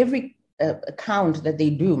obviously with every account that they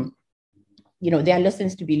do, there are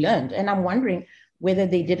lessons to be learned. And I'm wondering whether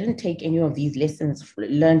they didn't take any of these lessons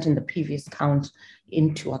learned in the previous count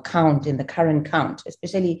into account in the current count,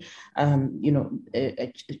 especially,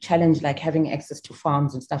 a challenge like having access to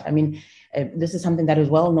farms and stuff. I mean, this is something that is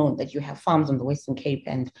well known, that you have farms on the Western Cape,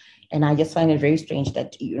 and I just find it very strange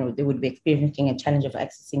that, they would be experiencing a challenge of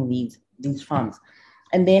accessing these farms.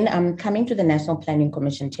 And then coming to the National Planning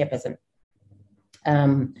Commission Chairperson,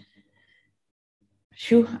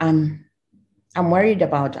 I'm worried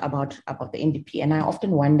about the NDP, and I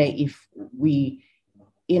often wonder if we,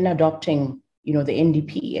 in adopting, the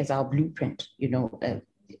NDP as our blueprint,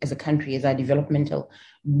 as a country, as our developmental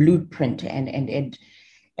blueprint, and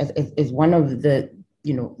as one of the,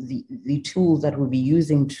 the tools that we'll be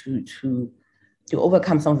using to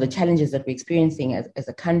overcome some of the challenges that we're experiencing as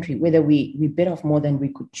a country, whether we bit off more than we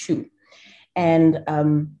could chew. And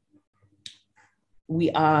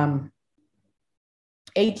we are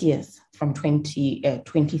 8 years from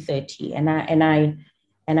 2030, and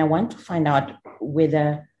I want to find out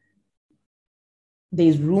whether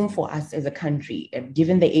there's room for us as a country,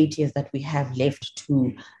 given the 8 years that we have left,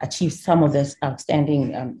 to achieve some of this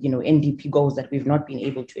outstanding, NDP goals that we've not been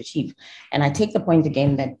able to achieve. And I take the point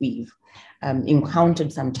again that we've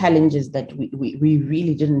encountered some challenges that we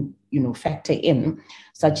really didn't, factor in,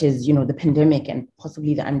 such as, the pandemic and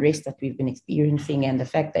possibly the unrest that we've been experiencing, and the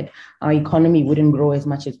fact that our economy wouldn't grow as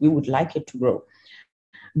much as we would like it to grow.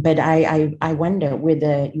 But I wonder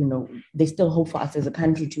whether, there's still hope for us as a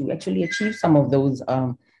country to actually achieve some of those,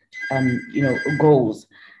 goals.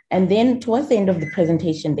 And then towards the end of the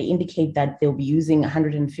presentation, they indicate that they'll be using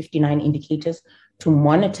 159 indicators to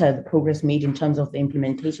monitor the progress made in terms of the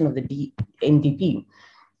implementation of the NDP.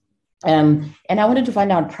 And I wanted to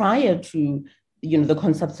find out, prior to the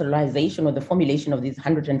conceptualization or the formulation of these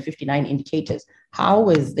 159 indicators, how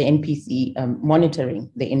was the NPC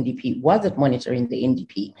monitoring the NDP? Was it monitoring the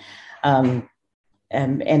NDP?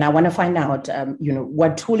 And I want to find out,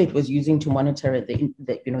 what tool it was using to monitor the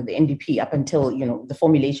NDP up until the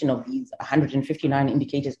formulation of these 159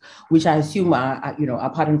 indicators, which I assume are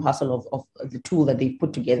part and parcel of the tool that they've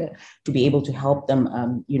put together to be able to help them,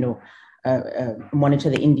 monitor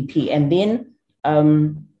the NDP. And then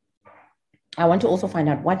I want to also find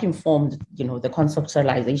out what informed, the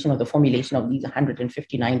conceptualization or the formulation of these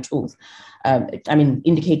 159 tools.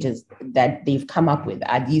 Indicators that they've come up with.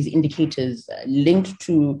 Are these indicators linked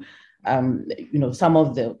to, some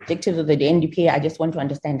of the objectives of the NDP? I just want to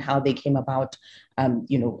understand how they came about,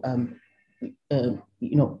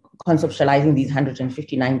 conceptualizing these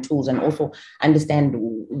 159 tools, and also understand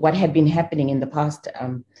what had been happening in the past.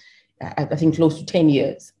 I think close to 10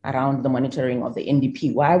 years around the monitoring of the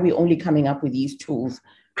NDP. Why are we only coming up with these tools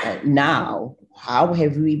now? How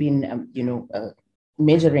have we been,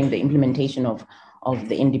 measuring the implementation of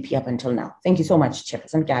the NDP up until now? Thank you so much,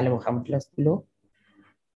 Chairperson.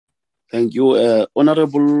 Thank you.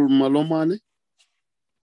 Honorable Malomane.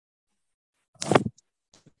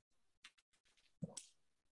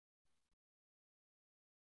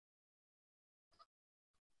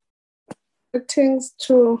 Greetings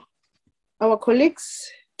to our colleagues,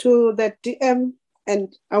 to the DM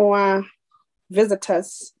and our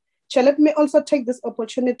visitors. Chair, let me also take this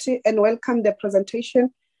opportunity and welcome the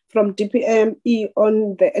presentation from DPME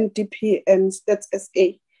on the NDP and Stats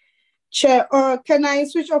SA. Chair, can I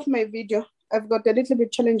switch off my video? I've got a little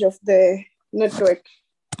bit challenge of the network.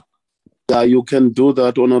 Yeah, you can do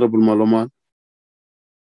that, Honorable Maloman.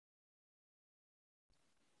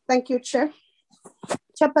 Thank you, Chair.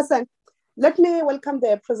 Chairperson, let me welcome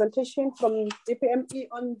the presentation from DPME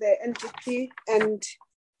on the NDP and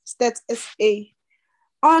Stats SA.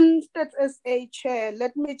 On Stats SA, Chair,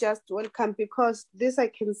 let me just welcome, because this I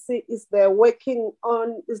can see is the work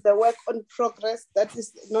on progress. That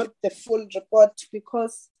is not the full report,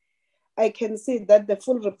 because I can see that the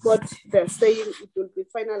full report, they're saying it will be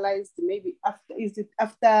finalized maybe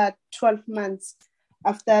after 12 months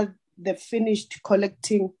after they finished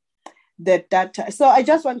collecting the data. So I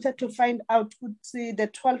just wanted to find out, would see the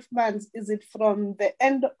 12 months, is it from the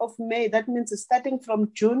end of May? That means it's starting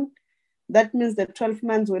from June. That means the 12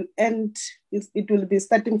 months will end, it will be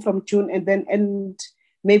starting from June and then end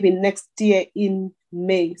maybe next year in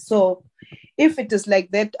May. So if it is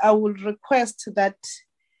like that, I will request that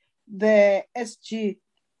the SG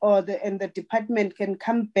or the department can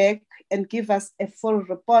come back and give us a full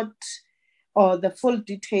report or the full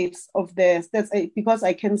details of the stats, because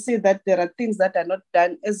I can see that there are things that are not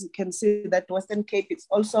done. As you can see, that Western Cape is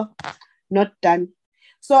also not done.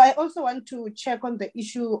 So I also want to check on the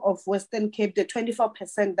issue of Western Cape, the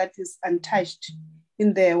 24% that is untouched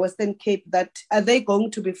in the Western Cape, that are they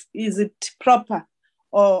going to be, is it proper,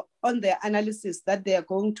 or on their analysis that they are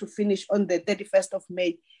going to finish on the 31st of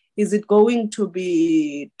May? Is it going to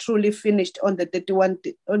be truly finished on the 31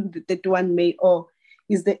 May, or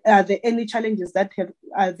are there any challenges that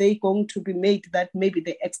are they going to be made that maybe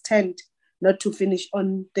they extend not to finish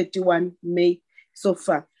on 31 May so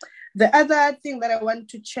far? The other thing that I want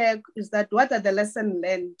to check is that what are the lessons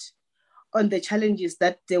learned on the challenges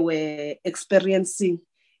that they were experiencing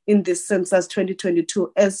in this census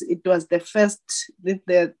 2022, as it was the first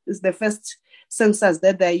census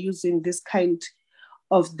that they're using this kind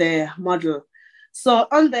of the model. So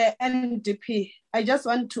on the NDP, I just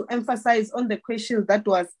want to emphasize on the question that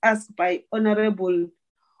was asked by Honorable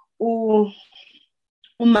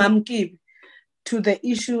Umamkib to the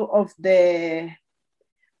issue of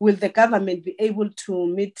will the government be able to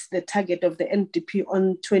meet the target of the NDP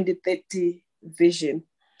on 2030 vision?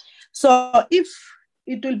 So if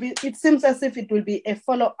it will be, it seems as if it will be a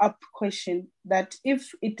follow-up question that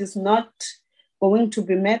if it is not going to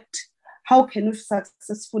be met, how can we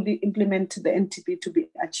successfully implement the NDP to be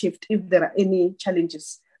achieved if there are any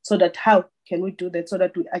challenges? So that how can we do that so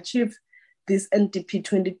that we achieve this NDP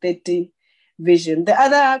 2030 vision? The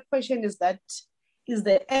other question is that, is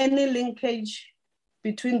there any linkage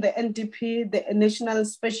between the NDP, the National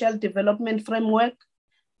Special Development Framework,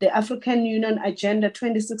 the African Union Agenda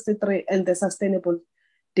 2063, and the Sustainable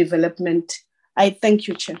Development? I thank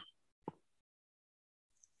you, Chair.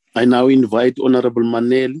 I now invite Honorable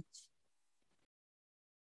Maneli.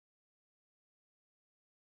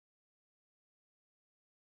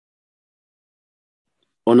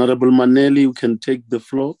 Honorable Maneli, you can take the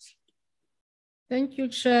floor. Thank you,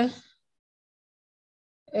 Chair.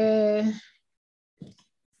 And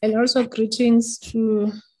also greetings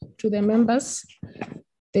to the members,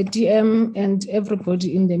 the DM, and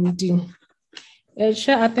everybody in the meeting.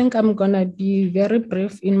 Chair, I think I'm gonna be very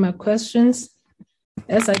brief in my questions,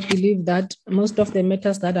 as I believe that most of the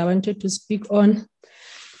matters that I wanted to speak on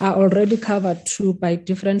are already covered too by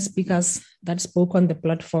different speakers that spoke on the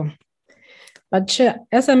platform. But Chair,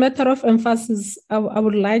 as a matter of emphasis, I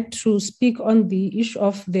would like to speak on the issue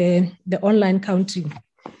of the online counting.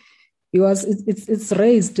 Because it's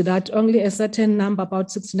raised that only a certain number,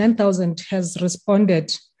 about 69,000, has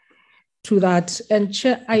responded to that. And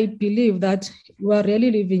Chair, I believe that we are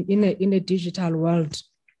really living in a digital world.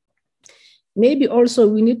 Maybe also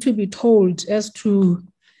we need to be told as to,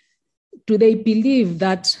 do they believe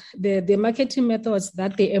that the marketing methods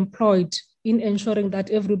that they employed in ensuring that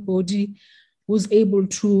everybody who's able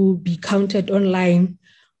to be counted online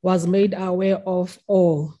was made aware of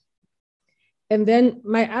all? And then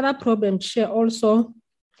my other problem, Chair, also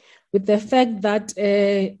with the fact that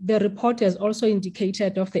the report has also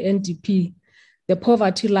indicated of the NDP, the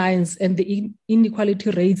poverty lines and the inequality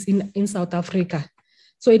rates in South Africa.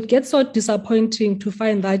 So it gets so disappointing to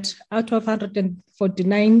find that out of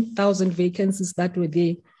 149,000 vacancies that were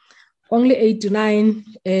there, only 89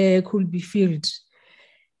 could be filled.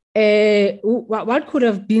 What could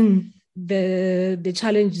have been the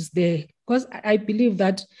challenges there? Because I believe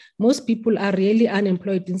that most people are really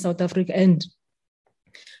unemployed in South Africa and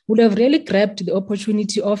would have really grabbed the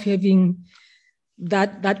opportunity of having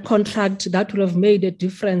that contract that would have made a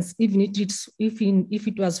difference, even if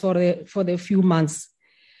it was for the few months.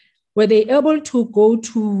 Were they able to go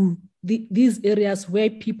to these areas where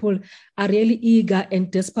people are really eager and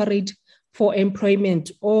desperate for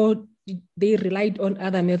employment, or they relied on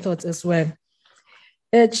other methods as well?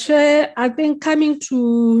 Chair, I think coming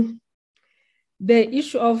to the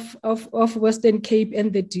issue of Western Cape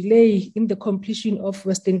and the delay in the completion of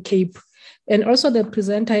Western Cape, and also the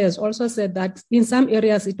presenter has also said that in some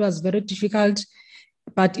areas it was very difficult,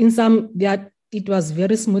 but in some it was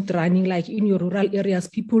very smooth running, like in your rural areas,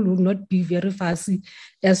 people would not be very fussy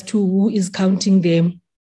as to who is counting them,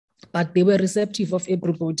 but they were receptive of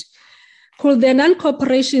everybody. Could the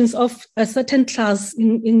non-corporations of a certain class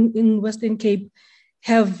in Western Cape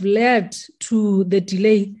have led to the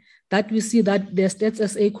delay that we see that the Stats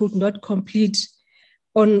SA could not complete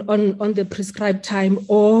on the prescribed time,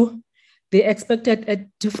 or they expected a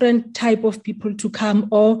different type of people to come,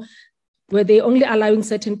 or were they only allowing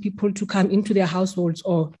certain people to come into their households?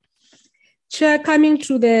 Or Chair, coming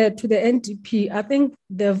to the NDP, I think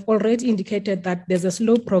they've already indicated that there's a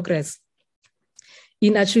slow progress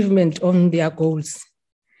in achievement on their goals.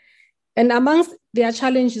 And amongst their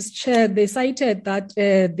challenges, Chair, they cited that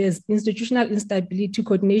there's institutional instability,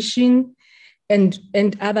 coordination, and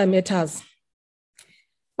other matters.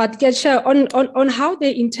 But Chair, on how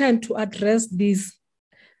they intend to address these,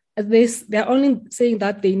 they're only saying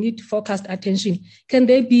that they need focused attention. Can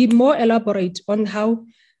they be more elaborate on how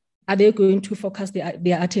are they going to focus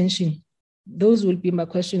their attention? Those will be my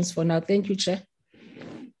questions for now. Thank you, Chair.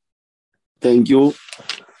 Thank you.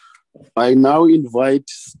 I now invite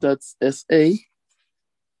Stats SA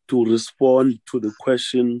to respond to the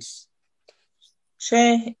questions.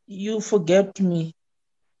 Chair, you forget me.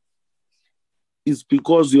 It's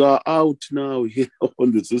because you are out now here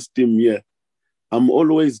on the system here. I'm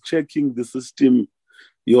always checking the system.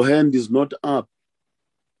 Your hand is not up.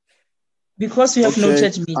 Because you have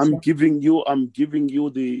noted me. I'm giving you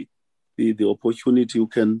the opportunity. You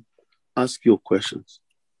can ask your questions.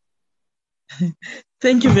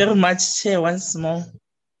 Thank you very much, Chair, once more.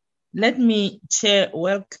 Let me, Chair,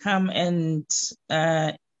 welcome and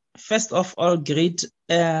first of all, greet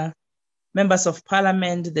members of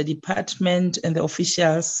Parliament, the department, and the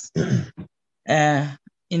officials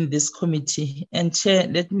in this committee. And Chair,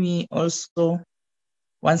 let me also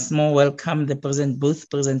once more welcome both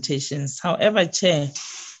presentations. However, Chair,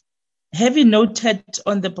 having noted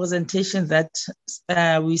on the presentation that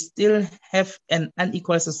we still have an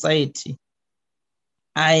unequal society,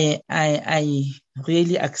 I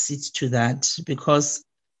really accede to that, because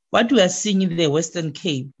what we are seeing in the Western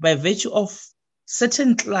Cape, by virtue of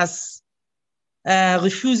certain class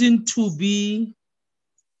refusing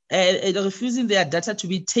their data to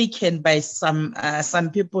be taken by some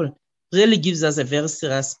people, really gives us a very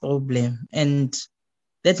serious problem, and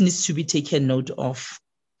that needs to be taken note of.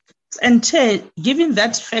 And Chair, given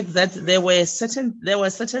that fact that there were certain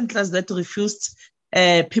classes that refused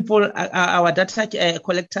our data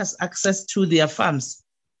collectors access to their farms,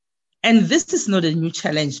 and this is not a new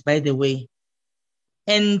challenge, by the way.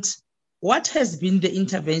 And what has been the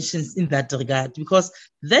interventions in that regard? Because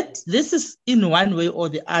this is in one way or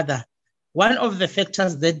the other, one of the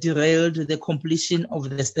factors that derailed the completion of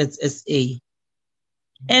the Stats SA.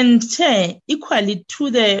 And equally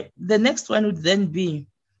to the next one would then be,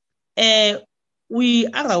 we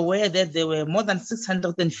are aware that there were more than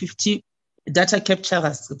 650 data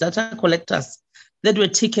capturers, data collectors that were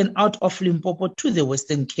taken out of Limpopo to the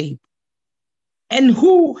Western Cape, and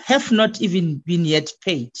who have not even been yet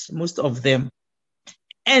paid, most of them.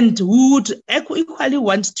 And we would equally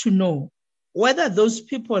want to know whether those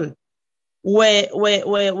people were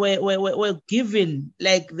given,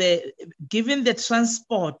 given the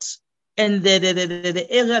transport and the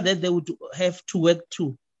area that they would have to work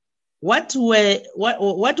to. What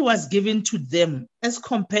was given to them as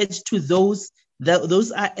compared to those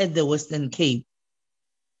are at the Western Cape?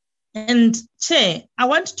 And Chair, I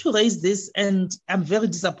want to raise this, and I'm very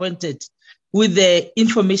disappointed with the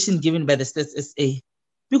information given by the Stats SA,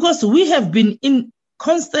 because we have been in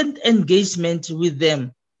constant engagement with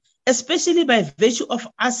them, especially by virtue of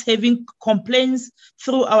us having complaints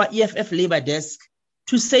through our EFF labor desk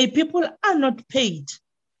to say people are not paid.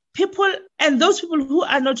 And those people who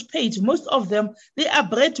are not paid, most of them, they are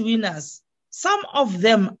breadwinners. Some of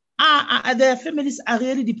them their families are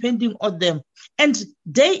really depending on them. And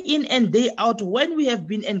day in and day out, when we have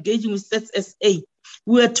been engaging with Stats SA,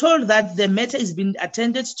 we are told that the matter is being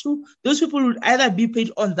attended to. Those people will either be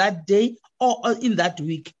paid on that day or in that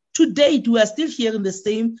week. To date, we are still hearing the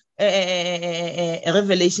same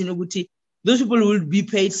revelation. Those people will be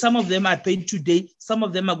paid. Some of them are paid today. Some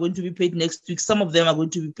of them are going to be paid next week. Some of them are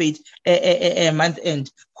going to be paid a month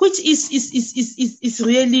end, which is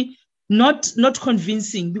really not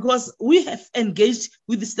convincing, because we have engaged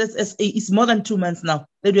with the Stats SA. It's more than 2 months now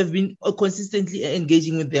that we have been consistently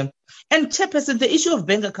engaging with them. And Chairperson, the issue of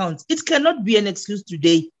bank accounts, it cannot be an excuse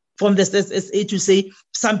today from the Stats SA to say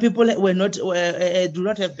some people do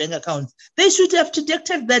not have bank accounts. They should have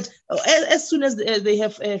detected that as soon as they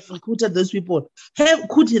have recruited those people.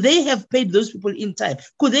 Could they have paid those people in time?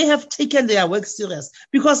 Could they have taken their work serious?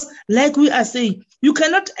 Because like we are saying, you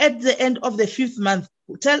cannot at the end of the 5th month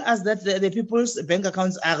tell us that the people's bank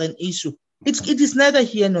accounts are an issue. It is neither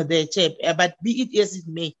here nor there, Chair, but be it as it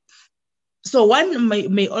may. So one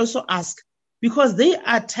may also ask, because they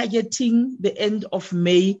are targeting the end of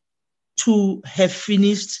May to have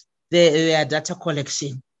finished their data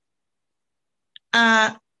collection.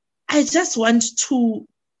 I just want to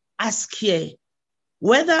ask here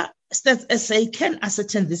whether Stats SA can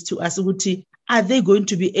ascertain this to us. Are they going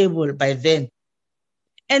to be able by then?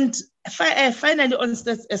 And finally, on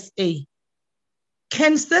Stats SA,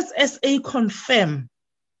 can Stats SA confirm,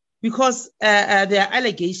 because there are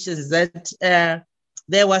allegations that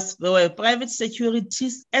there were private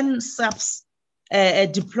securities and subs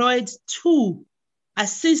deployed to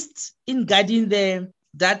assist in guarding the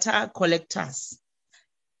data collectors.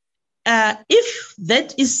 If the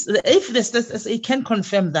Stats SA can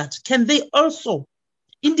confirm that, can they also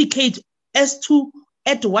indicate as to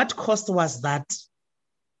at what cost was that?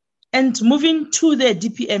 And moving to the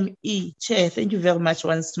DPME, Chair, thank you very much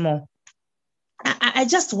once more. I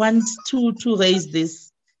just want to raise this,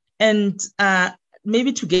 and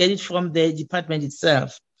maybe to get it from the department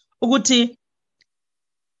itself. Will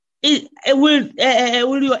your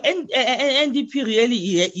NDP really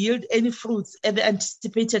yield any fruits at the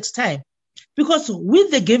anticipated time? Because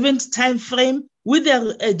with the given time frame, with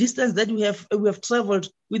the distance that we have traveled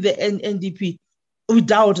with the NDP, we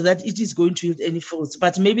doubt that it is going to yield any fruits.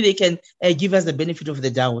 But maybe they can give us the benefit of the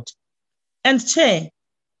doubt. And Chair,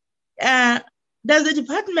 does the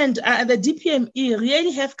department, the DPME,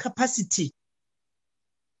 really have capacity?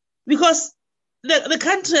 Because the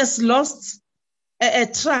country has lost a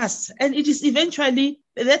trust, and it is eventually,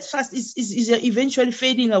 that trust is eventually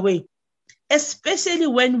fading away, especially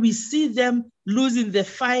when we see them losing the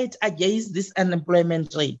fight against this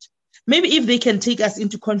unemployment rate. Maybe if they can take us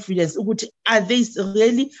into confidence, are they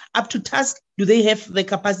really up to task? Do they have the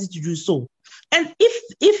capacity to do so? And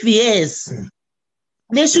if yes,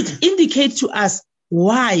 they should indicate to us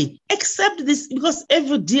why, except this, because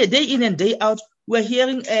every day in and day out, we're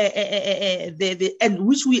hearing, and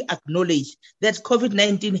which we acknowledge, that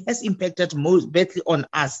COVID-19 has impacted most badly on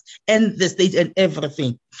us and the state and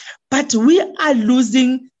everything. But we are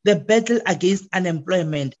losing the battle against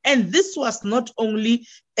unemployment. And this was not only,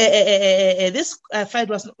 this fight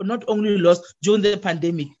was not only lost during the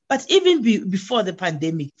pandemic, but even before the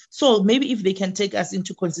pandemic. So maybe if they can take us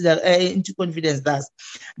into confidence, thus.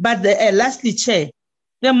 But lastly, Chair,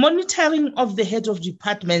 the monitoring of the head of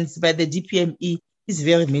departments by the DPME is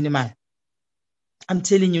very minimal. I'm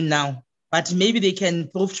telling you now. but maybe they can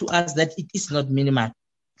prove to us that it is not minimal.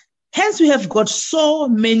 Hence, we have got so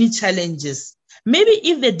many challenges. Maybe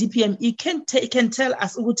if the DPME can tell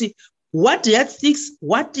us what yardsticks,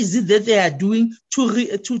 what is it that they are doing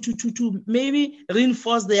to maybe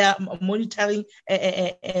reinforce their monitoring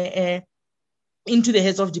into the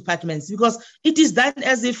heads of departments, because it is done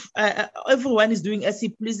as if everyone is doing as he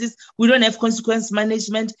pleases. We don't have consequence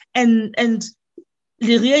management, and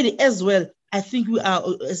really as well, I think we are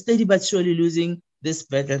steady but surely losing this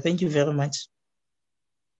battle. Thank you very much.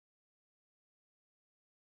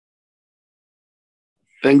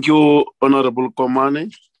 Thank you, Honorable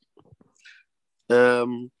Komane.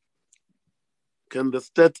 Can the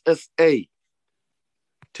State SA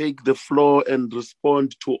take the floor and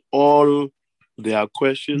respond to all their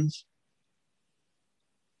questions?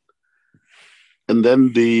 And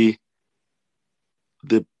then the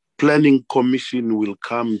Planning Commission will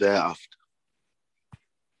come thereafter.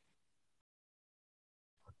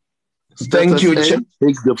 Thank you,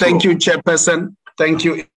 Chairperson. Thank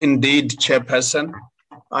you indeed, Chairperson.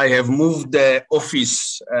 I have moved the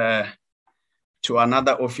office to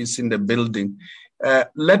another office in the building.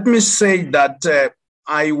 Let me say that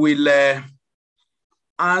I will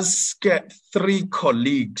ask three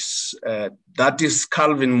colleagues, that is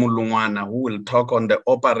Calvin Mulungwana, who will talk on the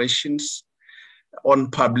operations, on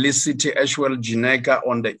publicity, as well Gineka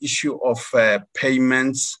on the issue of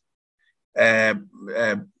payments. I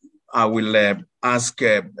will ask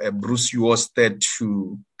Bruce Uosted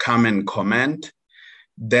to come and comment.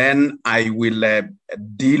 Then I will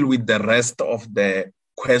deal with the rest of the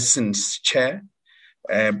questions, Chair,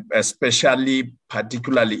 especially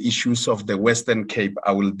particularly issues of the Western Cape.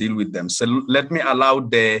 I will deal with them. So let me allow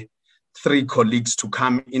the three colleagues to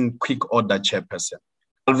come in quick order, Chairperson.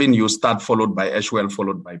 Alvin, you start, followed by Ashwell,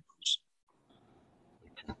 followed by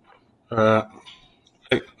Bruce.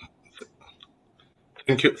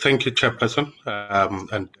 Thank you, Chairperson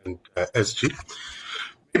and SG.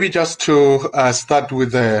 Maybe just to start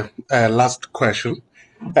with the last question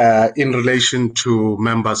in relation to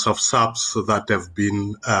members of SAPS that have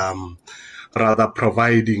been rather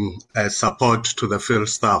providing support to the field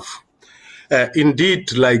staff.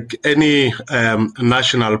 Indeed, like any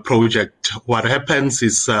national project, what happens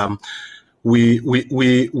is we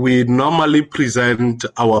normally present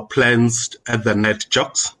our plans at the net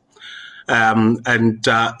jocks. And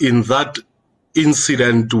in that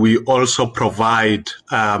incident, we also provide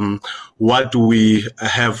what we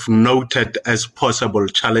have noted as possible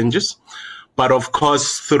challenges. But of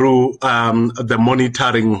course, through the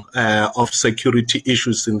monitoring of security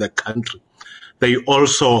issues in the country, they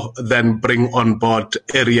also then bring on board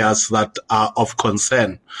areas that are of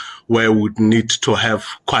concern, where we would need to have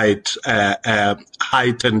quite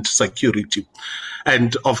heightened security.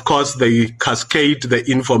 And of course, they cascade the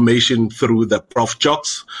information through the Prof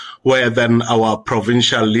Jocks, where then our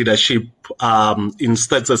provincial leadership in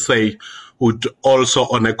State SA would also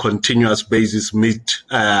on a continuous basis meet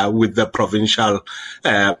with the provincial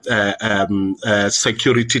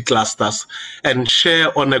security clusters and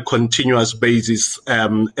share on a continuous basis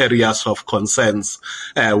areas of concerns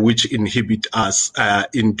which inhibit us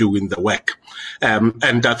in doing the work.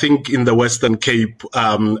 And I think in the Western Cape,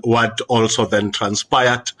 what also then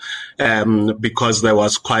transpired, because there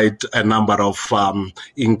was quite a number of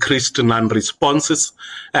increased non-responses,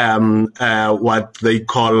 what they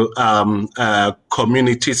call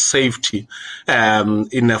community safety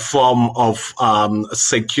in a form of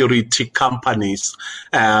security companies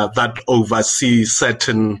that oversee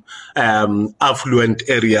certain affluent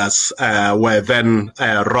areas were then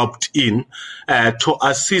roped in to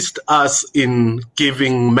assist us in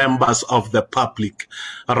giving members of the public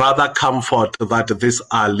rather comfort that these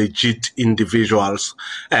are legit individuals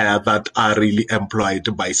that are really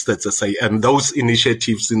employed by State SA. And those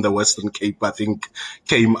initiatives in the Western Cape, I think,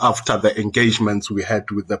 came after the engagements we had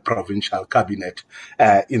with the provincial cabinet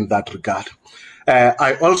in that regard.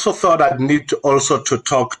 I also thought I'd need also to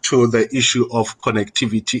talk to the issue of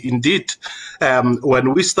connectivity. Indeed,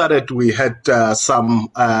 when we started, we had some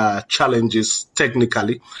challenges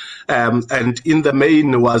technically. And in the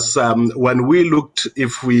main was when we looked,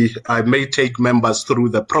 if I may take members through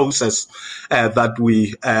the process that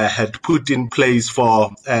we had put in place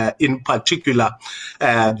for, in particular,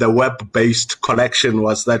 the web-based collection,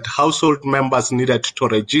 was that household members needed to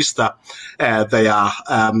register their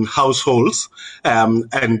households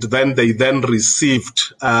and then they then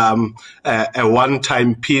received a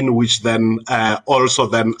one-time PIN, which then also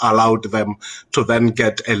then allowed them to then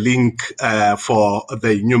get a link for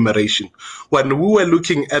the enumeration. When we were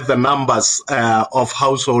looking at the numbers of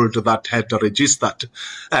households that had registered,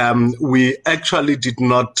 we actually did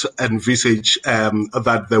not envisage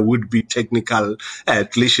that there would be technical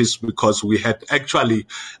glitches, because we had actually,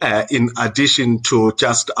 in addition to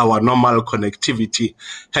just our normal connectivity,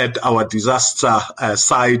 had our disaster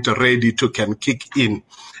site ready to can kick in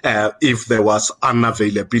if there was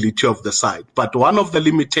unavailability of the site. But one of the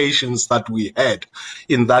limitations that we had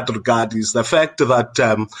in that regard is the fact that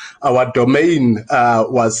our domain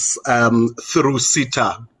was through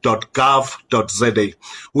CETA.gov.za,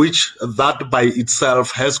 which that by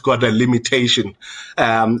itself has got a limitation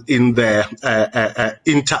in the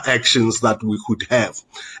interactions that we could have.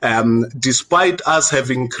 Despite us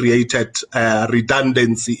having created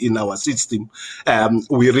redundancy in our system,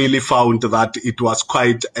 we really found that it was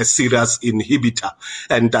quite a serious inhibitor.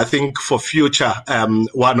 And I think for future,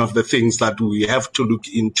 one of the things that we have to look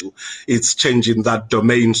into is changing that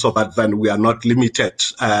domain so that then we are not limited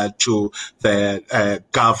to the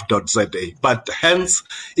gov.za. But hence,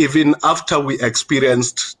 even after we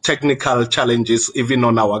experienced technical challenges, even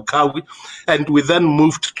on our Kawi, and we then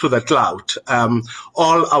moved to the cloud,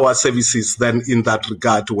 all our services then in that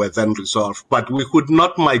regard were then resolved. But we could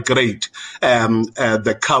not migrate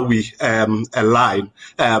the Kawi line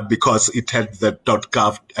because it had the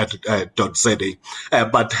 .gov.za.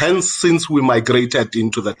 But hence, since we migrated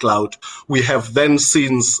into the cloud, we have then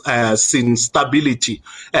seen stability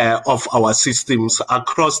of our systems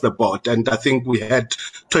across the board. And I think we had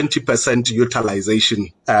 20%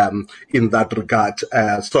 utilization in that regard.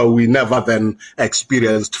 So we never then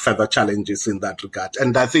experienced further challenges in that regard.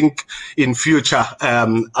 And I think in future,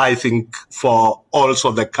 I think for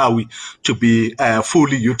also the Kawi to be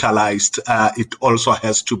fully utilized, it also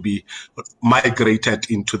has to be migrated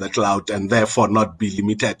into the cloud and therefore not be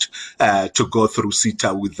limited to go through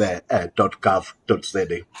CETA with the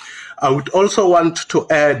 .gov.za. I would also want to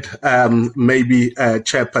add, maybe,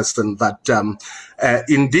 Chairperson, that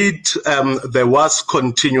indeed there was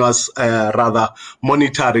continuous,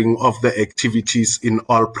 monitoring of the activities in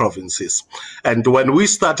all provinces. And when we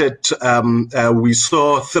started, we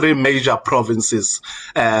saw three major provinces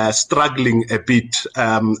struggling a bit,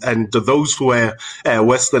 and those were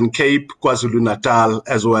Western Cape, KwaZulu-Natal,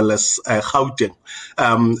 as well as Gauteng.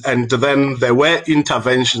 And then there were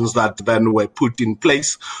interventions that then were put in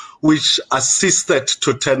place, which assisted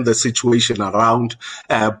to turn the situation around,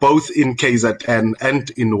 both in KZN and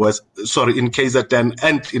in KZN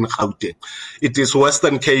and in Gauteng. It is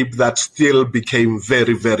Western Cape that still became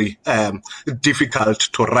very, very difficult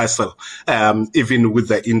to wrestle, even with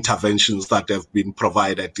the interventions that have been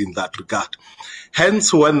provided in that regard.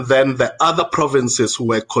 Hence, when then the other provinces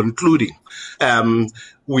were concluding,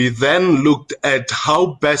 we then looked at how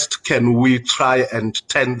best can we try and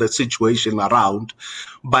turn the situation around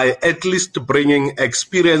by at least bringing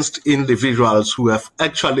experienced individuals who have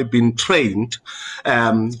actually been trained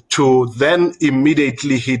to then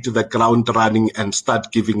immediately hit the ground running and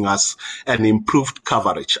start giving us an improved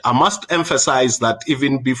coverage. I must emphasize that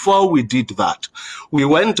even before we did that, we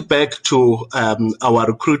went back to our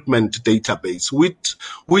recruitment database,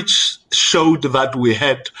 which showed that we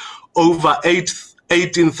had over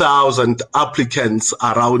 18,000 applicants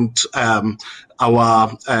around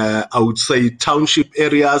our, I would say, township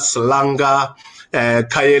areas, Langa,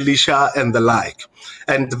 Kayelisha, and the like.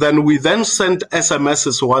 And then we then sent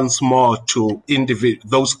SMSs once more to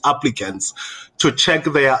those applicants to check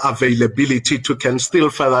their availability to can still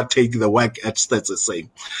further take the work at Stats SA.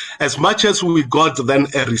 As much as we got then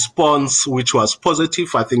a response which was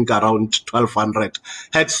positive, I think around 1,200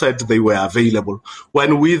 had said they were available.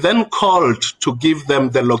 When we then called to give them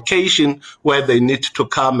the location where they need to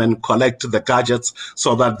come and collect the gadgets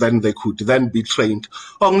so that then they could then be trained,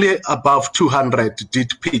 only above 200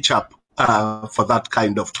 did pitch up for that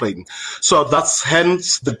kind of training. So that's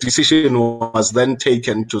hence the decision was then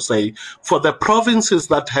taken to say, for the provinces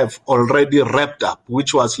that have already wrapped up,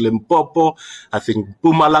 which was Limpopo, I think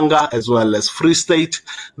Mpumalanga, as well as Free State,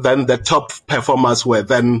 then the top performers were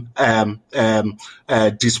then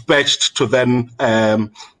dispatched to then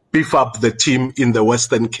beef up the team in the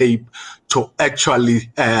Western Cape to actually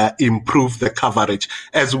improve the coverage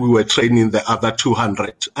as we were training the other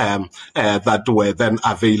 200 that were then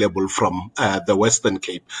available from the Western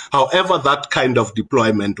Cape. However, that kind of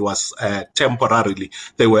deployment was temporarily.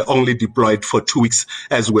 They were only deployed for 2 weeks,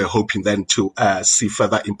 as we're hoping then to see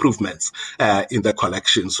further improvements in the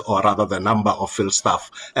collections, or rather the number of field staff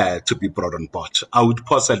to be brought on board. I would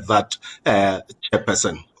pause at that,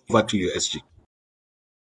 Chairperson. Over to you, SG.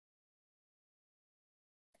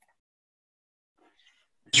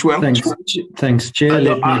 Well, thanks, Chair.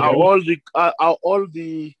 Are all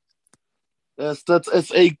the Stats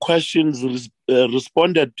SA questions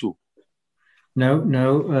responded to?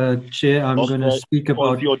 No, Chair. I'm going to speak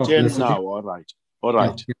about your publicity. turn now. All right.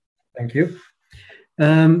 Yeah, thank you.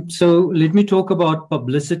 So let me talk about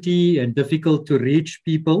publicity and difficult to reach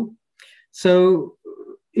people. So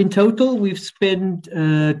in total, we've spent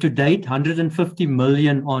to date 150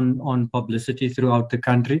 million on publicity throughout the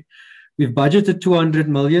country. We've budgeted 200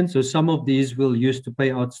 million, so some of these we'll use to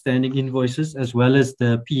pay outstanding invoices as well as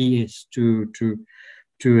the PES to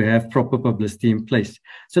have proper publicity in place.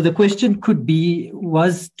 So the question could be,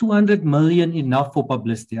 was 200 million enough for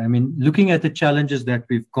publicity? I mean, looking at the challenges that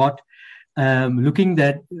we've got, considering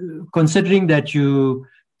that you're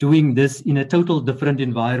doing this in a total different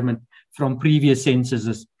environment from previous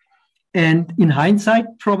censuses. And in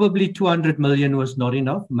hindsight, probably 200 million was not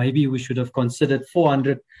enough. Maybe we should have considered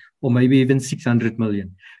 400 or maybe even 600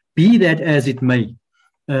 million. Be that as it may,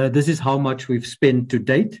 this is how much we've spent to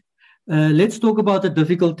date. Let's talk about the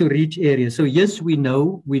difficult to reach areas. So yes, we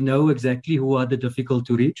know exactly who are the difficult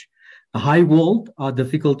to reach. High walled are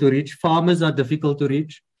difficult to reach. Farmers are difficult to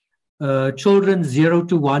reach. Children 0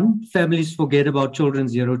 to 1, families forget about children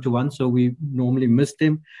 0 to 1, so we normally miss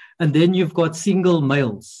them. And then you've got single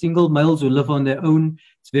males who live on their own.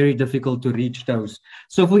 It's very difficult to reach those.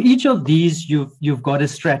 So for each of these, you've got a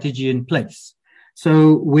strategy in place.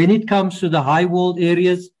 So when it comes to the high walled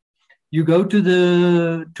areas, you go to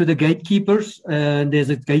the gatekeepers, and there's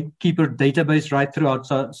a gatekeeper database right throughout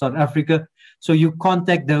South Africa. So you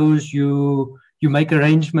contact those, you make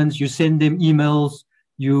arrangements, you send them emails,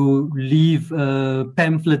 you leave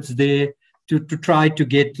pamphlets there to try to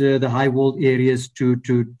get the high walled areas to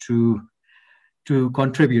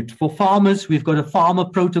contribute. For farmers, we've got a farmer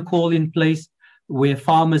protocol in place where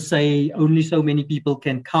farmers say only so many people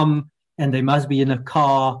can come and they must be in a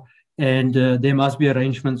car, and there must be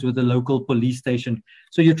arrangements with the local police station.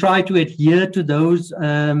 So you try to adhere to those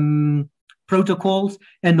protocols,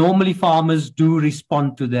 and normally farmers do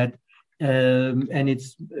respond to that. And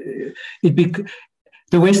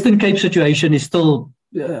the Western Cape situation is still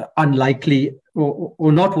unlikely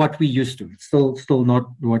or not what we used to. It's still not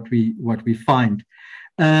what we find.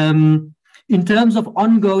 In terms of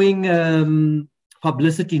ongoing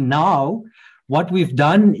publicity now, what we've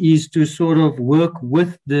done is to sort of work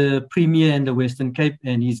with the Premier in the Western Cape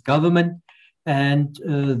and his government, and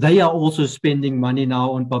they are also spending money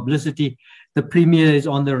now on publicity. The Premier is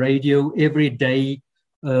on the radio every day.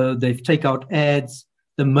 They take out ads.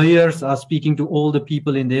 The mayors are speaking to all the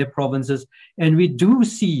people in their provinces, and we do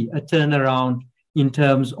see a turnaround in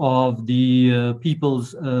terms of the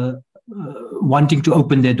people's wanting to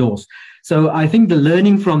open their doors. So I think the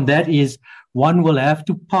learning from that is one will have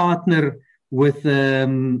to partner with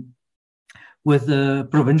the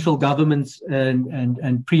provincial governments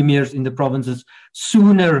and premiers in the provinces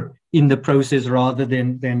sooner in the process rather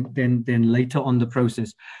than later on the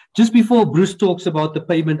process. Just before Bruce talks about the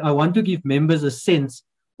payment, I want to give members a sense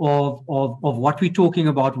of what we're talking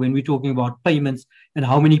about when we're talking about payments and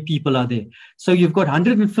how many people are there. So you've got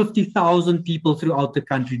 150,000 people throughout the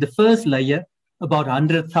country. The first layer, about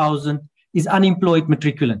 100,000, is unemployed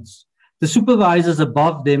matriculants. The supervisors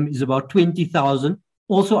above them is about 20,000,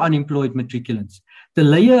 also unemployed matriculants. The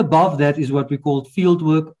layer above that is what we call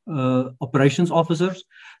fieldwork operations officers.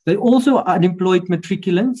 They're also unemployed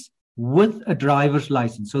matriculants with a driver's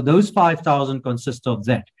license. So those 5,000 consist of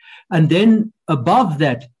that. And then above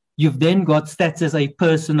that, you've then got stats as a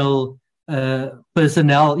personnel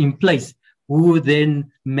in place who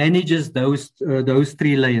then manages those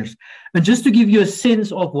three layers. And just to give you a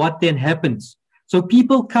sense of what then happens. So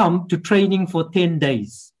people come to training for 10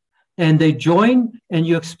 days and they join and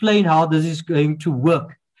you explain how this is going to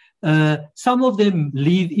work. Some of them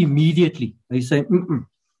leave immediately. They say,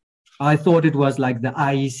 I thought it was like the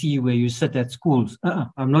IEC where you sit at schools.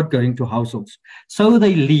 I'm not going to households. So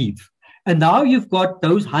they leave. And now you've got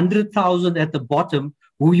those 100,000 at the bottom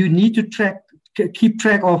who you need to keep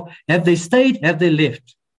track of. Have they stayed? Have they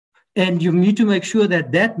left? And you need to make sure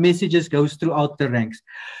that that messages goes throughout the ranks.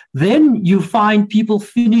 Then you find people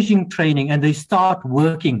finishing training and they start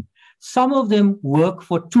working. Some of them work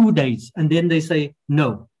for 2 days and then they say,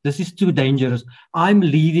 no, this is too dangerous. I'm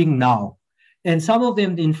leaving now. And some of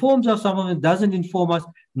them informs us, some of them doesn't inform us.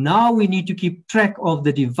 Now we need to keep track of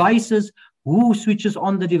the devices, who switches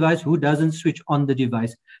on the device, who doesn't switch on the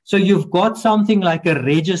device. So you've got something like a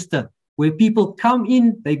register where people come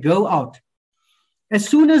in, they go out. As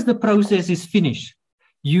soon as the process is finished,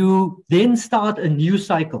 you then start a new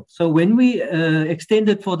cycle. So when we extend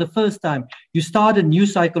it for the first time, you start a new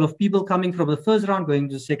cycle of people coming from the first round going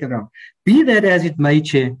to the second round. Be that as it may,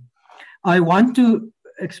 Chair, I want to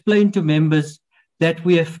explain to members that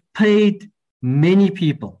we have paid many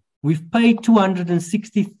people. We've paid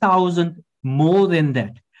 260,000 more than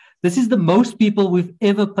that. This is the most people we've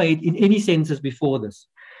ever paid in any census before this.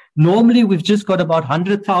 Normally, we've just got about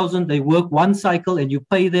 100,000. They work one cycle and you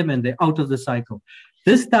pay them and they're out of the cycle.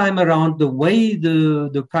 This time around, the way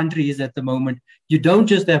the country is at the moment, you don't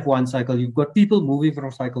just have one cycle. You've got people moving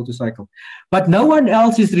from cycle to cycle. But no one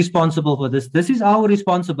else is responsible for this. This is our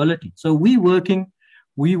responsibility. So we're working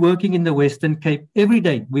in the Western Cape every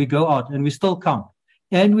day. We go out and we still count.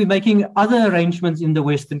 And we're making other arrangements in the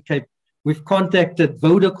Western Cape. We've contacted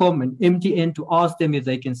Vodacom and MTN to ask them if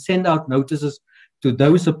they can send out notices to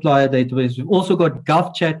those supplier databases. We've also got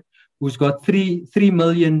GovChat, who's got 3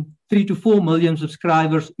 to 4 million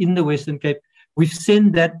subscribers in the Western Cape. We've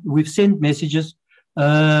sent messages,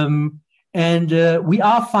 and we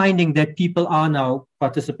are finding that people are now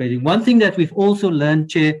participating. One thing that we've also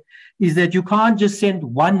learned, Chair, is that you can't just send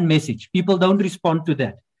one message. People don't respond to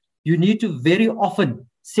that. You need to very often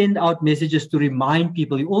send out messages to remind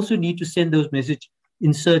people. You also need to send those messages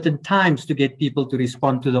in certain times to get people to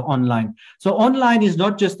respond to the online. So online is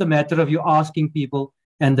not just a matter of you asking people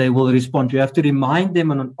and they will respond. You have to remind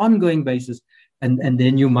them on an ongoing basis, and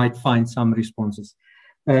then you might find some responses.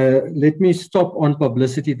 Let me stop on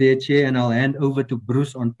publicity there, Chair, and I'll hand over to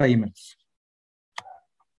Bruce on payments.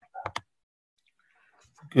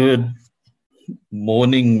 Good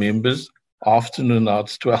morning, members. Afternoon, now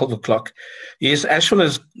it's 12 o'clock. Yes, Ashwell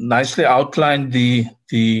has nicely outlined the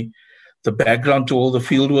background to all the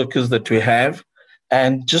field workers that we have.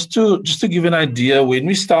 And just to give an idea, when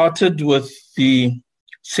we started with the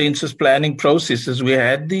census planning processes, we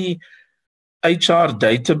had the HR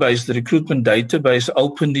database, the recruitment database,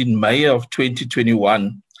 opened in May of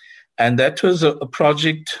 2021. And that was a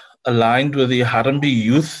project aligned with the Harambee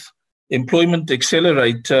Youth Employment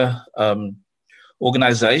Accelerator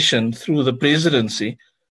organization through the presidency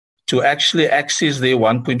to actually access their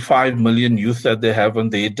 1.5 million youth that they have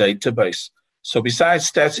on their database. So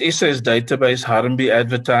besides Stats SA's database, Harambee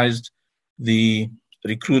advertised the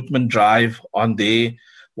recruitment drive on their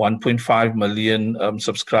 1.5 million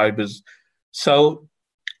subscribers. So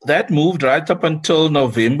that moved right up until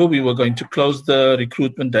November. We were going to close the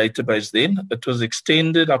recruitment database then. It was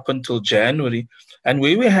extended up until January. And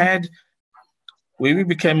where we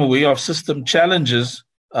became aware of system challenges,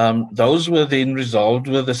 those were then resolved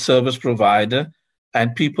with the service provider,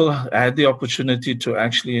 and people had the opportunity to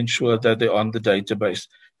actually ensure that they're on the database.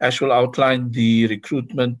 Ash will outline the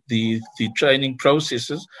recruitment, the training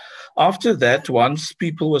processes. After that, once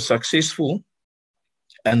people were successful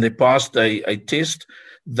and they passed a test,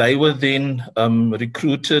 they were then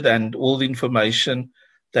recruited, and all the information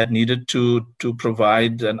that needed to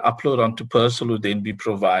provide and upload onto Persol would then be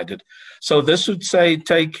provided. So this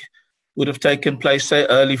would have taken place, say,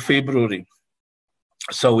 early February.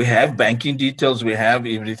 So we have banking details, we have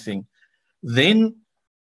everything. Then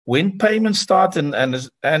when payments start, and as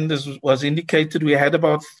was indicated, we have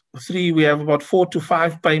about 4 to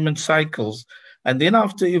 5 payment cycles. And then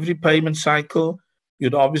after every payment cycle,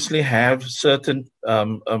 you'd obviously have certain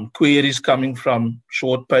queries coming from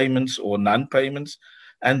short payments or non-payments.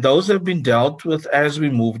 And those have been dealt with as we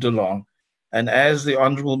moved along. And as the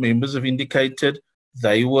honourable members have indicated,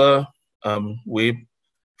 they were where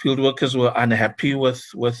field workers were unhappy with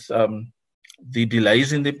the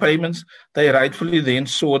delays in the payments. They rightfully then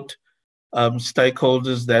sought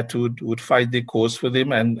stakeholders that would fight their cause for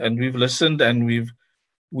them. And we've listened, and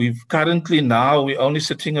we've currently now, we're only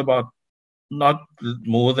sitting about not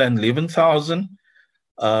more than 11,000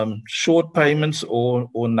 short payments or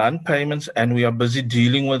non-payments, and we are busy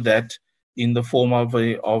dealing with that in the form of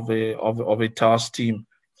a task team.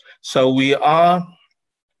 So we are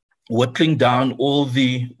whittling down all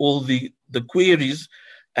the queries,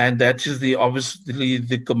 and that is obviously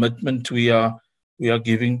the commitment we are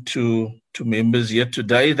giving to members here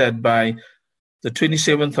today, that by the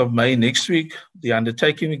 27th of May next week, the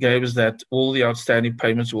undertaking we gave is that all the outstanding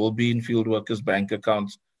payments will be in field workers' bank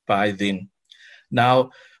accounts by then.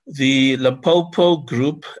 Now, the Limpopo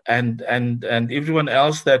group and everyone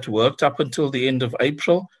else that worked up until the end of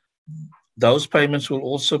April, those payments will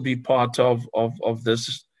also be part of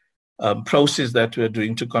this process that we're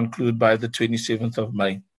doing to conclude by the 27th of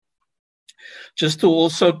May. Just to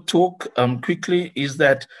also talk quickly is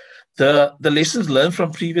that the lessons learned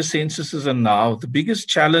from previous censuses and now, the biggest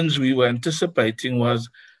challenge we were anticipating was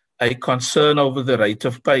a concern over the rate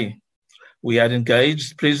of pay. We had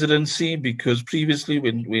engaged presidency because previously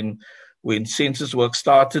when census work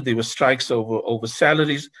started, there were strikes over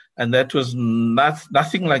salaries, and that was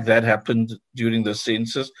nothing like that happened during the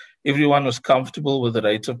census. Everyone was comfortable with the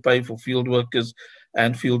rate of pay for field workers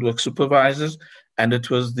and fieldwork supervisors, and it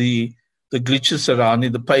was the glitches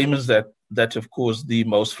surrounding the payments that have caused the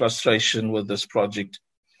most frustration with this project.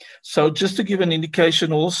 So just to give an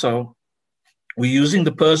indication also, we're using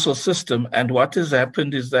the Persol system, and what has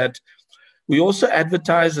happened is that we also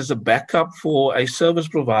advertise as a backup for a service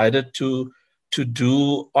provider to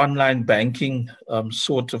do online banking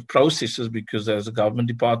sort of processes, because as a government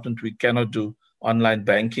department, we cannot do online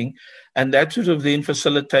banking. And that would have then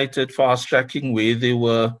facilitated fast tracking where there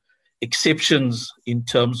were exceptions in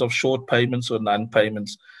terms of short payments or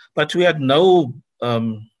non-payments. But we had no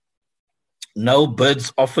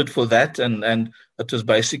bids offered for that, and it was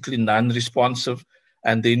basically non-responsive.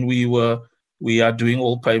 And then we are doing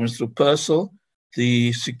all payments through Persol.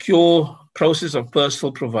 The secure process of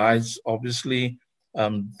Persol provides, obviously,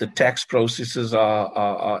 the tax processes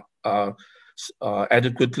are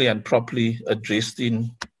adequately and properly addressed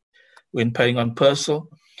when paying on Persol.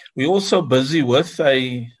 We're also busy with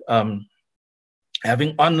having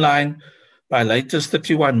online by latest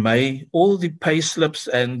 31 May all the pay slips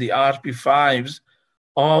and the RP5s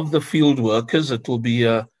of the field workers. It will be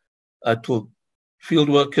field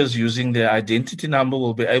workers using their identity number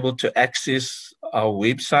will be able to access our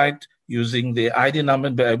website using their ID number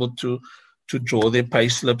and be able to draw their pay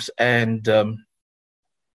slips and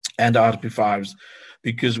RP5s,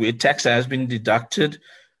 because where tax has been deducted,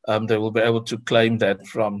 they will be able to claim that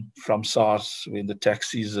from SARS when the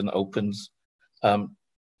tax season opens.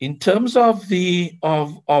 In terms of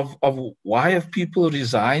of why have people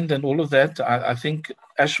resigned and all of that, I think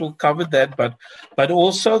Ashwell covered that, but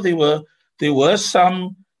also there were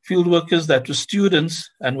some field workers that were students,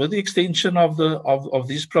 and with the extension of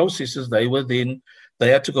these processes, they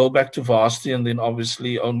had to go back to varsity and then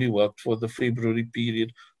obviously only worked for the February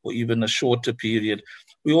period or even a shorter period.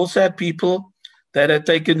 We also had people that had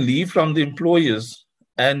taken leave from the employers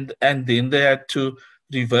and then they had to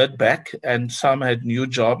revert back, and some had new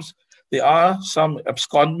jobs. There are some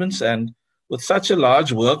abscondments, and with such a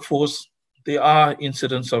large workforce, there are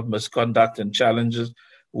incidents of misconduct and challenges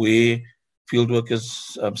where field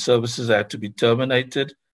workers' services had to be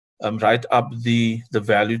terminated, right up the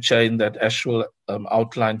value chain that Ashwell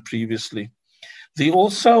outlined previously. We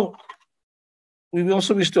also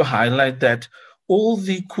wish to highlight that all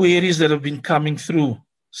the queries that have been coming through,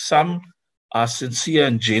 some are sincere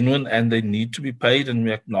and genuine and they need to be paid, and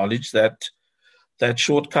we acknowledge that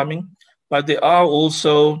shortcoming. But there are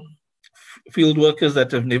also field workers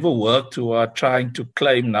that have never worked who are trying to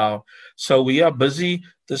claim now. So we are busy,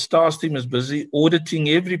 the STARS team is busy auditing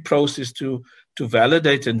every process to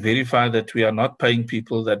validate and verify that we are not paying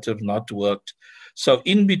people that have not worked. So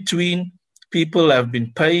in between, people have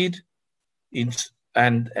been paid,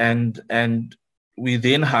 and we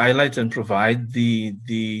then highlight and provide the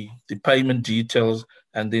payment details,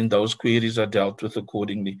 and then those queries are dealt with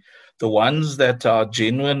accordingly. The ones that are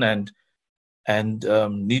genuine and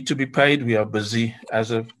need to be paid, we are busy,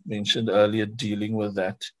 as I mentioned earlier, dealing with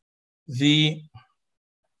that.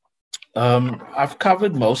 I've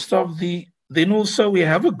covered most of the. Then also we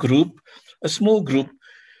have a group, a small group.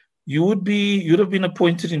 You'd have been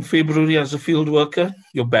appointed in February as a field worker.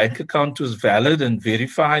 Your bank account was valid and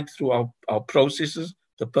verified through our processes,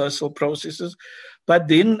 the Persol processes. But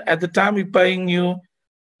then at the time we're paying you,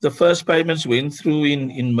 the first payments went through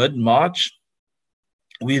in mid-March.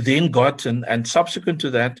 We then got, and subsequent to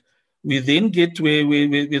that, we then get where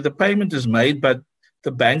the payment is made, but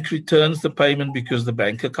the bank returns the payment because the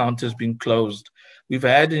bank account has been closed. We've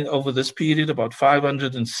had over this period about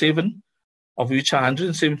 507, of which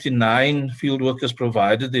 179 field workers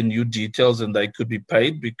provided their new details and they could be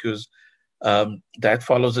paid because that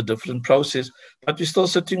follows a different process. But we're still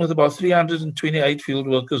sitting with about 328 field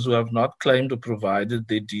workers who have not claimed or provided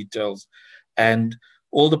their details. And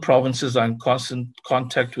all the provinces are in constant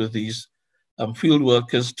contact with these field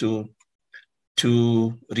workers to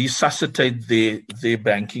resuscitate their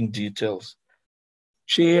banking details.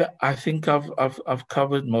 Chair, I think I've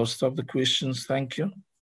covered most of the questions. Thank you.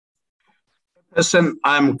 Chairperson,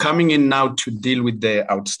 I'm coming in now to deal with the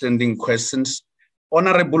outstanding questions.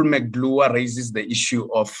 Honorable McGlue raises the issue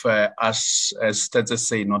of us, as states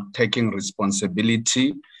say, not taking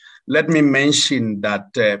responsibility. Let me mention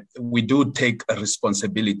that we do take a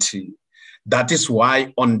responsibility. That is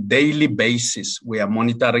why on daily basis, we are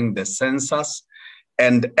monitoring the census.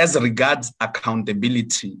 And as regards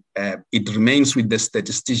accountability, it remains with the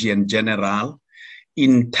Statistician General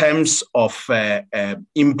in terms of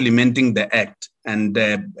implementing the Act. And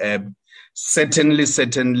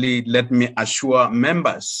certainly, let me assure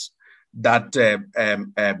members that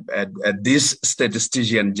this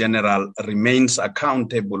Statistician General remains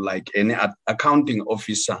accountable like any accounting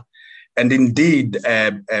officer. And indeed,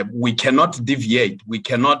 we cannot deviate. We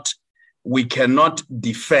cannot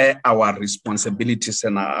defer our responsibilities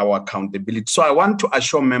and our accountability. So I want to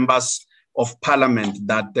assure members of Parliament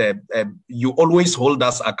that you always hold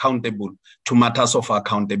us accountable to matters of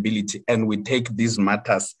accountability, and we take these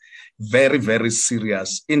matters very, very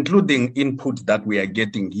serious, including input that we are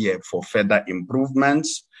getting here for further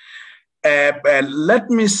improvements. Let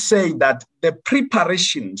me say that the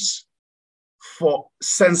preparations for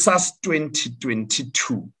Census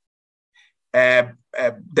 2022,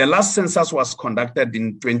 the last census was conducted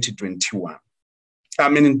in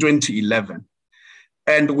 2011.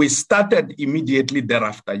 And we started immediately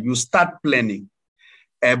thereafter. You start planning,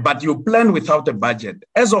 but you plan without a budget.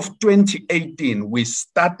 As of 2018, we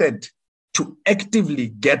started to actively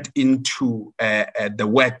get into the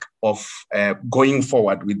work of going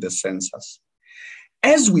forward with the census.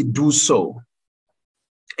 As we do so,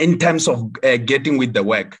 in terms of getting with the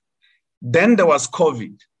work, then there was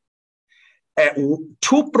COVID.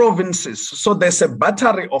 2 provinces, so there's a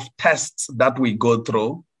battery of tests that we go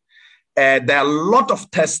through. There are a lot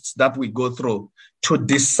of tests that we go through to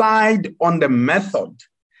decide on the method.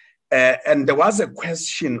 And there was a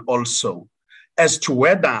question also as to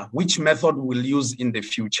which method we'll use in the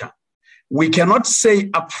future. We cannot say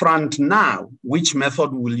upfront now which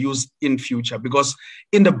method we'll use in future, because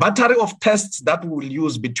in the battery of tests that we'll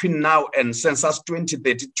use between now and Census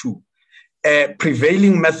 2032, a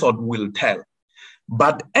prevailing method will tell.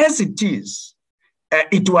 But as it is,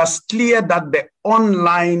 it was clear that the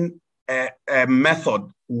online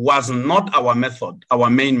method was not our method, our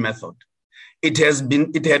main method. It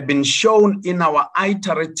had been shown in our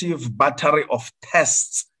iterative battery of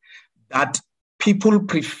tests that people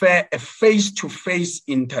prefer a face-to-face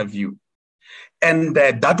interview. And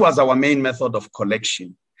that was our main method of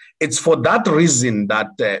collection. It's for that reason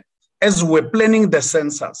that as we're planning the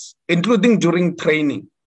census, including during training,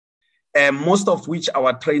 most of which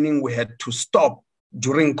our training we had to stop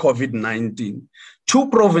during COVID-19. 2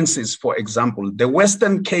 provinces, for example, the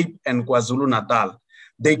Western Cape and KwaZulu-Natal,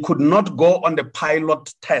 they could not go on the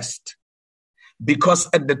pilot test because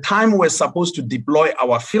at the time we're supposed to deploy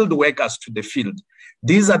our field workers to the field.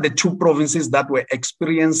 These are the 2 provinces that were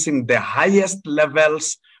experiencing the highest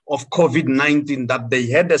levels of COVID-19, that they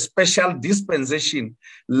had a special dispensation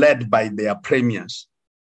led by their premiers.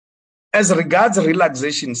 As regards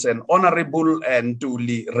relaxations, and Honorable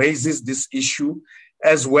Ntuli raises this issue,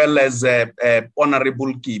 as well as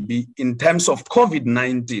Honorable Kibi, in terms of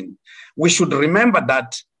COVID-19, we should remember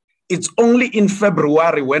that it's only in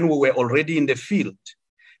February, when we were already in the field,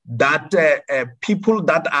 that people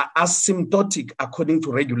that are asymptomatic, according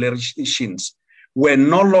to regulations, were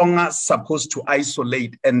no longer supposed to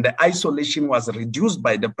isolate, and the isolation was reduced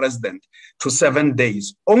by the president to 7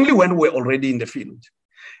 days, only when we were already in the field.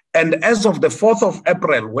 And as of the 4th of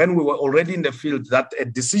April, when we were already in the field, that a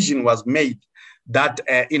decision was made that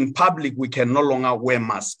in public we can no longer wear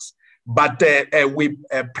masks. But we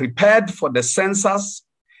prepared for the census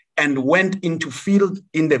and went into field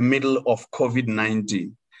in the middle of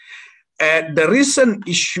COVID-19. The recent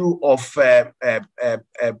issue of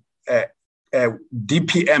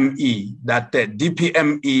DPME, that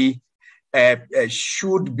DPME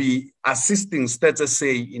should be assisting states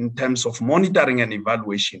say in terms of monitoring and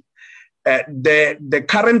evaluation. The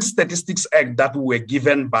current Statistics Act that we were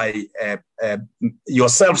given by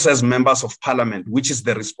yourselves as members of Parliament, which is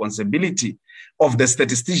the responsibility of the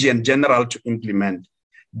Statistician General to implement,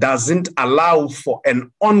 doesn't allow for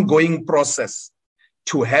an ongoing process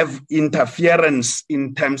to have interference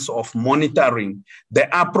in terms of monitoring.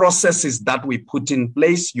 There are processes that we put in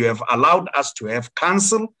place. You have allowed us to have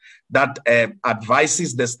counsel that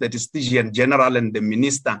advises the Statistician General and the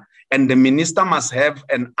Minister must have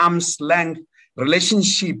an arm's length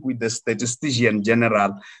relationship with the Statistician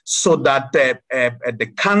General so that the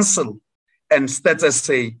council and states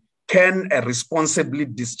say can responsibly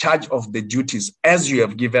discharge of the duties as you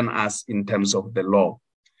have given us in terms of the law.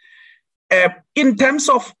 In terms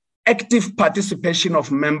of active participation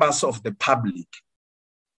of members of the public.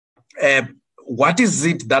 What is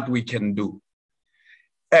it that we can do?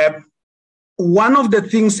 One of the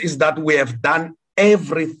things is that we have done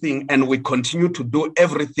everything and we continue to do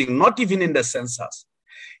everything, not even in the census,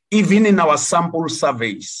 even in our sample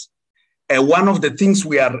surveys. One of the things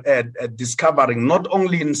we are discovering, not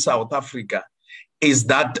only in South Africa, is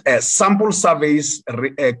that sample surveys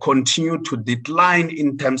continue to decline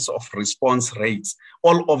in terms of response rates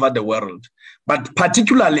all over the world. But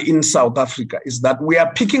particularly in South Africa, is that we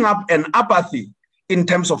are picking up an apathy in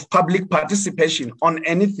terms of public participation on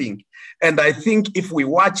anything. And I think if we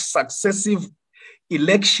watch successive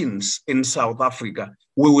elections in South Africa,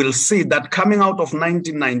 we will see that coming out of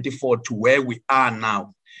 1994 to where we are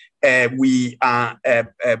now, we are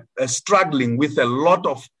struggling with a lot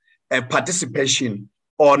of participation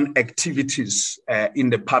on activities in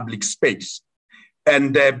the public space.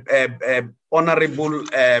 And Honorable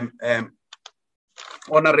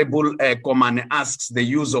Komane asks the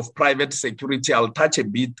use of private security. I'll touch a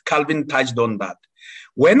bit. Calvin touched on that.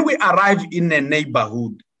 When we arrive in a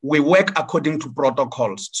neighborhood, we work according to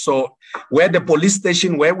protocols. So where the police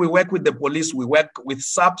station, where we work with the police, we work with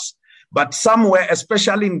subs. But somewhere,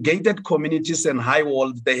 especially in gated communities and high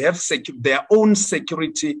walls, they have their own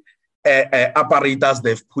security apparatus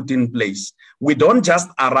they've put in place. We don't just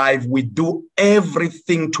arrive, we do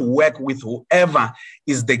everything to work with whoever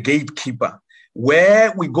is the gatekeeper.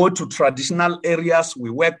 Where we go to traditional areas, we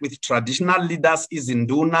work with traditional leaders,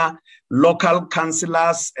 Izinduna, local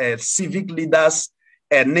councillors, civic leaders,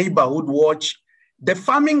 neighborhood watch. The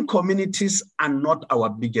farming communities are not our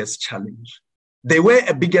biggest challenge. They were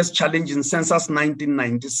a biggest challenge in census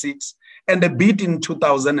 1996 and a bit in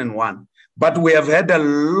 2001. But we have had a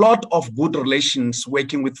lot of good relations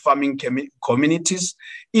working with farming communities,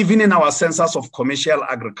 even in our census of commercial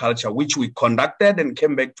agriculture, which we conducted and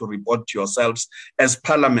came back to report to yourselves as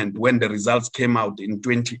Parliament when the results came out in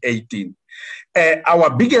 2018. Our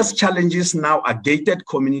biggest challenges now are gated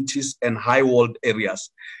communities and high-walled areas.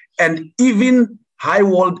 And even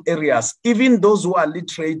high-walled areas, even those who are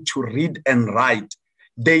literate to read and write,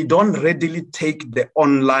 they don't readily take the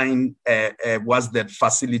online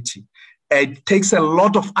facility. It takes a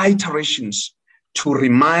lot of iterations to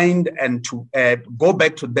remind and to go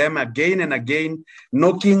back to them again and again,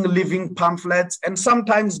 knocking, leaving pamphlets, and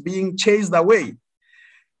sometimes being chased away.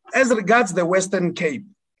 As regards the Western Cape,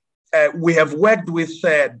 we have worked with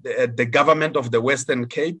the government of the Western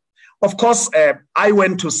Cape. Of course, I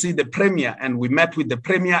went to see the Premier and we met with the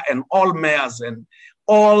Premier and all mayors and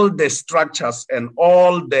all the structures and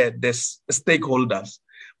all the stakeholders.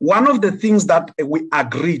 One of the things that we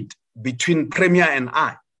agreed between Premier and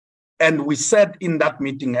I, and we said in that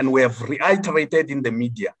meeting, and we have reiterated in the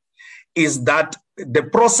media, is that the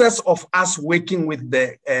process of us working with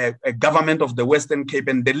the government of the Western Cape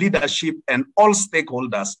and the leadership and all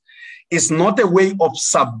stakeholders is not a way of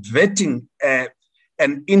subverting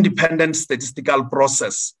an independent statistical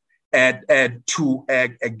process to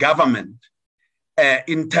a government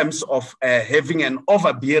in terms of having an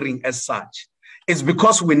overbearing as such. It's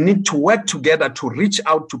because we need to work together to reach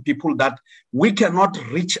out to people that we cannot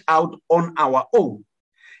reach out on our own.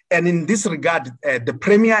 And in this regard, the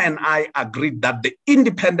Premier and I agreed that the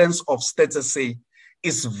independence of Stats SA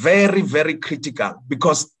is very, very critical,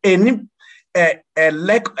 because any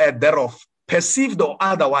lack thereof, perceived or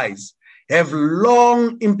otherwise, have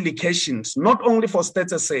long implications, not only for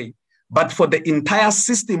Stats SA, but for the entire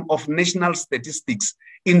system of national statistics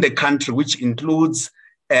in the country, which includes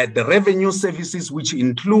the revenue services, which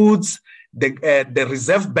includes the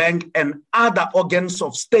Reserve Bank and other organs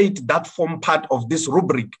of state that form part of this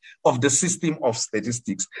rubric of the system of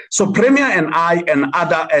statistics. So Premier and I and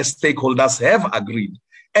other stakeholders have agreed,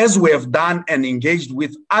 as we have done and engaged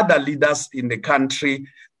with other leaders in the country,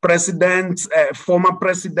 presidents, former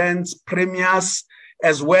presidents, premiers,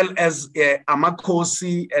 as well as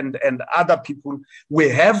Amakosi and other people. We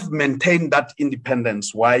have maintained that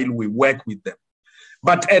independence while we work with them.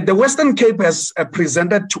 But the Western Cape has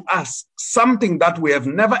presented to us something that we have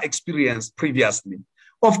never experienced previously.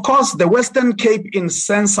 Of course, the Western Cape in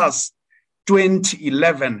census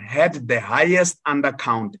 2011 had the highest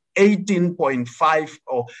undercount, 18.5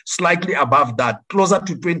 or slightly above that, closer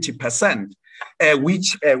to 20%,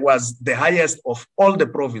 which was the highest of all the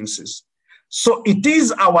provinces. So it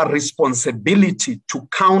is our responsibility to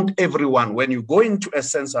count everyone. When you go into a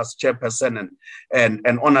census, chairperson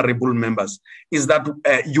and honorable members, is that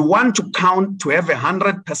you want to count to have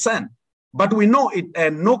 100%. But we know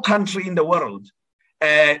it, no country in the world,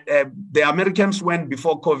 the Americans went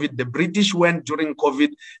before COVID, the British went during COVID,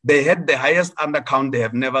 they had the highest undercount they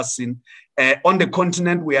have never seen. On the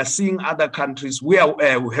continent, we are seeing other countries. We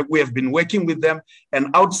have been working with them, and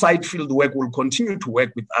outside field work will continue to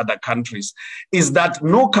work with other countries. Is that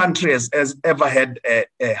no country has ever had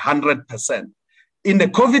 100%. In the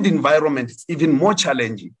COVID environment, it's even more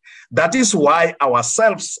challenging. That is why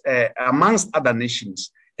ourselves, amongst other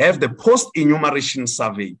nations, have the post-enumeration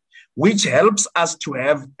survey, which helps us to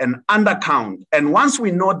have an undercount. And once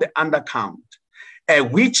we know the undercount,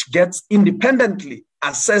 which gets independently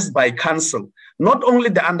assessed by council, not only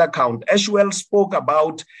the undercount, as well spoke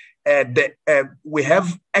about, we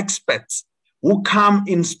have experts who come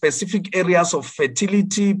in specific areas of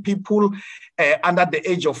fertility, people under the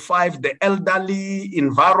age of 5, the elderly,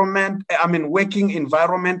 environment, working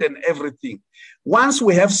environment and everything. Once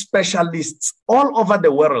we have specialists all over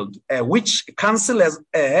the world, which council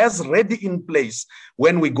has ready in place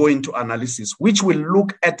when we go into analysis, which will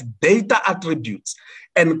look at data attributes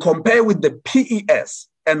and compare with the PES.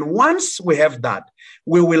 And once we have that,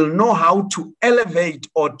 we will know how to elevate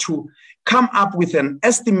or to come up with an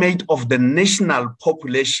estimate of the national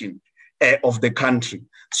population of the country.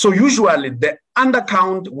 So usually the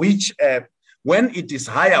undercount, which when it is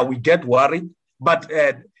higher, we get worried, but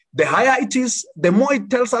the higher it is, the more it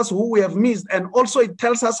tells us who we have missed, and also it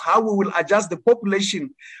tells us how we will adjust the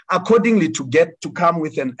population accordingly to come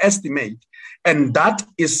with an estimate. And that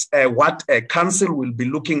is what a council will be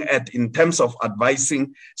looking at in terms of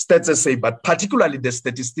advising Stats SA, but particularly the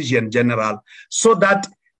Statistician General, so that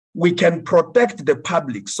we can protect the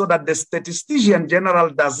public, so that the Statistician General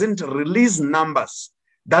doesn't release numbers.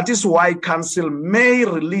 That is why council may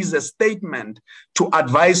release a statement to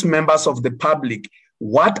advise members of the public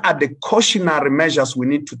what are the cautionary measures we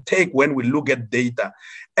need to take when we look at data,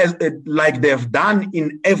 like they've done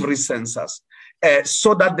in every census,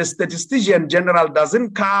 so that the Statistician General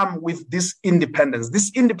doesn't come with this independence.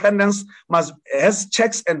 This independence has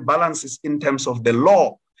checks and balances in terms of the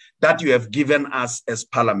law that you have given us as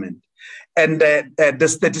Parliament. And the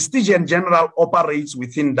Statistician General operates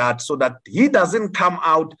within that, so that he doesn't come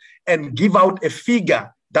out and give out a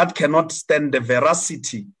figure that cannot stand the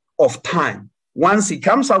veracity of time. Once he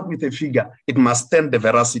comes out with a figure, it must stand the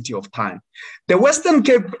veracity of time. The Western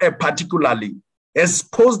Cape particularly has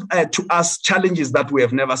posed to us challenges that we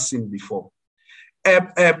have never seen before.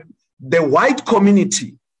 The white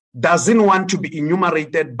community doesn't want to be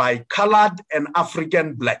enumerated by colored and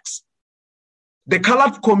African blacks. The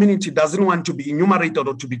colored community doesn't want to be enumerated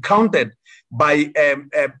or to be counted by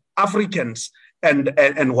Africans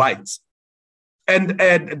and whites. And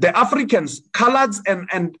the Africans, coloreds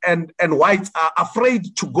and whites, are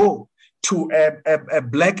afraid to go to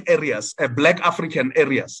black areas, black African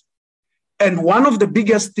areas. And one of the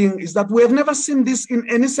biggest things is that we have never seen this in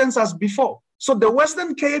any census before. So the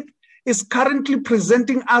Western Cape is currently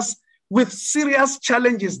presenting us with serious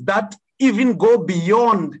challenges that even go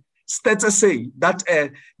beyond Stats SA, that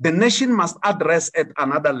the nation must address at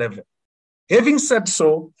another level. Having said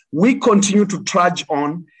so, we continue to trudge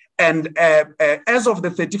on, and as of the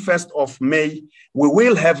 31st of May, we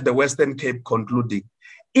will have the Western Cape concluding.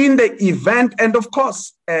 In the event, and of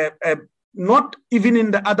course, not even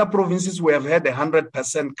in the other provinces we have had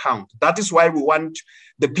 100% count. That is why we want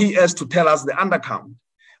the PS to tell us the undercount.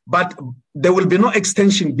 But there will be no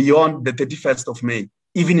extension beyond the 31st of May,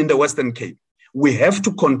 even in the Western Cape. We have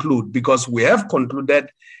to conclude, because we have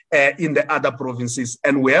concluded in the other provinces,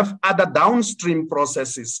 and we have other downstream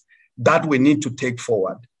processes that we need to take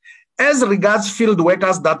forward. As regards field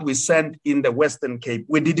workers that we sent in the Western Cape,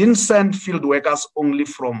 we didn't send field workers only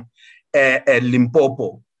from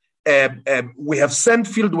Limpopo. We have sent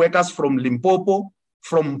field workers from Limpopo,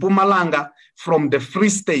 from Mpumalanga, from the Free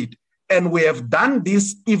State, and we have done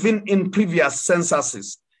this even in previous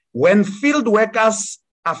censuses. When field workers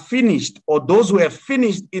are finished, or those who have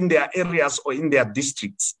finished in their areas or in their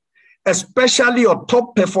districts, especially your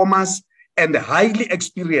top performers and the highly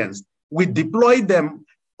experienced, we deploy them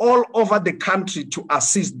all over the country to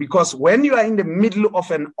assist, because when you are in the middle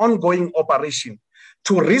of an ongoing operation,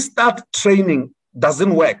 to restart training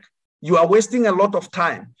doesn't work. You are wasting a lot of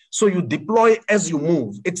time. So you deploy as you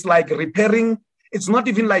move. It's like repairing. It's not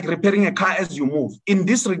even like repairing a car as you move. In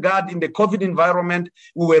this regard, in the COVID environment,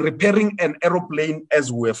 we were repairing an aeroplane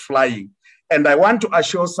as we were flying. And I want to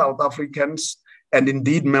assure South Africans, and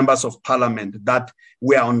indeed members of Parliament, that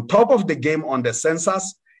we are on top of the game on the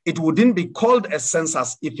census. It wouldn't be called a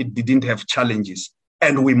census if it didn't have challenges.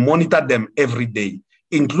 And we monitor them every day,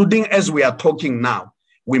 including as we are talking now.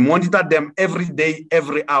 We monitor them every day,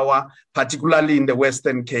 every hour, particularly in the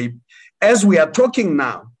Western Cape. As we are talking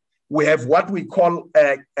now, we have what we call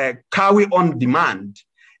a Kawi on demand.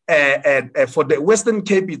 For the Western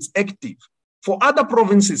Cape, it's active. For other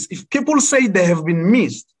provinces, if people say they have been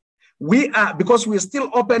missed, because we're still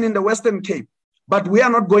open in the Western Cape, but we are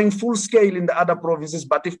not going full scale in the other provinces.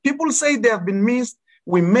 But if people say they have been missed,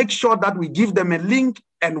 we make sure that we give them a link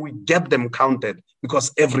and we get them counted,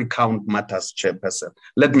 because every count matters, Chairperson.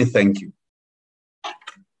 Let me thank you.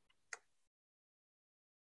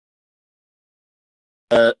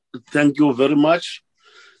 Thank you very much.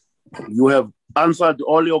 You have answered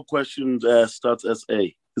all your questions, Stats SA,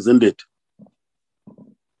 isn't it?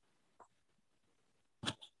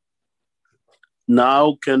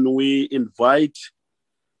 Now, can we invite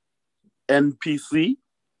NPC?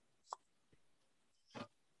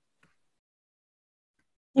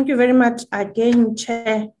 Thank you very much again,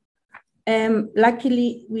 Chair.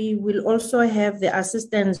 Luckily, we will also have the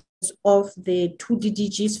assistance of the two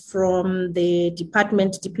DDGs from the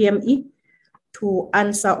department, DPME, to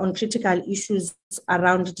answer on critical issues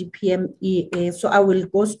around DPME. So I will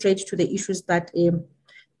go straight to the issues that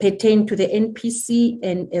pertain to the NPC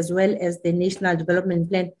and as well as the National Development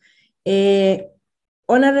Plan.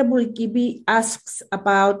 Honorable Gibi asks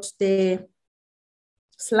about the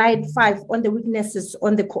slide 5 on the weaknesses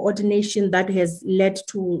on the coordination that has led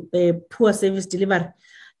to poor service delivery.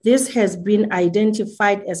 This has been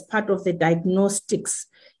identified as part of the diagnostics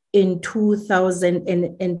in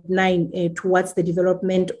 2009 towards the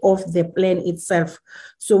development of the plan itself.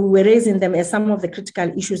 So we were raising them as some of the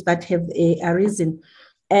critical issues that have arisen.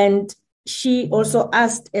 And she also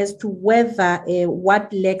asked as to whether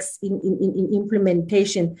what lacks in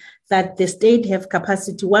implementation, that the state have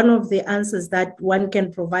capacity. One of the answers that one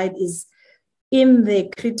can provide is in the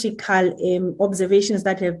critical observations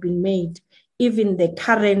that have been made, even the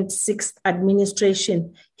current 6th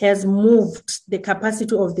administration has moved the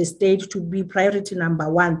capacity of the state to be priority number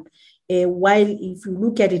 1. While if you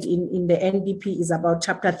look at it in the NDP is about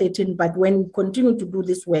chapter 13, but when we continue to do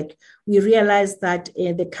this work, we realize that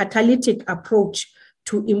the catalytic approach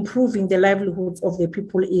to improving the livelihoods of the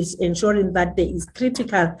people is ensuring that there is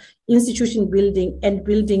critical institution building and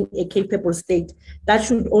building a capable state that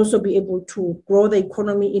should also be able to grow the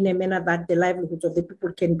economy in a manner that the livelihoods of the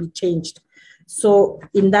people can be changed. So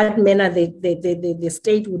in that manner, the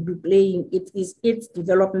state would be playing its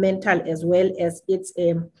developmental as well as its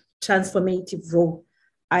transformative role.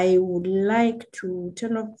 I would like to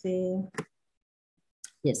turn off the,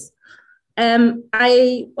 yes.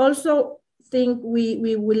 I also think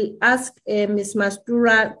we will ask Ms.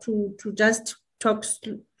 Mastura to just talk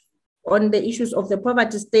on the issues of the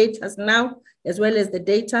poverty status now, as well as the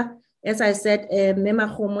data. As I said, Mema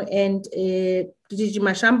Homo and DG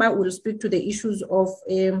Mashamba will speak to the issues of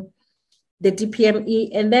the DPME,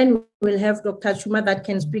 and then we'll have Dr. Chuma that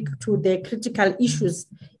can speak to the critical issues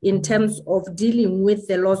in terms of dealing with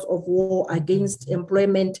the loss of war against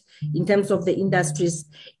employment in terms of the industries.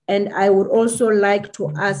 And I would also like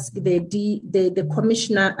to ask the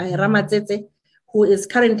Commissioner Ramatzete, who is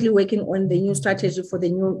currently working on the new strategy for the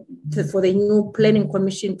new planning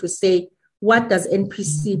commission, to say what does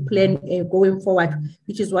NPC plan going forward,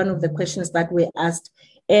 which is one of the questions that were asked.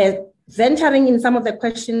 Venturing in some of the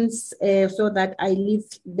questions so that I leave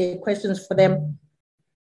the questions for them.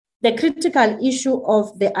 The critical issue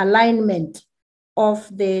of the alignment of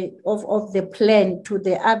the plan to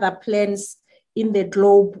the other plans in the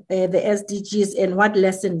globe, the SDGs, and what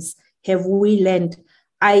lessons have we learned.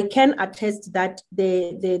 I can attest that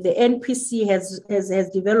the NPC has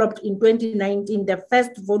developed in 2019 the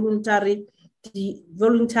first voluntary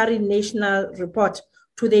national report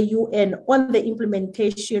to the UN on the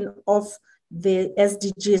implementation of the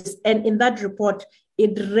SDGs. And in that report,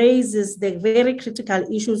 it raises the very critical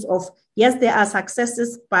issues of, yes, there are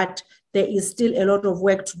successes, but there is still a lot of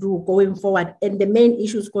work to do going forward. And the main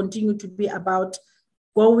issues continue to be about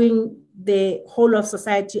going the whole of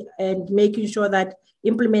society and making sure that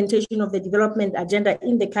implementation of the development agenda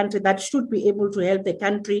in the country that should be able to help the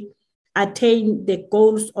country attain the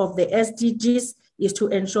goals of the SDGs is to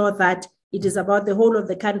ensure that it is about the whole of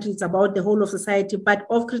the country, it's about the whole of society, but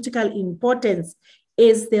of critical importance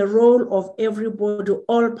is the role of everybody.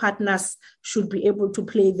 All partners should be able to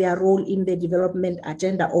play their role in the development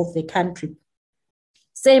agenda of the country.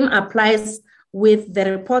 Same applies with the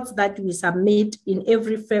reports that we submit in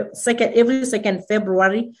every second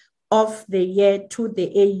February of the year to the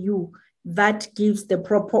AU that gives the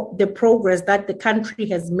progress that the country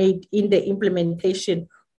has made in the implementation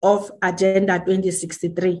of Agenda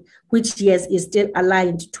 2063, which yes, is still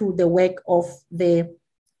aligned to the work of the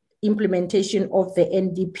implementation of the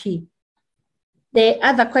NDP. The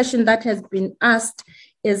other question that has been asked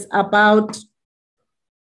is about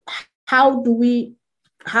how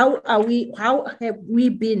have we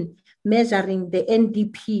been measuring the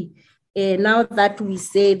NDP now that we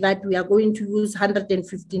say that we are going to use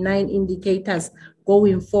 159 indicators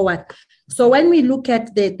going forward. So when we look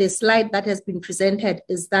at the slide that has been presented,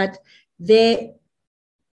 is that the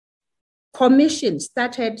Commission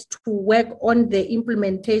started to work on the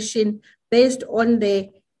implementation based on the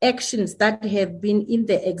actions that have been in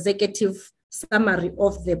the executive summary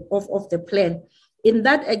of the plan. In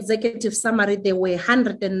that executive summary, there were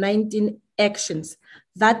 119 actions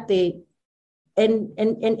that the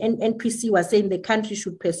NPC was saying the country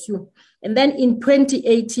should pursue. And then in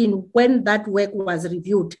 2018, when that work was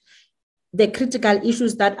reviewed, the critical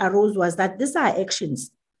issues that arose was that these are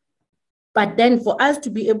actions. But then for us to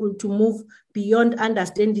be able to move beyond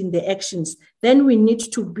understanding the actions, then we need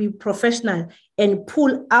to be professional and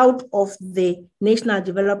pull out of the National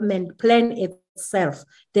Development Plan itself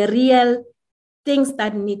the real things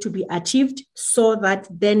that need to be achieved so that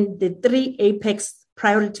then the 3 apex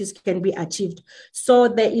priorities can be achieved. So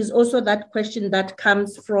there is also that question that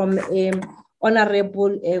comes from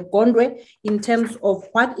Honorable Gondwe in terms of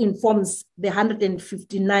what informs the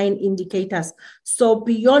 159 indicators. So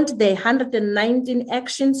beyond the 119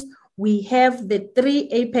 actions, we have the 3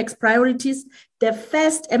 apex priorities. The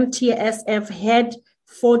first MTSF had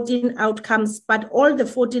 14 outcomes, but all the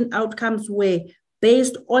 14 outcomes were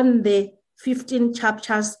based on the 15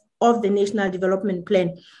 chapters of the National Development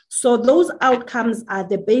Plan. So those outcomes are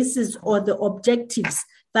the basis or the objectives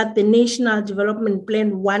that the National Development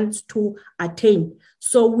Plan wants to attain.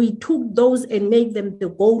 So we took those and made them the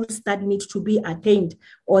goals that need to be attained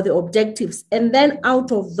or the objectives. And then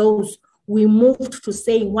out of those, we moved to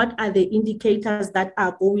saying what are the indicators that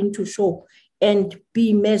are going to show and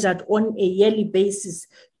be measured on a yearly basis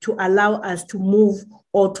to allow us to move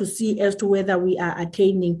or to see as to whether we are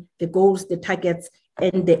attaining the goals, the targets,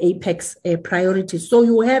 and the apex priorities. So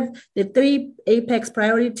you have the 3 apex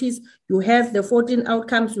priorities, you have the 14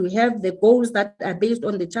 outcomes, you have the goals that are based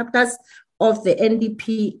on the chapters of the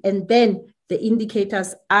NDP, and then the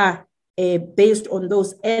indicators are based on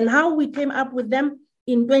those. And how we came up with them,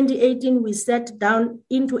 in 2018, we sat down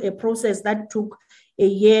into a process that took a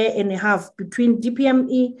year and a half between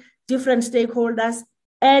DPME, different stakeholders,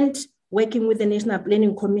 and working with the National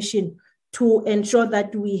Planning Commission to ensure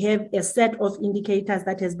that we have a set of indicators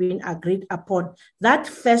that has been agreed upon. That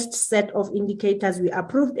first set of indicators we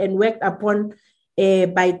approved and worked upon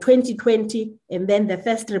by 2020, and then the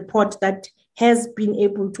first report that has been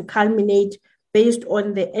able to culminate based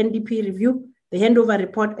on the NDP review, the handover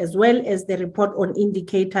report, as well as the report on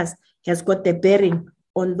indicators has got the bearing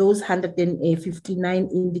on those 159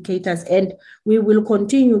 indicators. And we will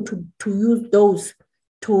continue to use those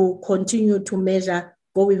to continue to measure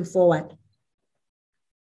going forward.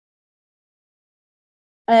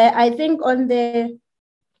 I think on the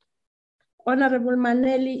Honorable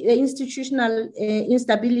Maneli, the institutional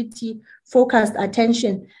instability focused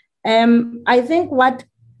attention, I think what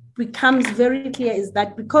becomes very clear is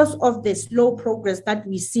that because of the slow progress that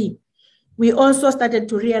we see, we also started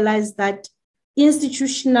to realize that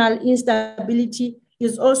institutional instability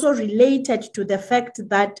is also related to the fact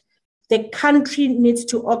that the country needs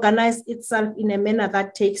to organize itself in a manner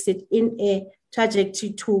that takes it in a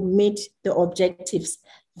trajectory to meet the objectives.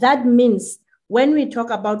 That means when we talk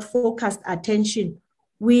about focused attention,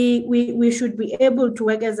 we should be able to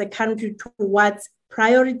work as a country towards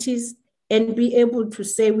priorities and be able to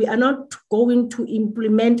say we are not going to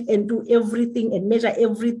implement and do everything and measure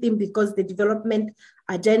everything because the development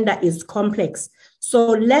agenda is complex.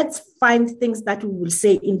 So let's find things that we will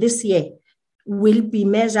say in this year will be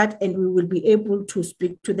measured and we will be able to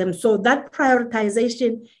speak to them. So that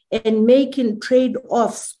prioritization and making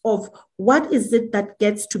trade-offs of what is it that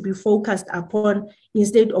gets to be focused upon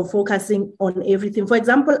instead of focusing on everything. For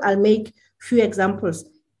example, I'll make a few examples.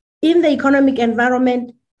 In the economic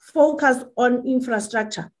environment, focus on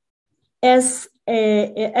infrastructure as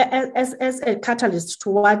a catalyst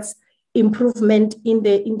towards improvement in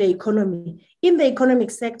the economy. In the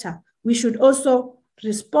economic sector, we should also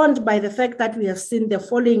respond by the fact that we have seen the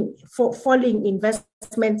falling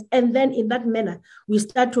investments, and then in that manner, we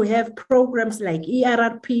start to have programs like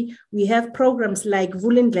ERRP, we have programs like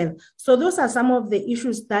Vulindlela. So those are some of the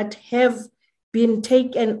issues that have been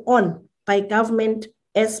taken on by government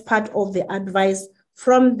as part of the advice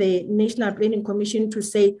from the National Planning Commission to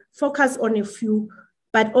say, focus on a few,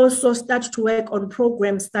 but also start to work on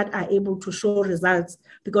programs that are able to show results.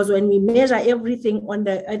 Because when we measure everything on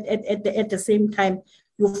at the same time,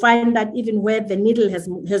 you'll find that even where the needle has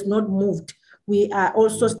not moved, we are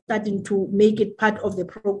also starting to make it part of the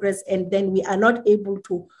progress, and then we are not able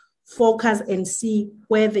to focus and see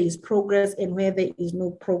where there is progress and where there is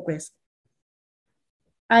no progress.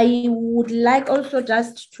 I would like also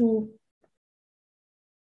just to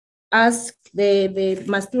ask the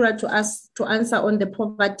Mastura to answer on the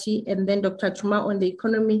poverty, and then Dr. Chuma on the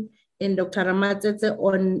economy, and Dr. Ramatsetse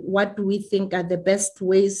on what we think are the best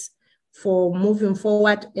ways for moving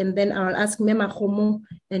forward. And then I'll ask Mema Khomo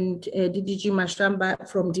and DDG Mashramba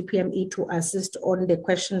from DPME to assist on the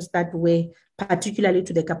questions that were particularly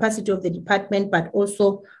to the capacity of the department, but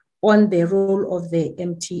also on the role of the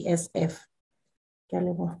MTSF.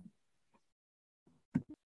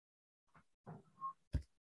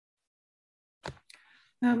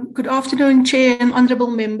 Good afternoon, Chair and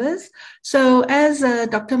honourable members. So as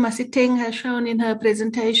Dr. Masiteng has shown in her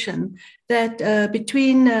presentation, that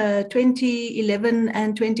between 2011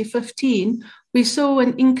 and 2015, we saw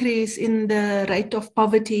an increase in the rate of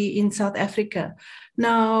poverty in South Africa.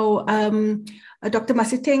 Now, Dr.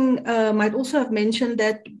 Masiteng might also have mentioned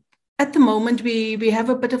that at the moment we have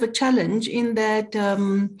a bit of a challenge in that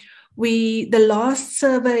the last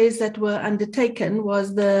surveys that were undertaken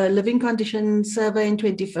was the living conditions survey in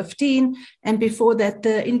 2015, and before that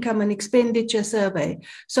the income and expenditure survey.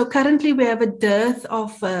 So currently we have a dearth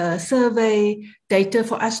of survey data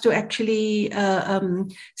for us to actually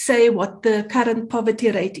say what the current poverty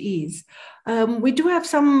rate is. We do have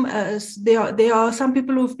some, there are some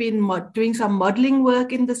people who've been doing some modeling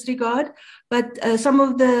work in this regard, but some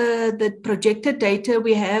of the projected data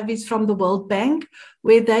we have is from the World Bank,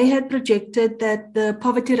 where they had projected that the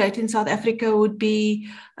poverty rate in South Africa would be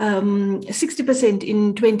 60%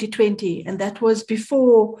 in 2020, and that was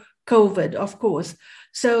before COVID, of course.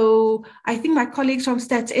 So I think my colleagues from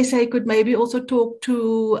Stats SA could maybe also talk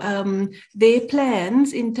to their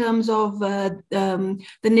plans in terms of the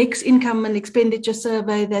next income and expenditure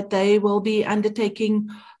survey that they will be undertaking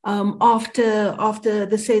after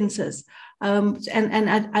the census.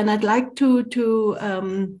 And I'd like to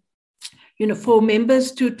for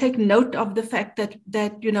members to take note of the fact that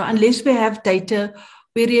unless we have data,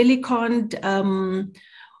 we really can't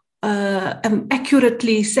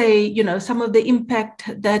accurately say, some of the impact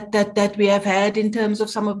that we have had in terms of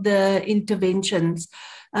some of the interventions,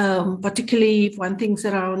 particularly if one thinks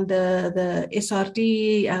around the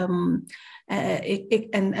SRD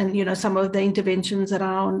and some of the interventions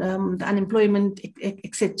around the unemployment,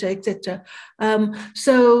 etc.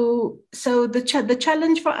 So the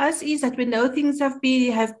challenge for us is that we know things have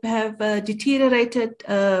deteriorated,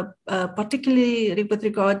 particularly with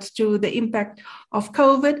regards to the impact of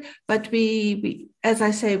COVID, but we as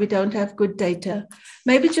I say, we don't have good data.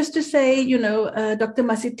 Maybe just to say, Dr.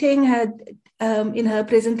 Masiteng had in her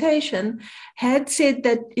presentation had said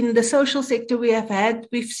that in the social sector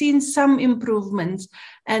we've seen some improvements,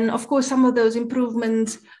 and of course some of those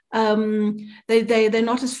improvements they're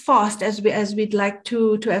not as fast as we'd like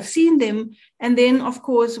to have seen them. And then of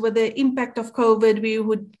course with the impact of COVID, we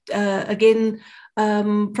would again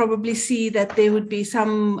probably see that there would be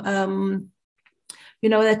some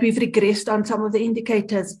that we've regressed on some of the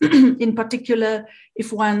indicators. In particular,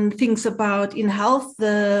 if one thinks about in health,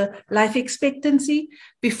 the life expectancy.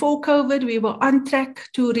 Before COVID, we were on track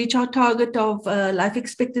to reach our target of life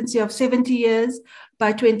expectancy of 70 years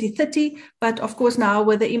by 2030. But of course, now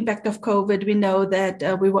with the impact of COVID, we know that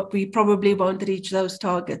we probably won't reach those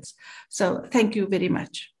targets. So thank you very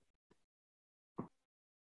much.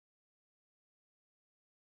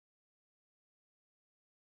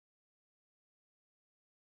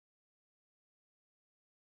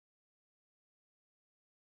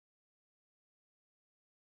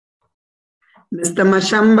 Mr.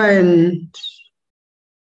 Mashamba and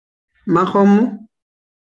Makhomo.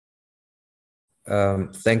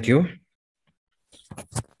 Thank you.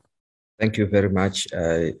 Thank you very much,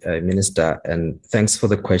 Minister, and thanks for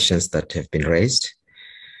the questions that have been raised.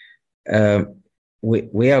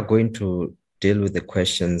 We are going to deal with the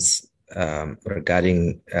questions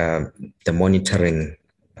regarding the monitoring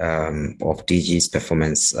of DG's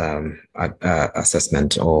performance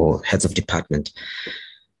assessment or heads of department.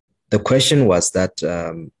 The question was that,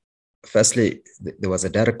 firstly, there was a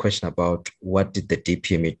direct question about what did the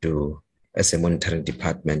DPME do as a monitoring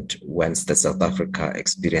department once the South Africa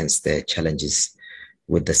experienced the challenges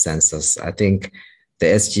with the census. I think the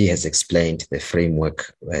SG has explained the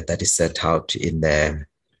framework that is set out in the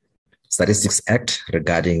Statistics Act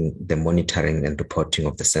regarding the monitoring and reporting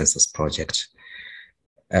of the census project.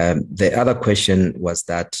 The other question was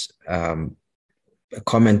that a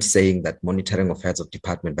comment saying that monitoring of heads of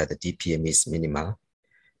department by the DPME is minimal.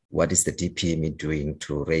 What is the DPME doing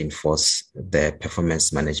to reinforce the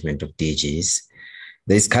performance management of DGs?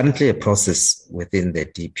 There is currently a process within the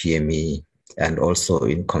DPME and also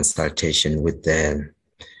in consultation with the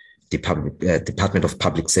Department of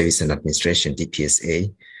Public Service and Administration,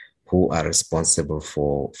 DPSA, who are responsible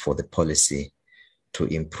for the policy. to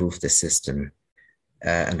improve the system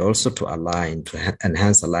and also to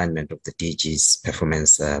enhance alignment of the DG's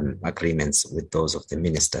performance agreements with those of the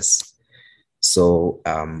ministers. So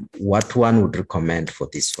what one would recommend for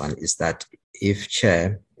this one is that if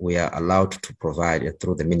Chair, we are allowed to provide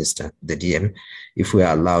through the minister, the DM, if we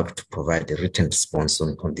are allowed to provide a written response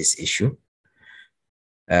on this issue,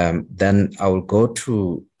 then I will go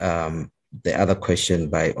to the other question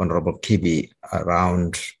by Honorable Kibi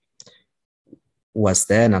around, was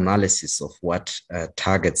there an analysis of what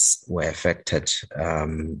targets were affected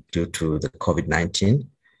due to the COVID-19?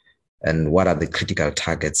 And what are the critical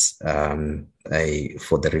targets for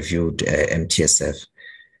the reviewed MTSF?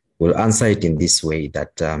 We'll answer it in this way,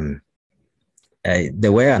 that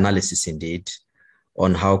there were analysis indeed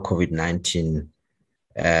on how COVID-19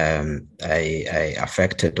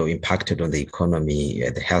 affected or impacted on the economy,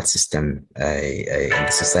 the health system, and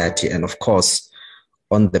the society, and of course,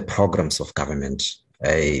 on the programs of government.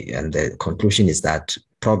 And the conclusion is that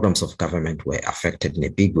programs of government were affected in a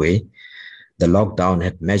big way. The lockdown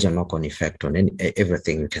had major knock-on effect on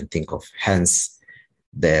everything you can think of, hence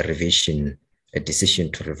the revision, a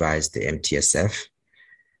decision to revise the MTSF.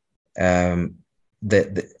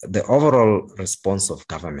 The overall response of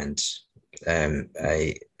government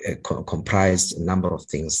comprised a number of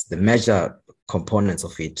things. The major components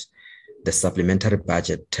of it, the supplementary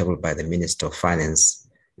budget tabled by the Minister of Finance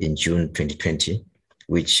in June 2020,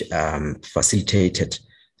 which facilitated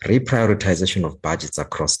reprioritization of budgets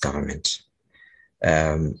across government.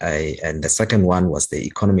 And the second one was the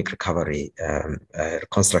Economic Recovery,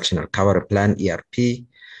 Reconstruction and Recovery Plan, ERP,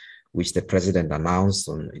 which the President announced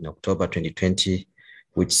in October 2020,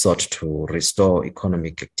 which sought to restore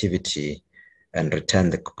economic activity and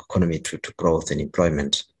return the economy to growth and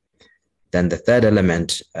employment. Then the third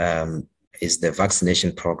element is the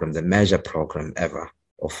vaccination program, the major program ever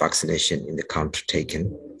of vaccination in the country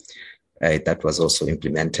taken. That was also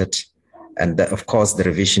implemented. And of course, the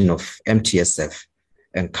revision of MTSF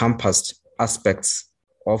encompassed aspects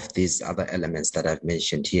of these other elements that I've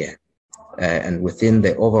mentioned here. And within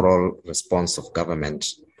the overall response of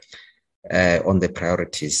government on the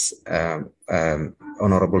priorities,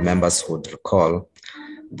 honorable members would recall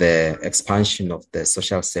the expansion of the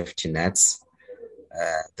social safety nets,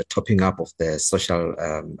 the topping up of the social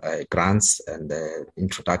grants, and the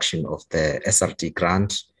introduction of the SRT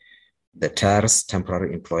grant, the TERS,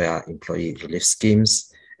 temporary employee relief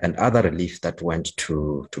schemes, and other relief that went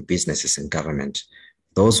to businesses and government.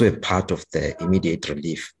 Those were part of the immediate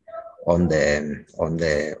relief on the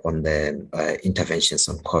interventions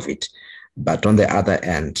on COVID. But on the other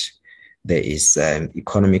end, there is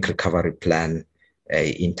economic recovery plan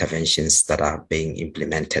interventions that are being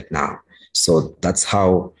implemented now. So that's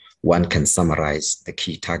how one can summarize the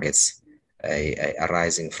key targets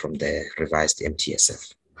arising from the revised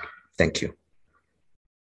MTSF. Thank you.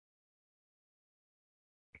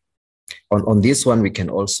 On this one, we can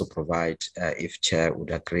also provide, if Chair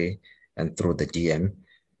would agree, and through the DM,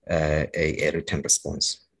 a written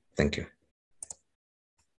response. Thank you.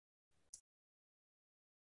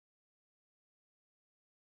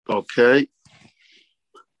 Okay.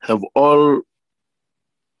 Have all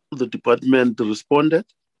the department responded?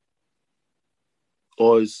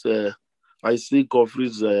 Or is, I see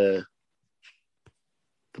Godfrey's, the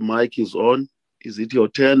mic is on. Is it your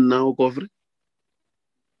turn now, Godfrey?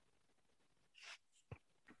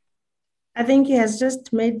 I think he has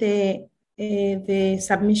just made the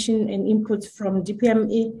submission and inputs from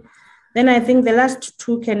DPME. Then I think the last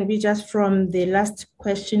two can be just from the last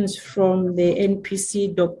questions from the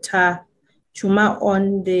NPC, Dr. Chuma,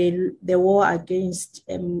 on the war against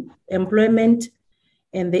employment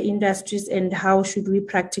and the industries and how should we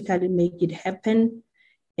practically make it happen.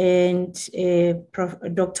 And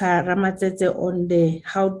Dr. Ramatsetse on the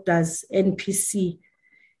how does NPC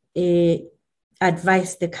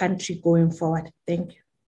advise the country going forward. Thank you.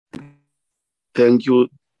 Thank you.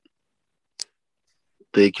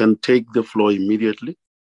 They can take the floor immediately.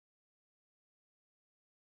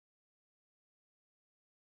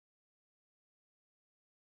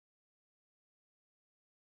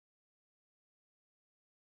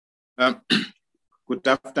 Good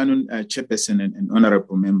afternoon, Chairperson and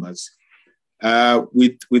honorable members.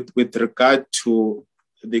 With regard to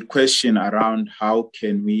the question around how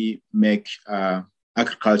can we make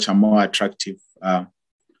agriculture more attractive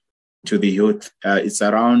to the youth, it's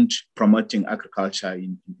around promoting agriculture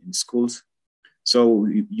in schools. So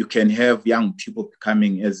you can have young people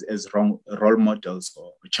becoming as role models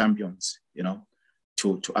or champions, you know,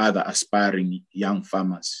 to other aspiring young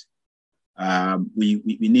farmers. We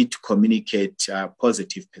need to communicate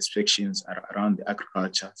positive perspectives around the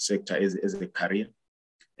agriculture sector as a career.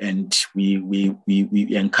 and we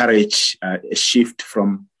encourage a shift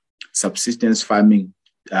from subsistence farming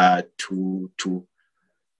to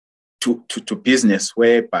business,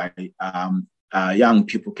 whereby young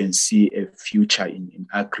people can see a future in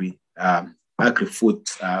agri-food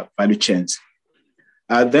value chains.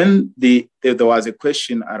 Then there was a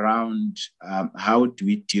question around how do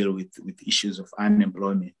we deal with issues of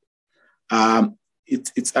unemployment.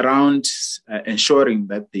 It's around ensuring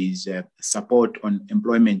that there is support on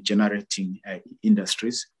employment-generating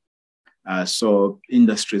industries. So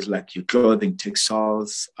industries like your clothing,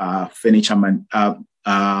 textiles, furniture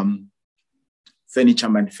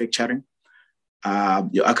manufacturing,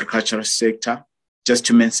 your agricultural sector, just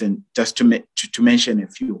to mention a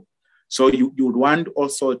few. So you would want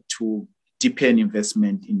also to deepen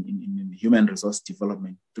investment in human resource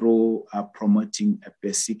development through promoting a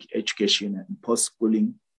basic education and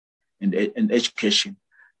post-schooling and education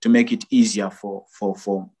to make it easier for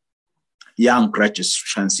young graduates to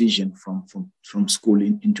transition from school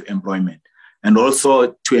into employment. And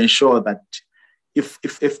also to ensure that if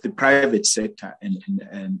the private sector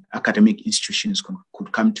and academic institutions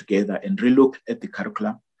could come together and relook at the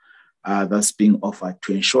curriculum that's being offered,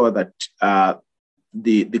 to ensure that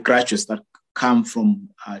the graduates that come from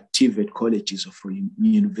TVET colleges or from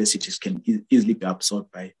universities can easily be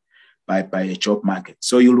absorbed by a job market.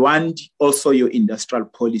 So you'll want also your industrial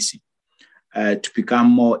policy to become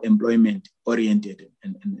more employment oriented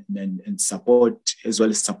and support, as well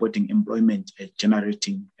as supporting employment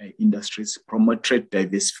generating industries, promote trade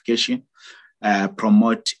diversification,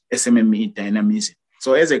 promote SMME dynamism.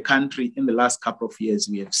 So as a country, in the last couple of years,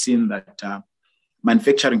 we have seen that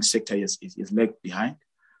manufacturing sector is lagged behind.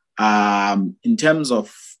 In terms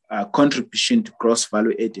of contribution to gross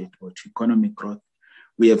value added or to economic growth,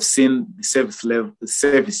 we have seen the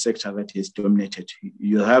service sector that has dominated.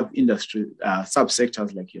 You have industry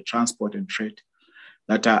subsectors like your transport and trade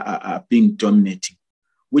that are being dominating,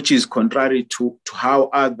 which is contrary to how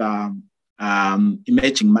other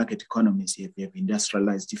emerging market economies have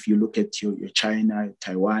industrialized. If you look at your China,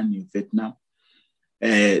 Taiwan, your Vietnam,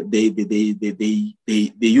 they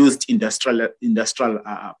used industrial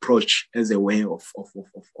approach as a way of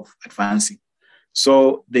advancing.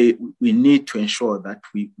 So we need to ensure that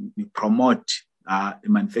we promote the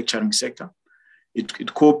manufacturing sector.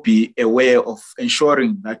 It could be a way of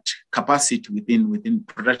ensuring that capacity within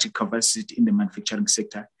productive capacity in the manufacturing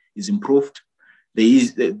sector is improved.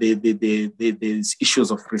 There's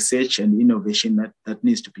issues of research and innovation that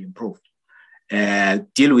needs to be improved.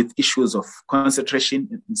 Deal with issues of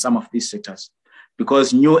concentration in some of these sectors,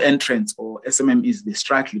 because new entrants or SMMEs, they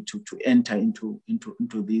struggle to enter into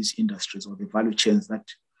these industries or the value chains that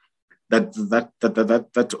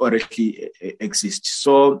already exist.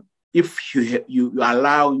 So if you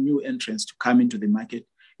allow new entrants to come into the market,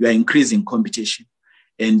 you are increasing competition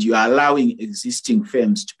and you are allowing existing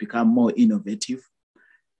firms to become more innovative.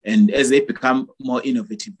 And as they become more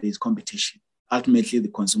innovative, there is competition. Ultimately, the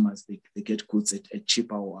consumers, they get goods at a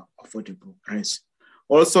cheaper or affordable price.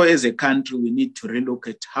 Also, as a country, we need to relook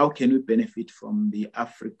at how can we benefit from the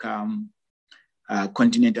African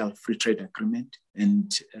Continental Free Trade Agreement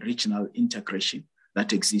and regional integration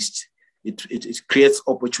that exists. It creates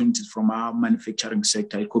opportunities from our manufacturing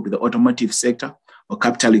sector. It could be the automotive sector or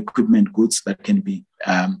capital equipment goods that can be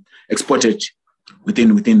exported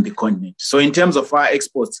within the continent. So in terms of our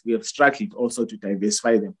exports, we have struggled also to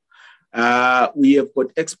diversify them. We have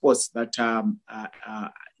got exports that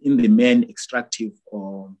in the main extractive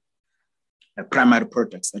or primary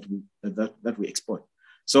products that we export.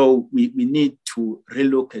 So we need to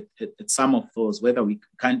relook at some of those, whether we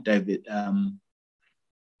can't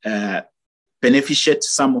beneficiate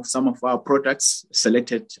some of our products,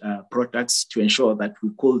 selected products, to ensure that we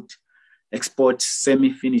could export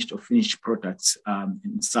semi-finished or finished products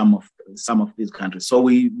in some of these countries. So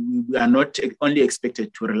we are not only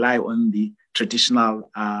expected to rely on the traditional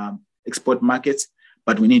export markets,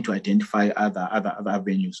 but we need to identify other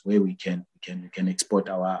avenues where we can export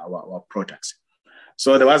our products.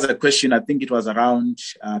 So there was a question, I think it was around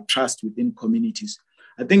trust within communities.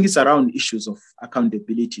 I think it's around issues of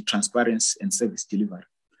accountability, transparency, and service delivery.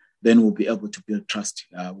 Then we'll be able to build trust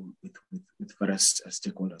with various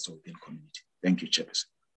stakeholders within the community. Thank you, Chairperson.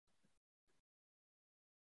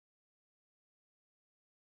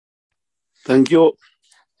 Thank you.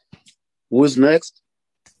 Who's next?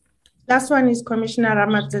 Last one is Commissioner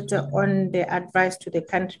Ramatete on the advice to the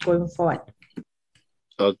country going forward.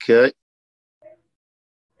 Okay.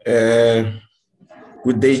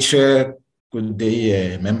 Good day, Chair. Good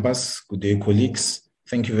day, members. Good day, colleagues.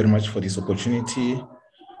 Thank you very much for this opportunity.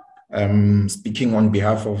 Speaking on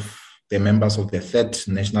behalf of the members of the 3rd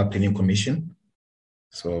National Planning Commission.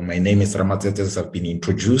 So my name is Ramatzete, as I've been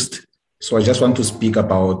introduced. So I just want to speak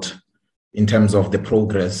about, in terms of the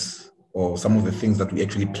progress or some of the things that we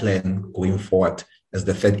actually plan going forward as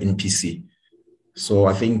the 3rd NPC. So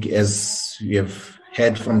I think, as we have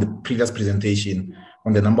heard from the previous presentation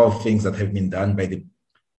on the number of things that have been done by the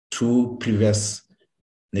 2 previous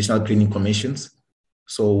National Planning Commissions.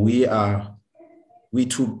 So we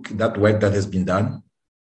took that work that has been done.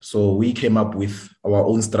 So we came up with our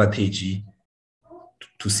own strategy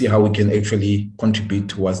to see how we can actually contribute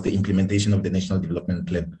towards the implementation of the National Development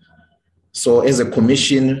Plan. So as a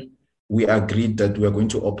commission, we agreed that we are going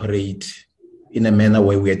to operate in a manner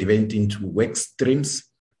where we are divided into work streams.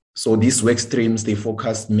 So these work streams, they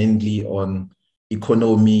focus mainly on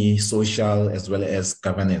economy, social, as well as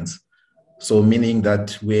governance. So meaning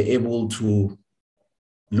that we're able to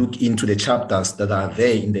look into the chapters that are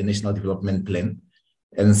there in the National Development Plan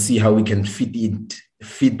and see how we can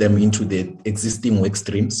fit them into the existing work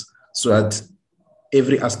streams so that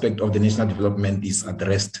every aspect of the national development is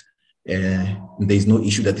addressed. There's no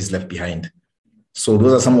issue that is left behind. So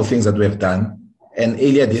those are some of the things that we have done. And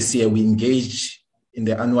earlier this year, we engaged in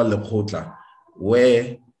the annual Lekgotla,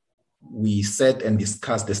 where we set and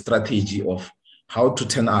discussed the strategy of how to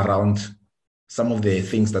turn around some of the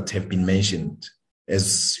things that have been mentioned.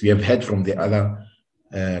 As we have heard from the other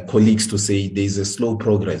colleagues to say, there's a slow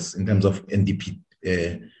progress in terms of NDP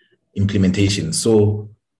implementation. So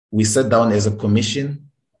we sat down as a commission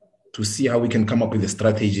to see how we can come up with a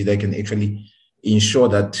strategy that can actually ensure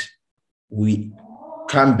that we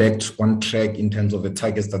come back on track in terms of the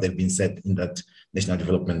targets that have been set in that National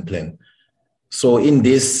Development Plan. So in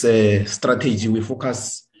this strategy, we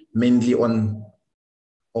focus mainly on,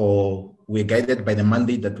 or we're guided by the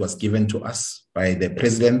mandate that was given to us by the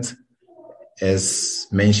President, as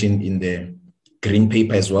mentioned in the Green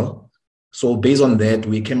Paper as well. So based on that,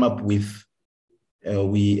 we came up with,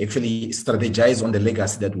 we actually strategized on the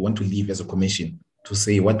legacy that we want to leave as a commission to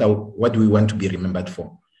say what do we want to be remembered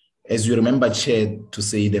for. As you remember, Chair, to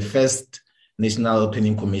say the first National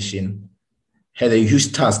Planning Commission had a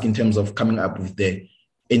huge task in terms of coming up with the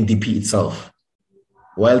NDP itself,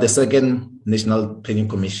 while the second National Planning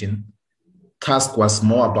Commission task was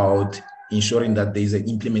more about ensuring that there is an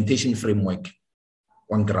implementation framework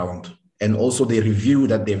on ground. And also the review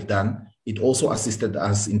that they've done, it also assisted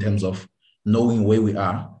us in terms of knowing where we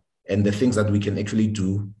are and the things that we can actually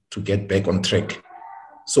do to get back on track.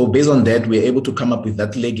 So based on that, we're able to come up with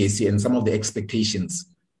that legacy and some of the expectations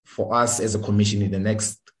for us as a commission in the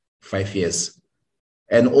next 5 years.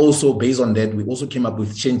 And also based on that, we also came up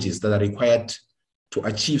with changes that are required to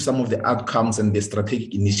achieve some of the outcomes and the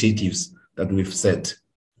strategic initiatives that we've set.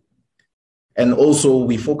 And also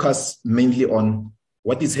we focus mainly on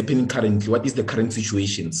what is happening currently, what is the current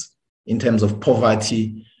situations in terms of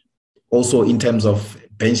poverty, also in terms of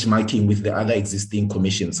benchmarking with the other existing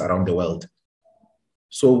commissions around the world.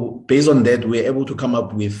 So based on that, we're able to come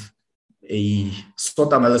up with a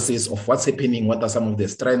SWOT analysis of what's happening, what are some of the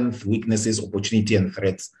strengths, weaknesses, opportunity, and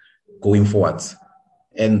threats going forwards.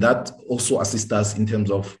 And that also assists us in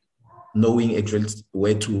terms of knowing actually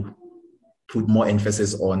where to put more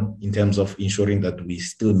emphasis on in terms of ensuring that we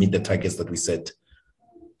still meet the targets that we set.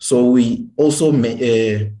 So we also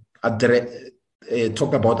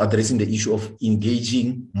talk about addressing the issue of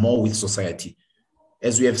engaging more with society.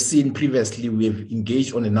 As we have seen previously, we have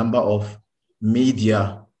engaged on a number of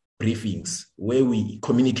media briefings where we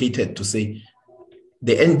communicated to say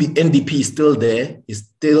the NDP is still there, is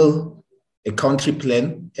still a country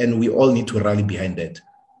plan, and we all need to rally behind that.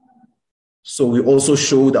 So we also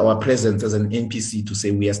showed our presence as an NPC to say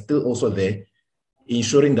we are still also there,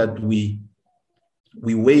 ensuring that we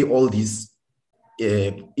weigh all these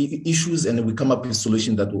issues and we come up with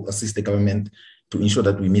solutions that will assist the government to ensure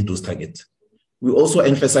that we meet those targets. We also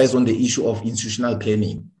emphasize on the issue of institutional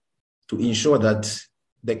planning to ensure that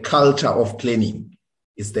the culture of planning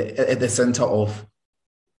is at the center of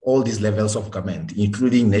all these levels of government,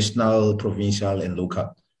 including national, provincial, and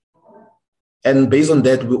local. And based on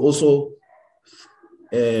that, we also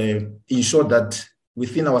ensure that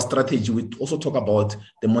within our strategy, we also talk about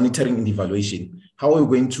the monitoring and evaluation. How are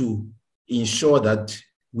we going to ensure that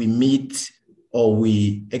we meet or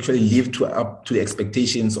we actually live up to the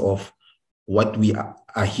expectations of what we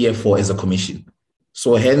are here for as a commission?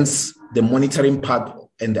 So hence, the monitoring part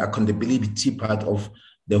and the accountability part of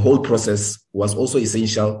the whole process was also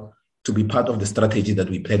essential to be part of the strategy that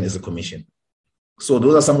we plan as a commission. So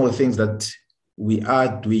those are some of the things that we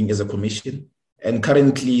are doing as a commission. And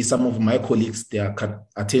currently, some of my colleagues, they are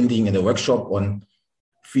attending a workshop on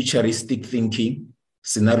futuristic thinking,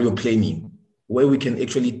 scenario planning, where we can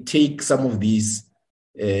actually take some of these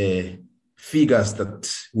figures that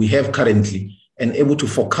we have currently and able to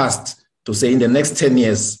forecast to say in the next 10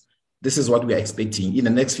 years, this is what we are expecting in the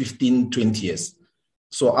next 15, 20 years.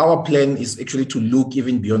 So our plan is actually to look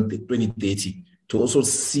even beyond the 2030 to also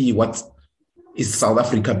see what is South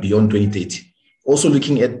Africa beyond 2030. Also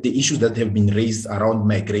looking at the issues that have been raised around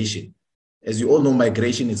migration. As you all know,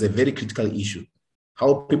 migration is a very critical issue.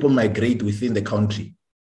 How people migrate within the country.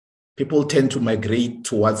 People tend to migrate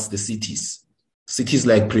towards the cities. Cities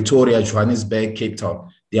like Pretoria, Johannesburg, Cape Town,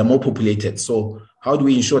 they are more populated. So how do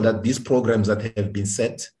we ensure that these programs that have been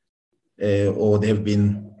set or they have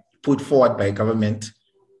been put forward by government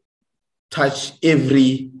touch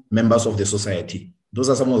every members of the society? Those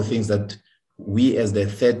are some of the things that we as the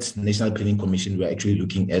third National Planning Commission, we're actually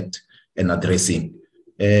looking at and addressing.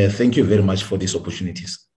 Thank you very much for these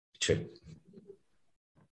opportunities, Chair.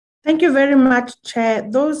 Thank you very much, Chair.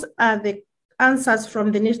 Those are the answers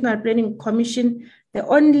from the National Planning Commission. The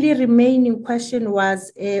only remaining question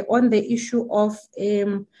was on the issue of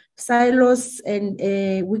silos and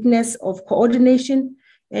weakness of coordination,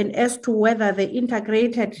 and as to whether the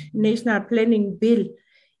integrated national planning bill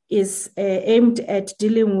is aimed at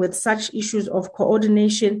dealing with such issues of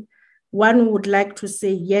coordination. One would like to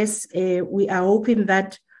say yes, we are hoping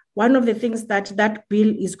that one of the things that that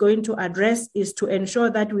bill is going to address is to ensure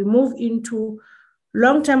that we move into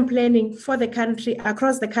long-term planning for the country,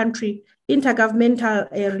 across the country,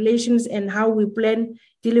 intergovernmental relations and how we plan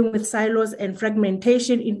dealing with silos and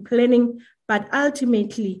fragmentation in planning, but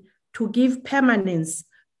ultimately to give permanence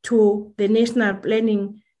to the national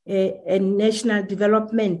planning and national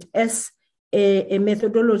development as a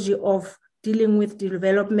methodology of dealing with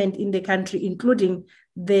development in the country, including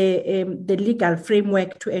the legal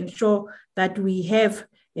framework to ensure that we have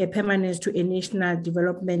a permanence to a national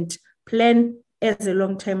development plan as a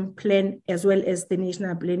long-term plan, as well as the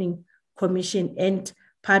National Planning Commission, and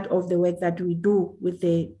part of the work that we do with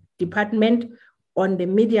the department on the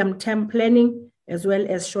medium-term planning, as well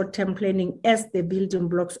as short-term planning as the building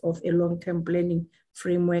blocks of a long-term planning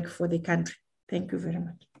framework for the country. Thank you very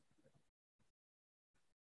much.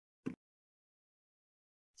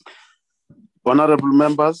 Honorable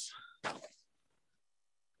members,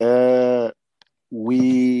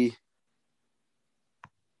 we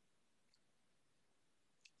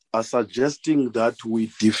are suggesting that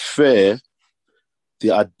we defer the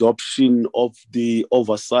adoption of the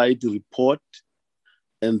oversight report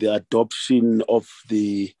and the adoption of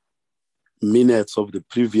the minutes of the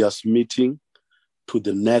previous meeting to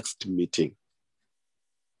the next meeting,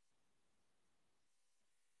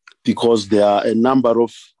 because there are a number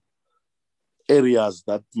of areas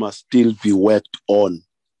that must still be worked on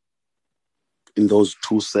in those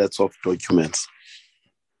two sets of documents.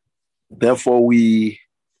 Therefore, we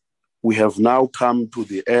have now come to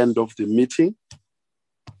the end of the meeting.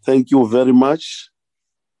 Thank you very much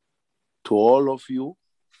to all of you.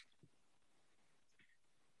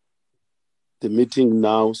 The meeting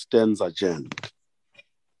now stands adjourned.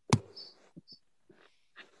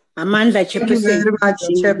 Amanda, Thank you very much,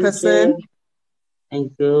 Chairperson.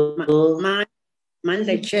 Thank you.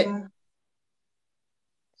 Amanda, Chair.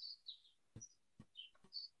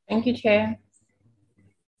 Thank you, Chair.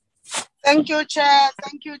 Thank you, Chair.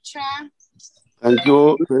 Thank you, Chair. Thank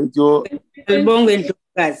you. Thank you.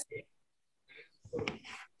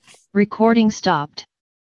 Recording stopped.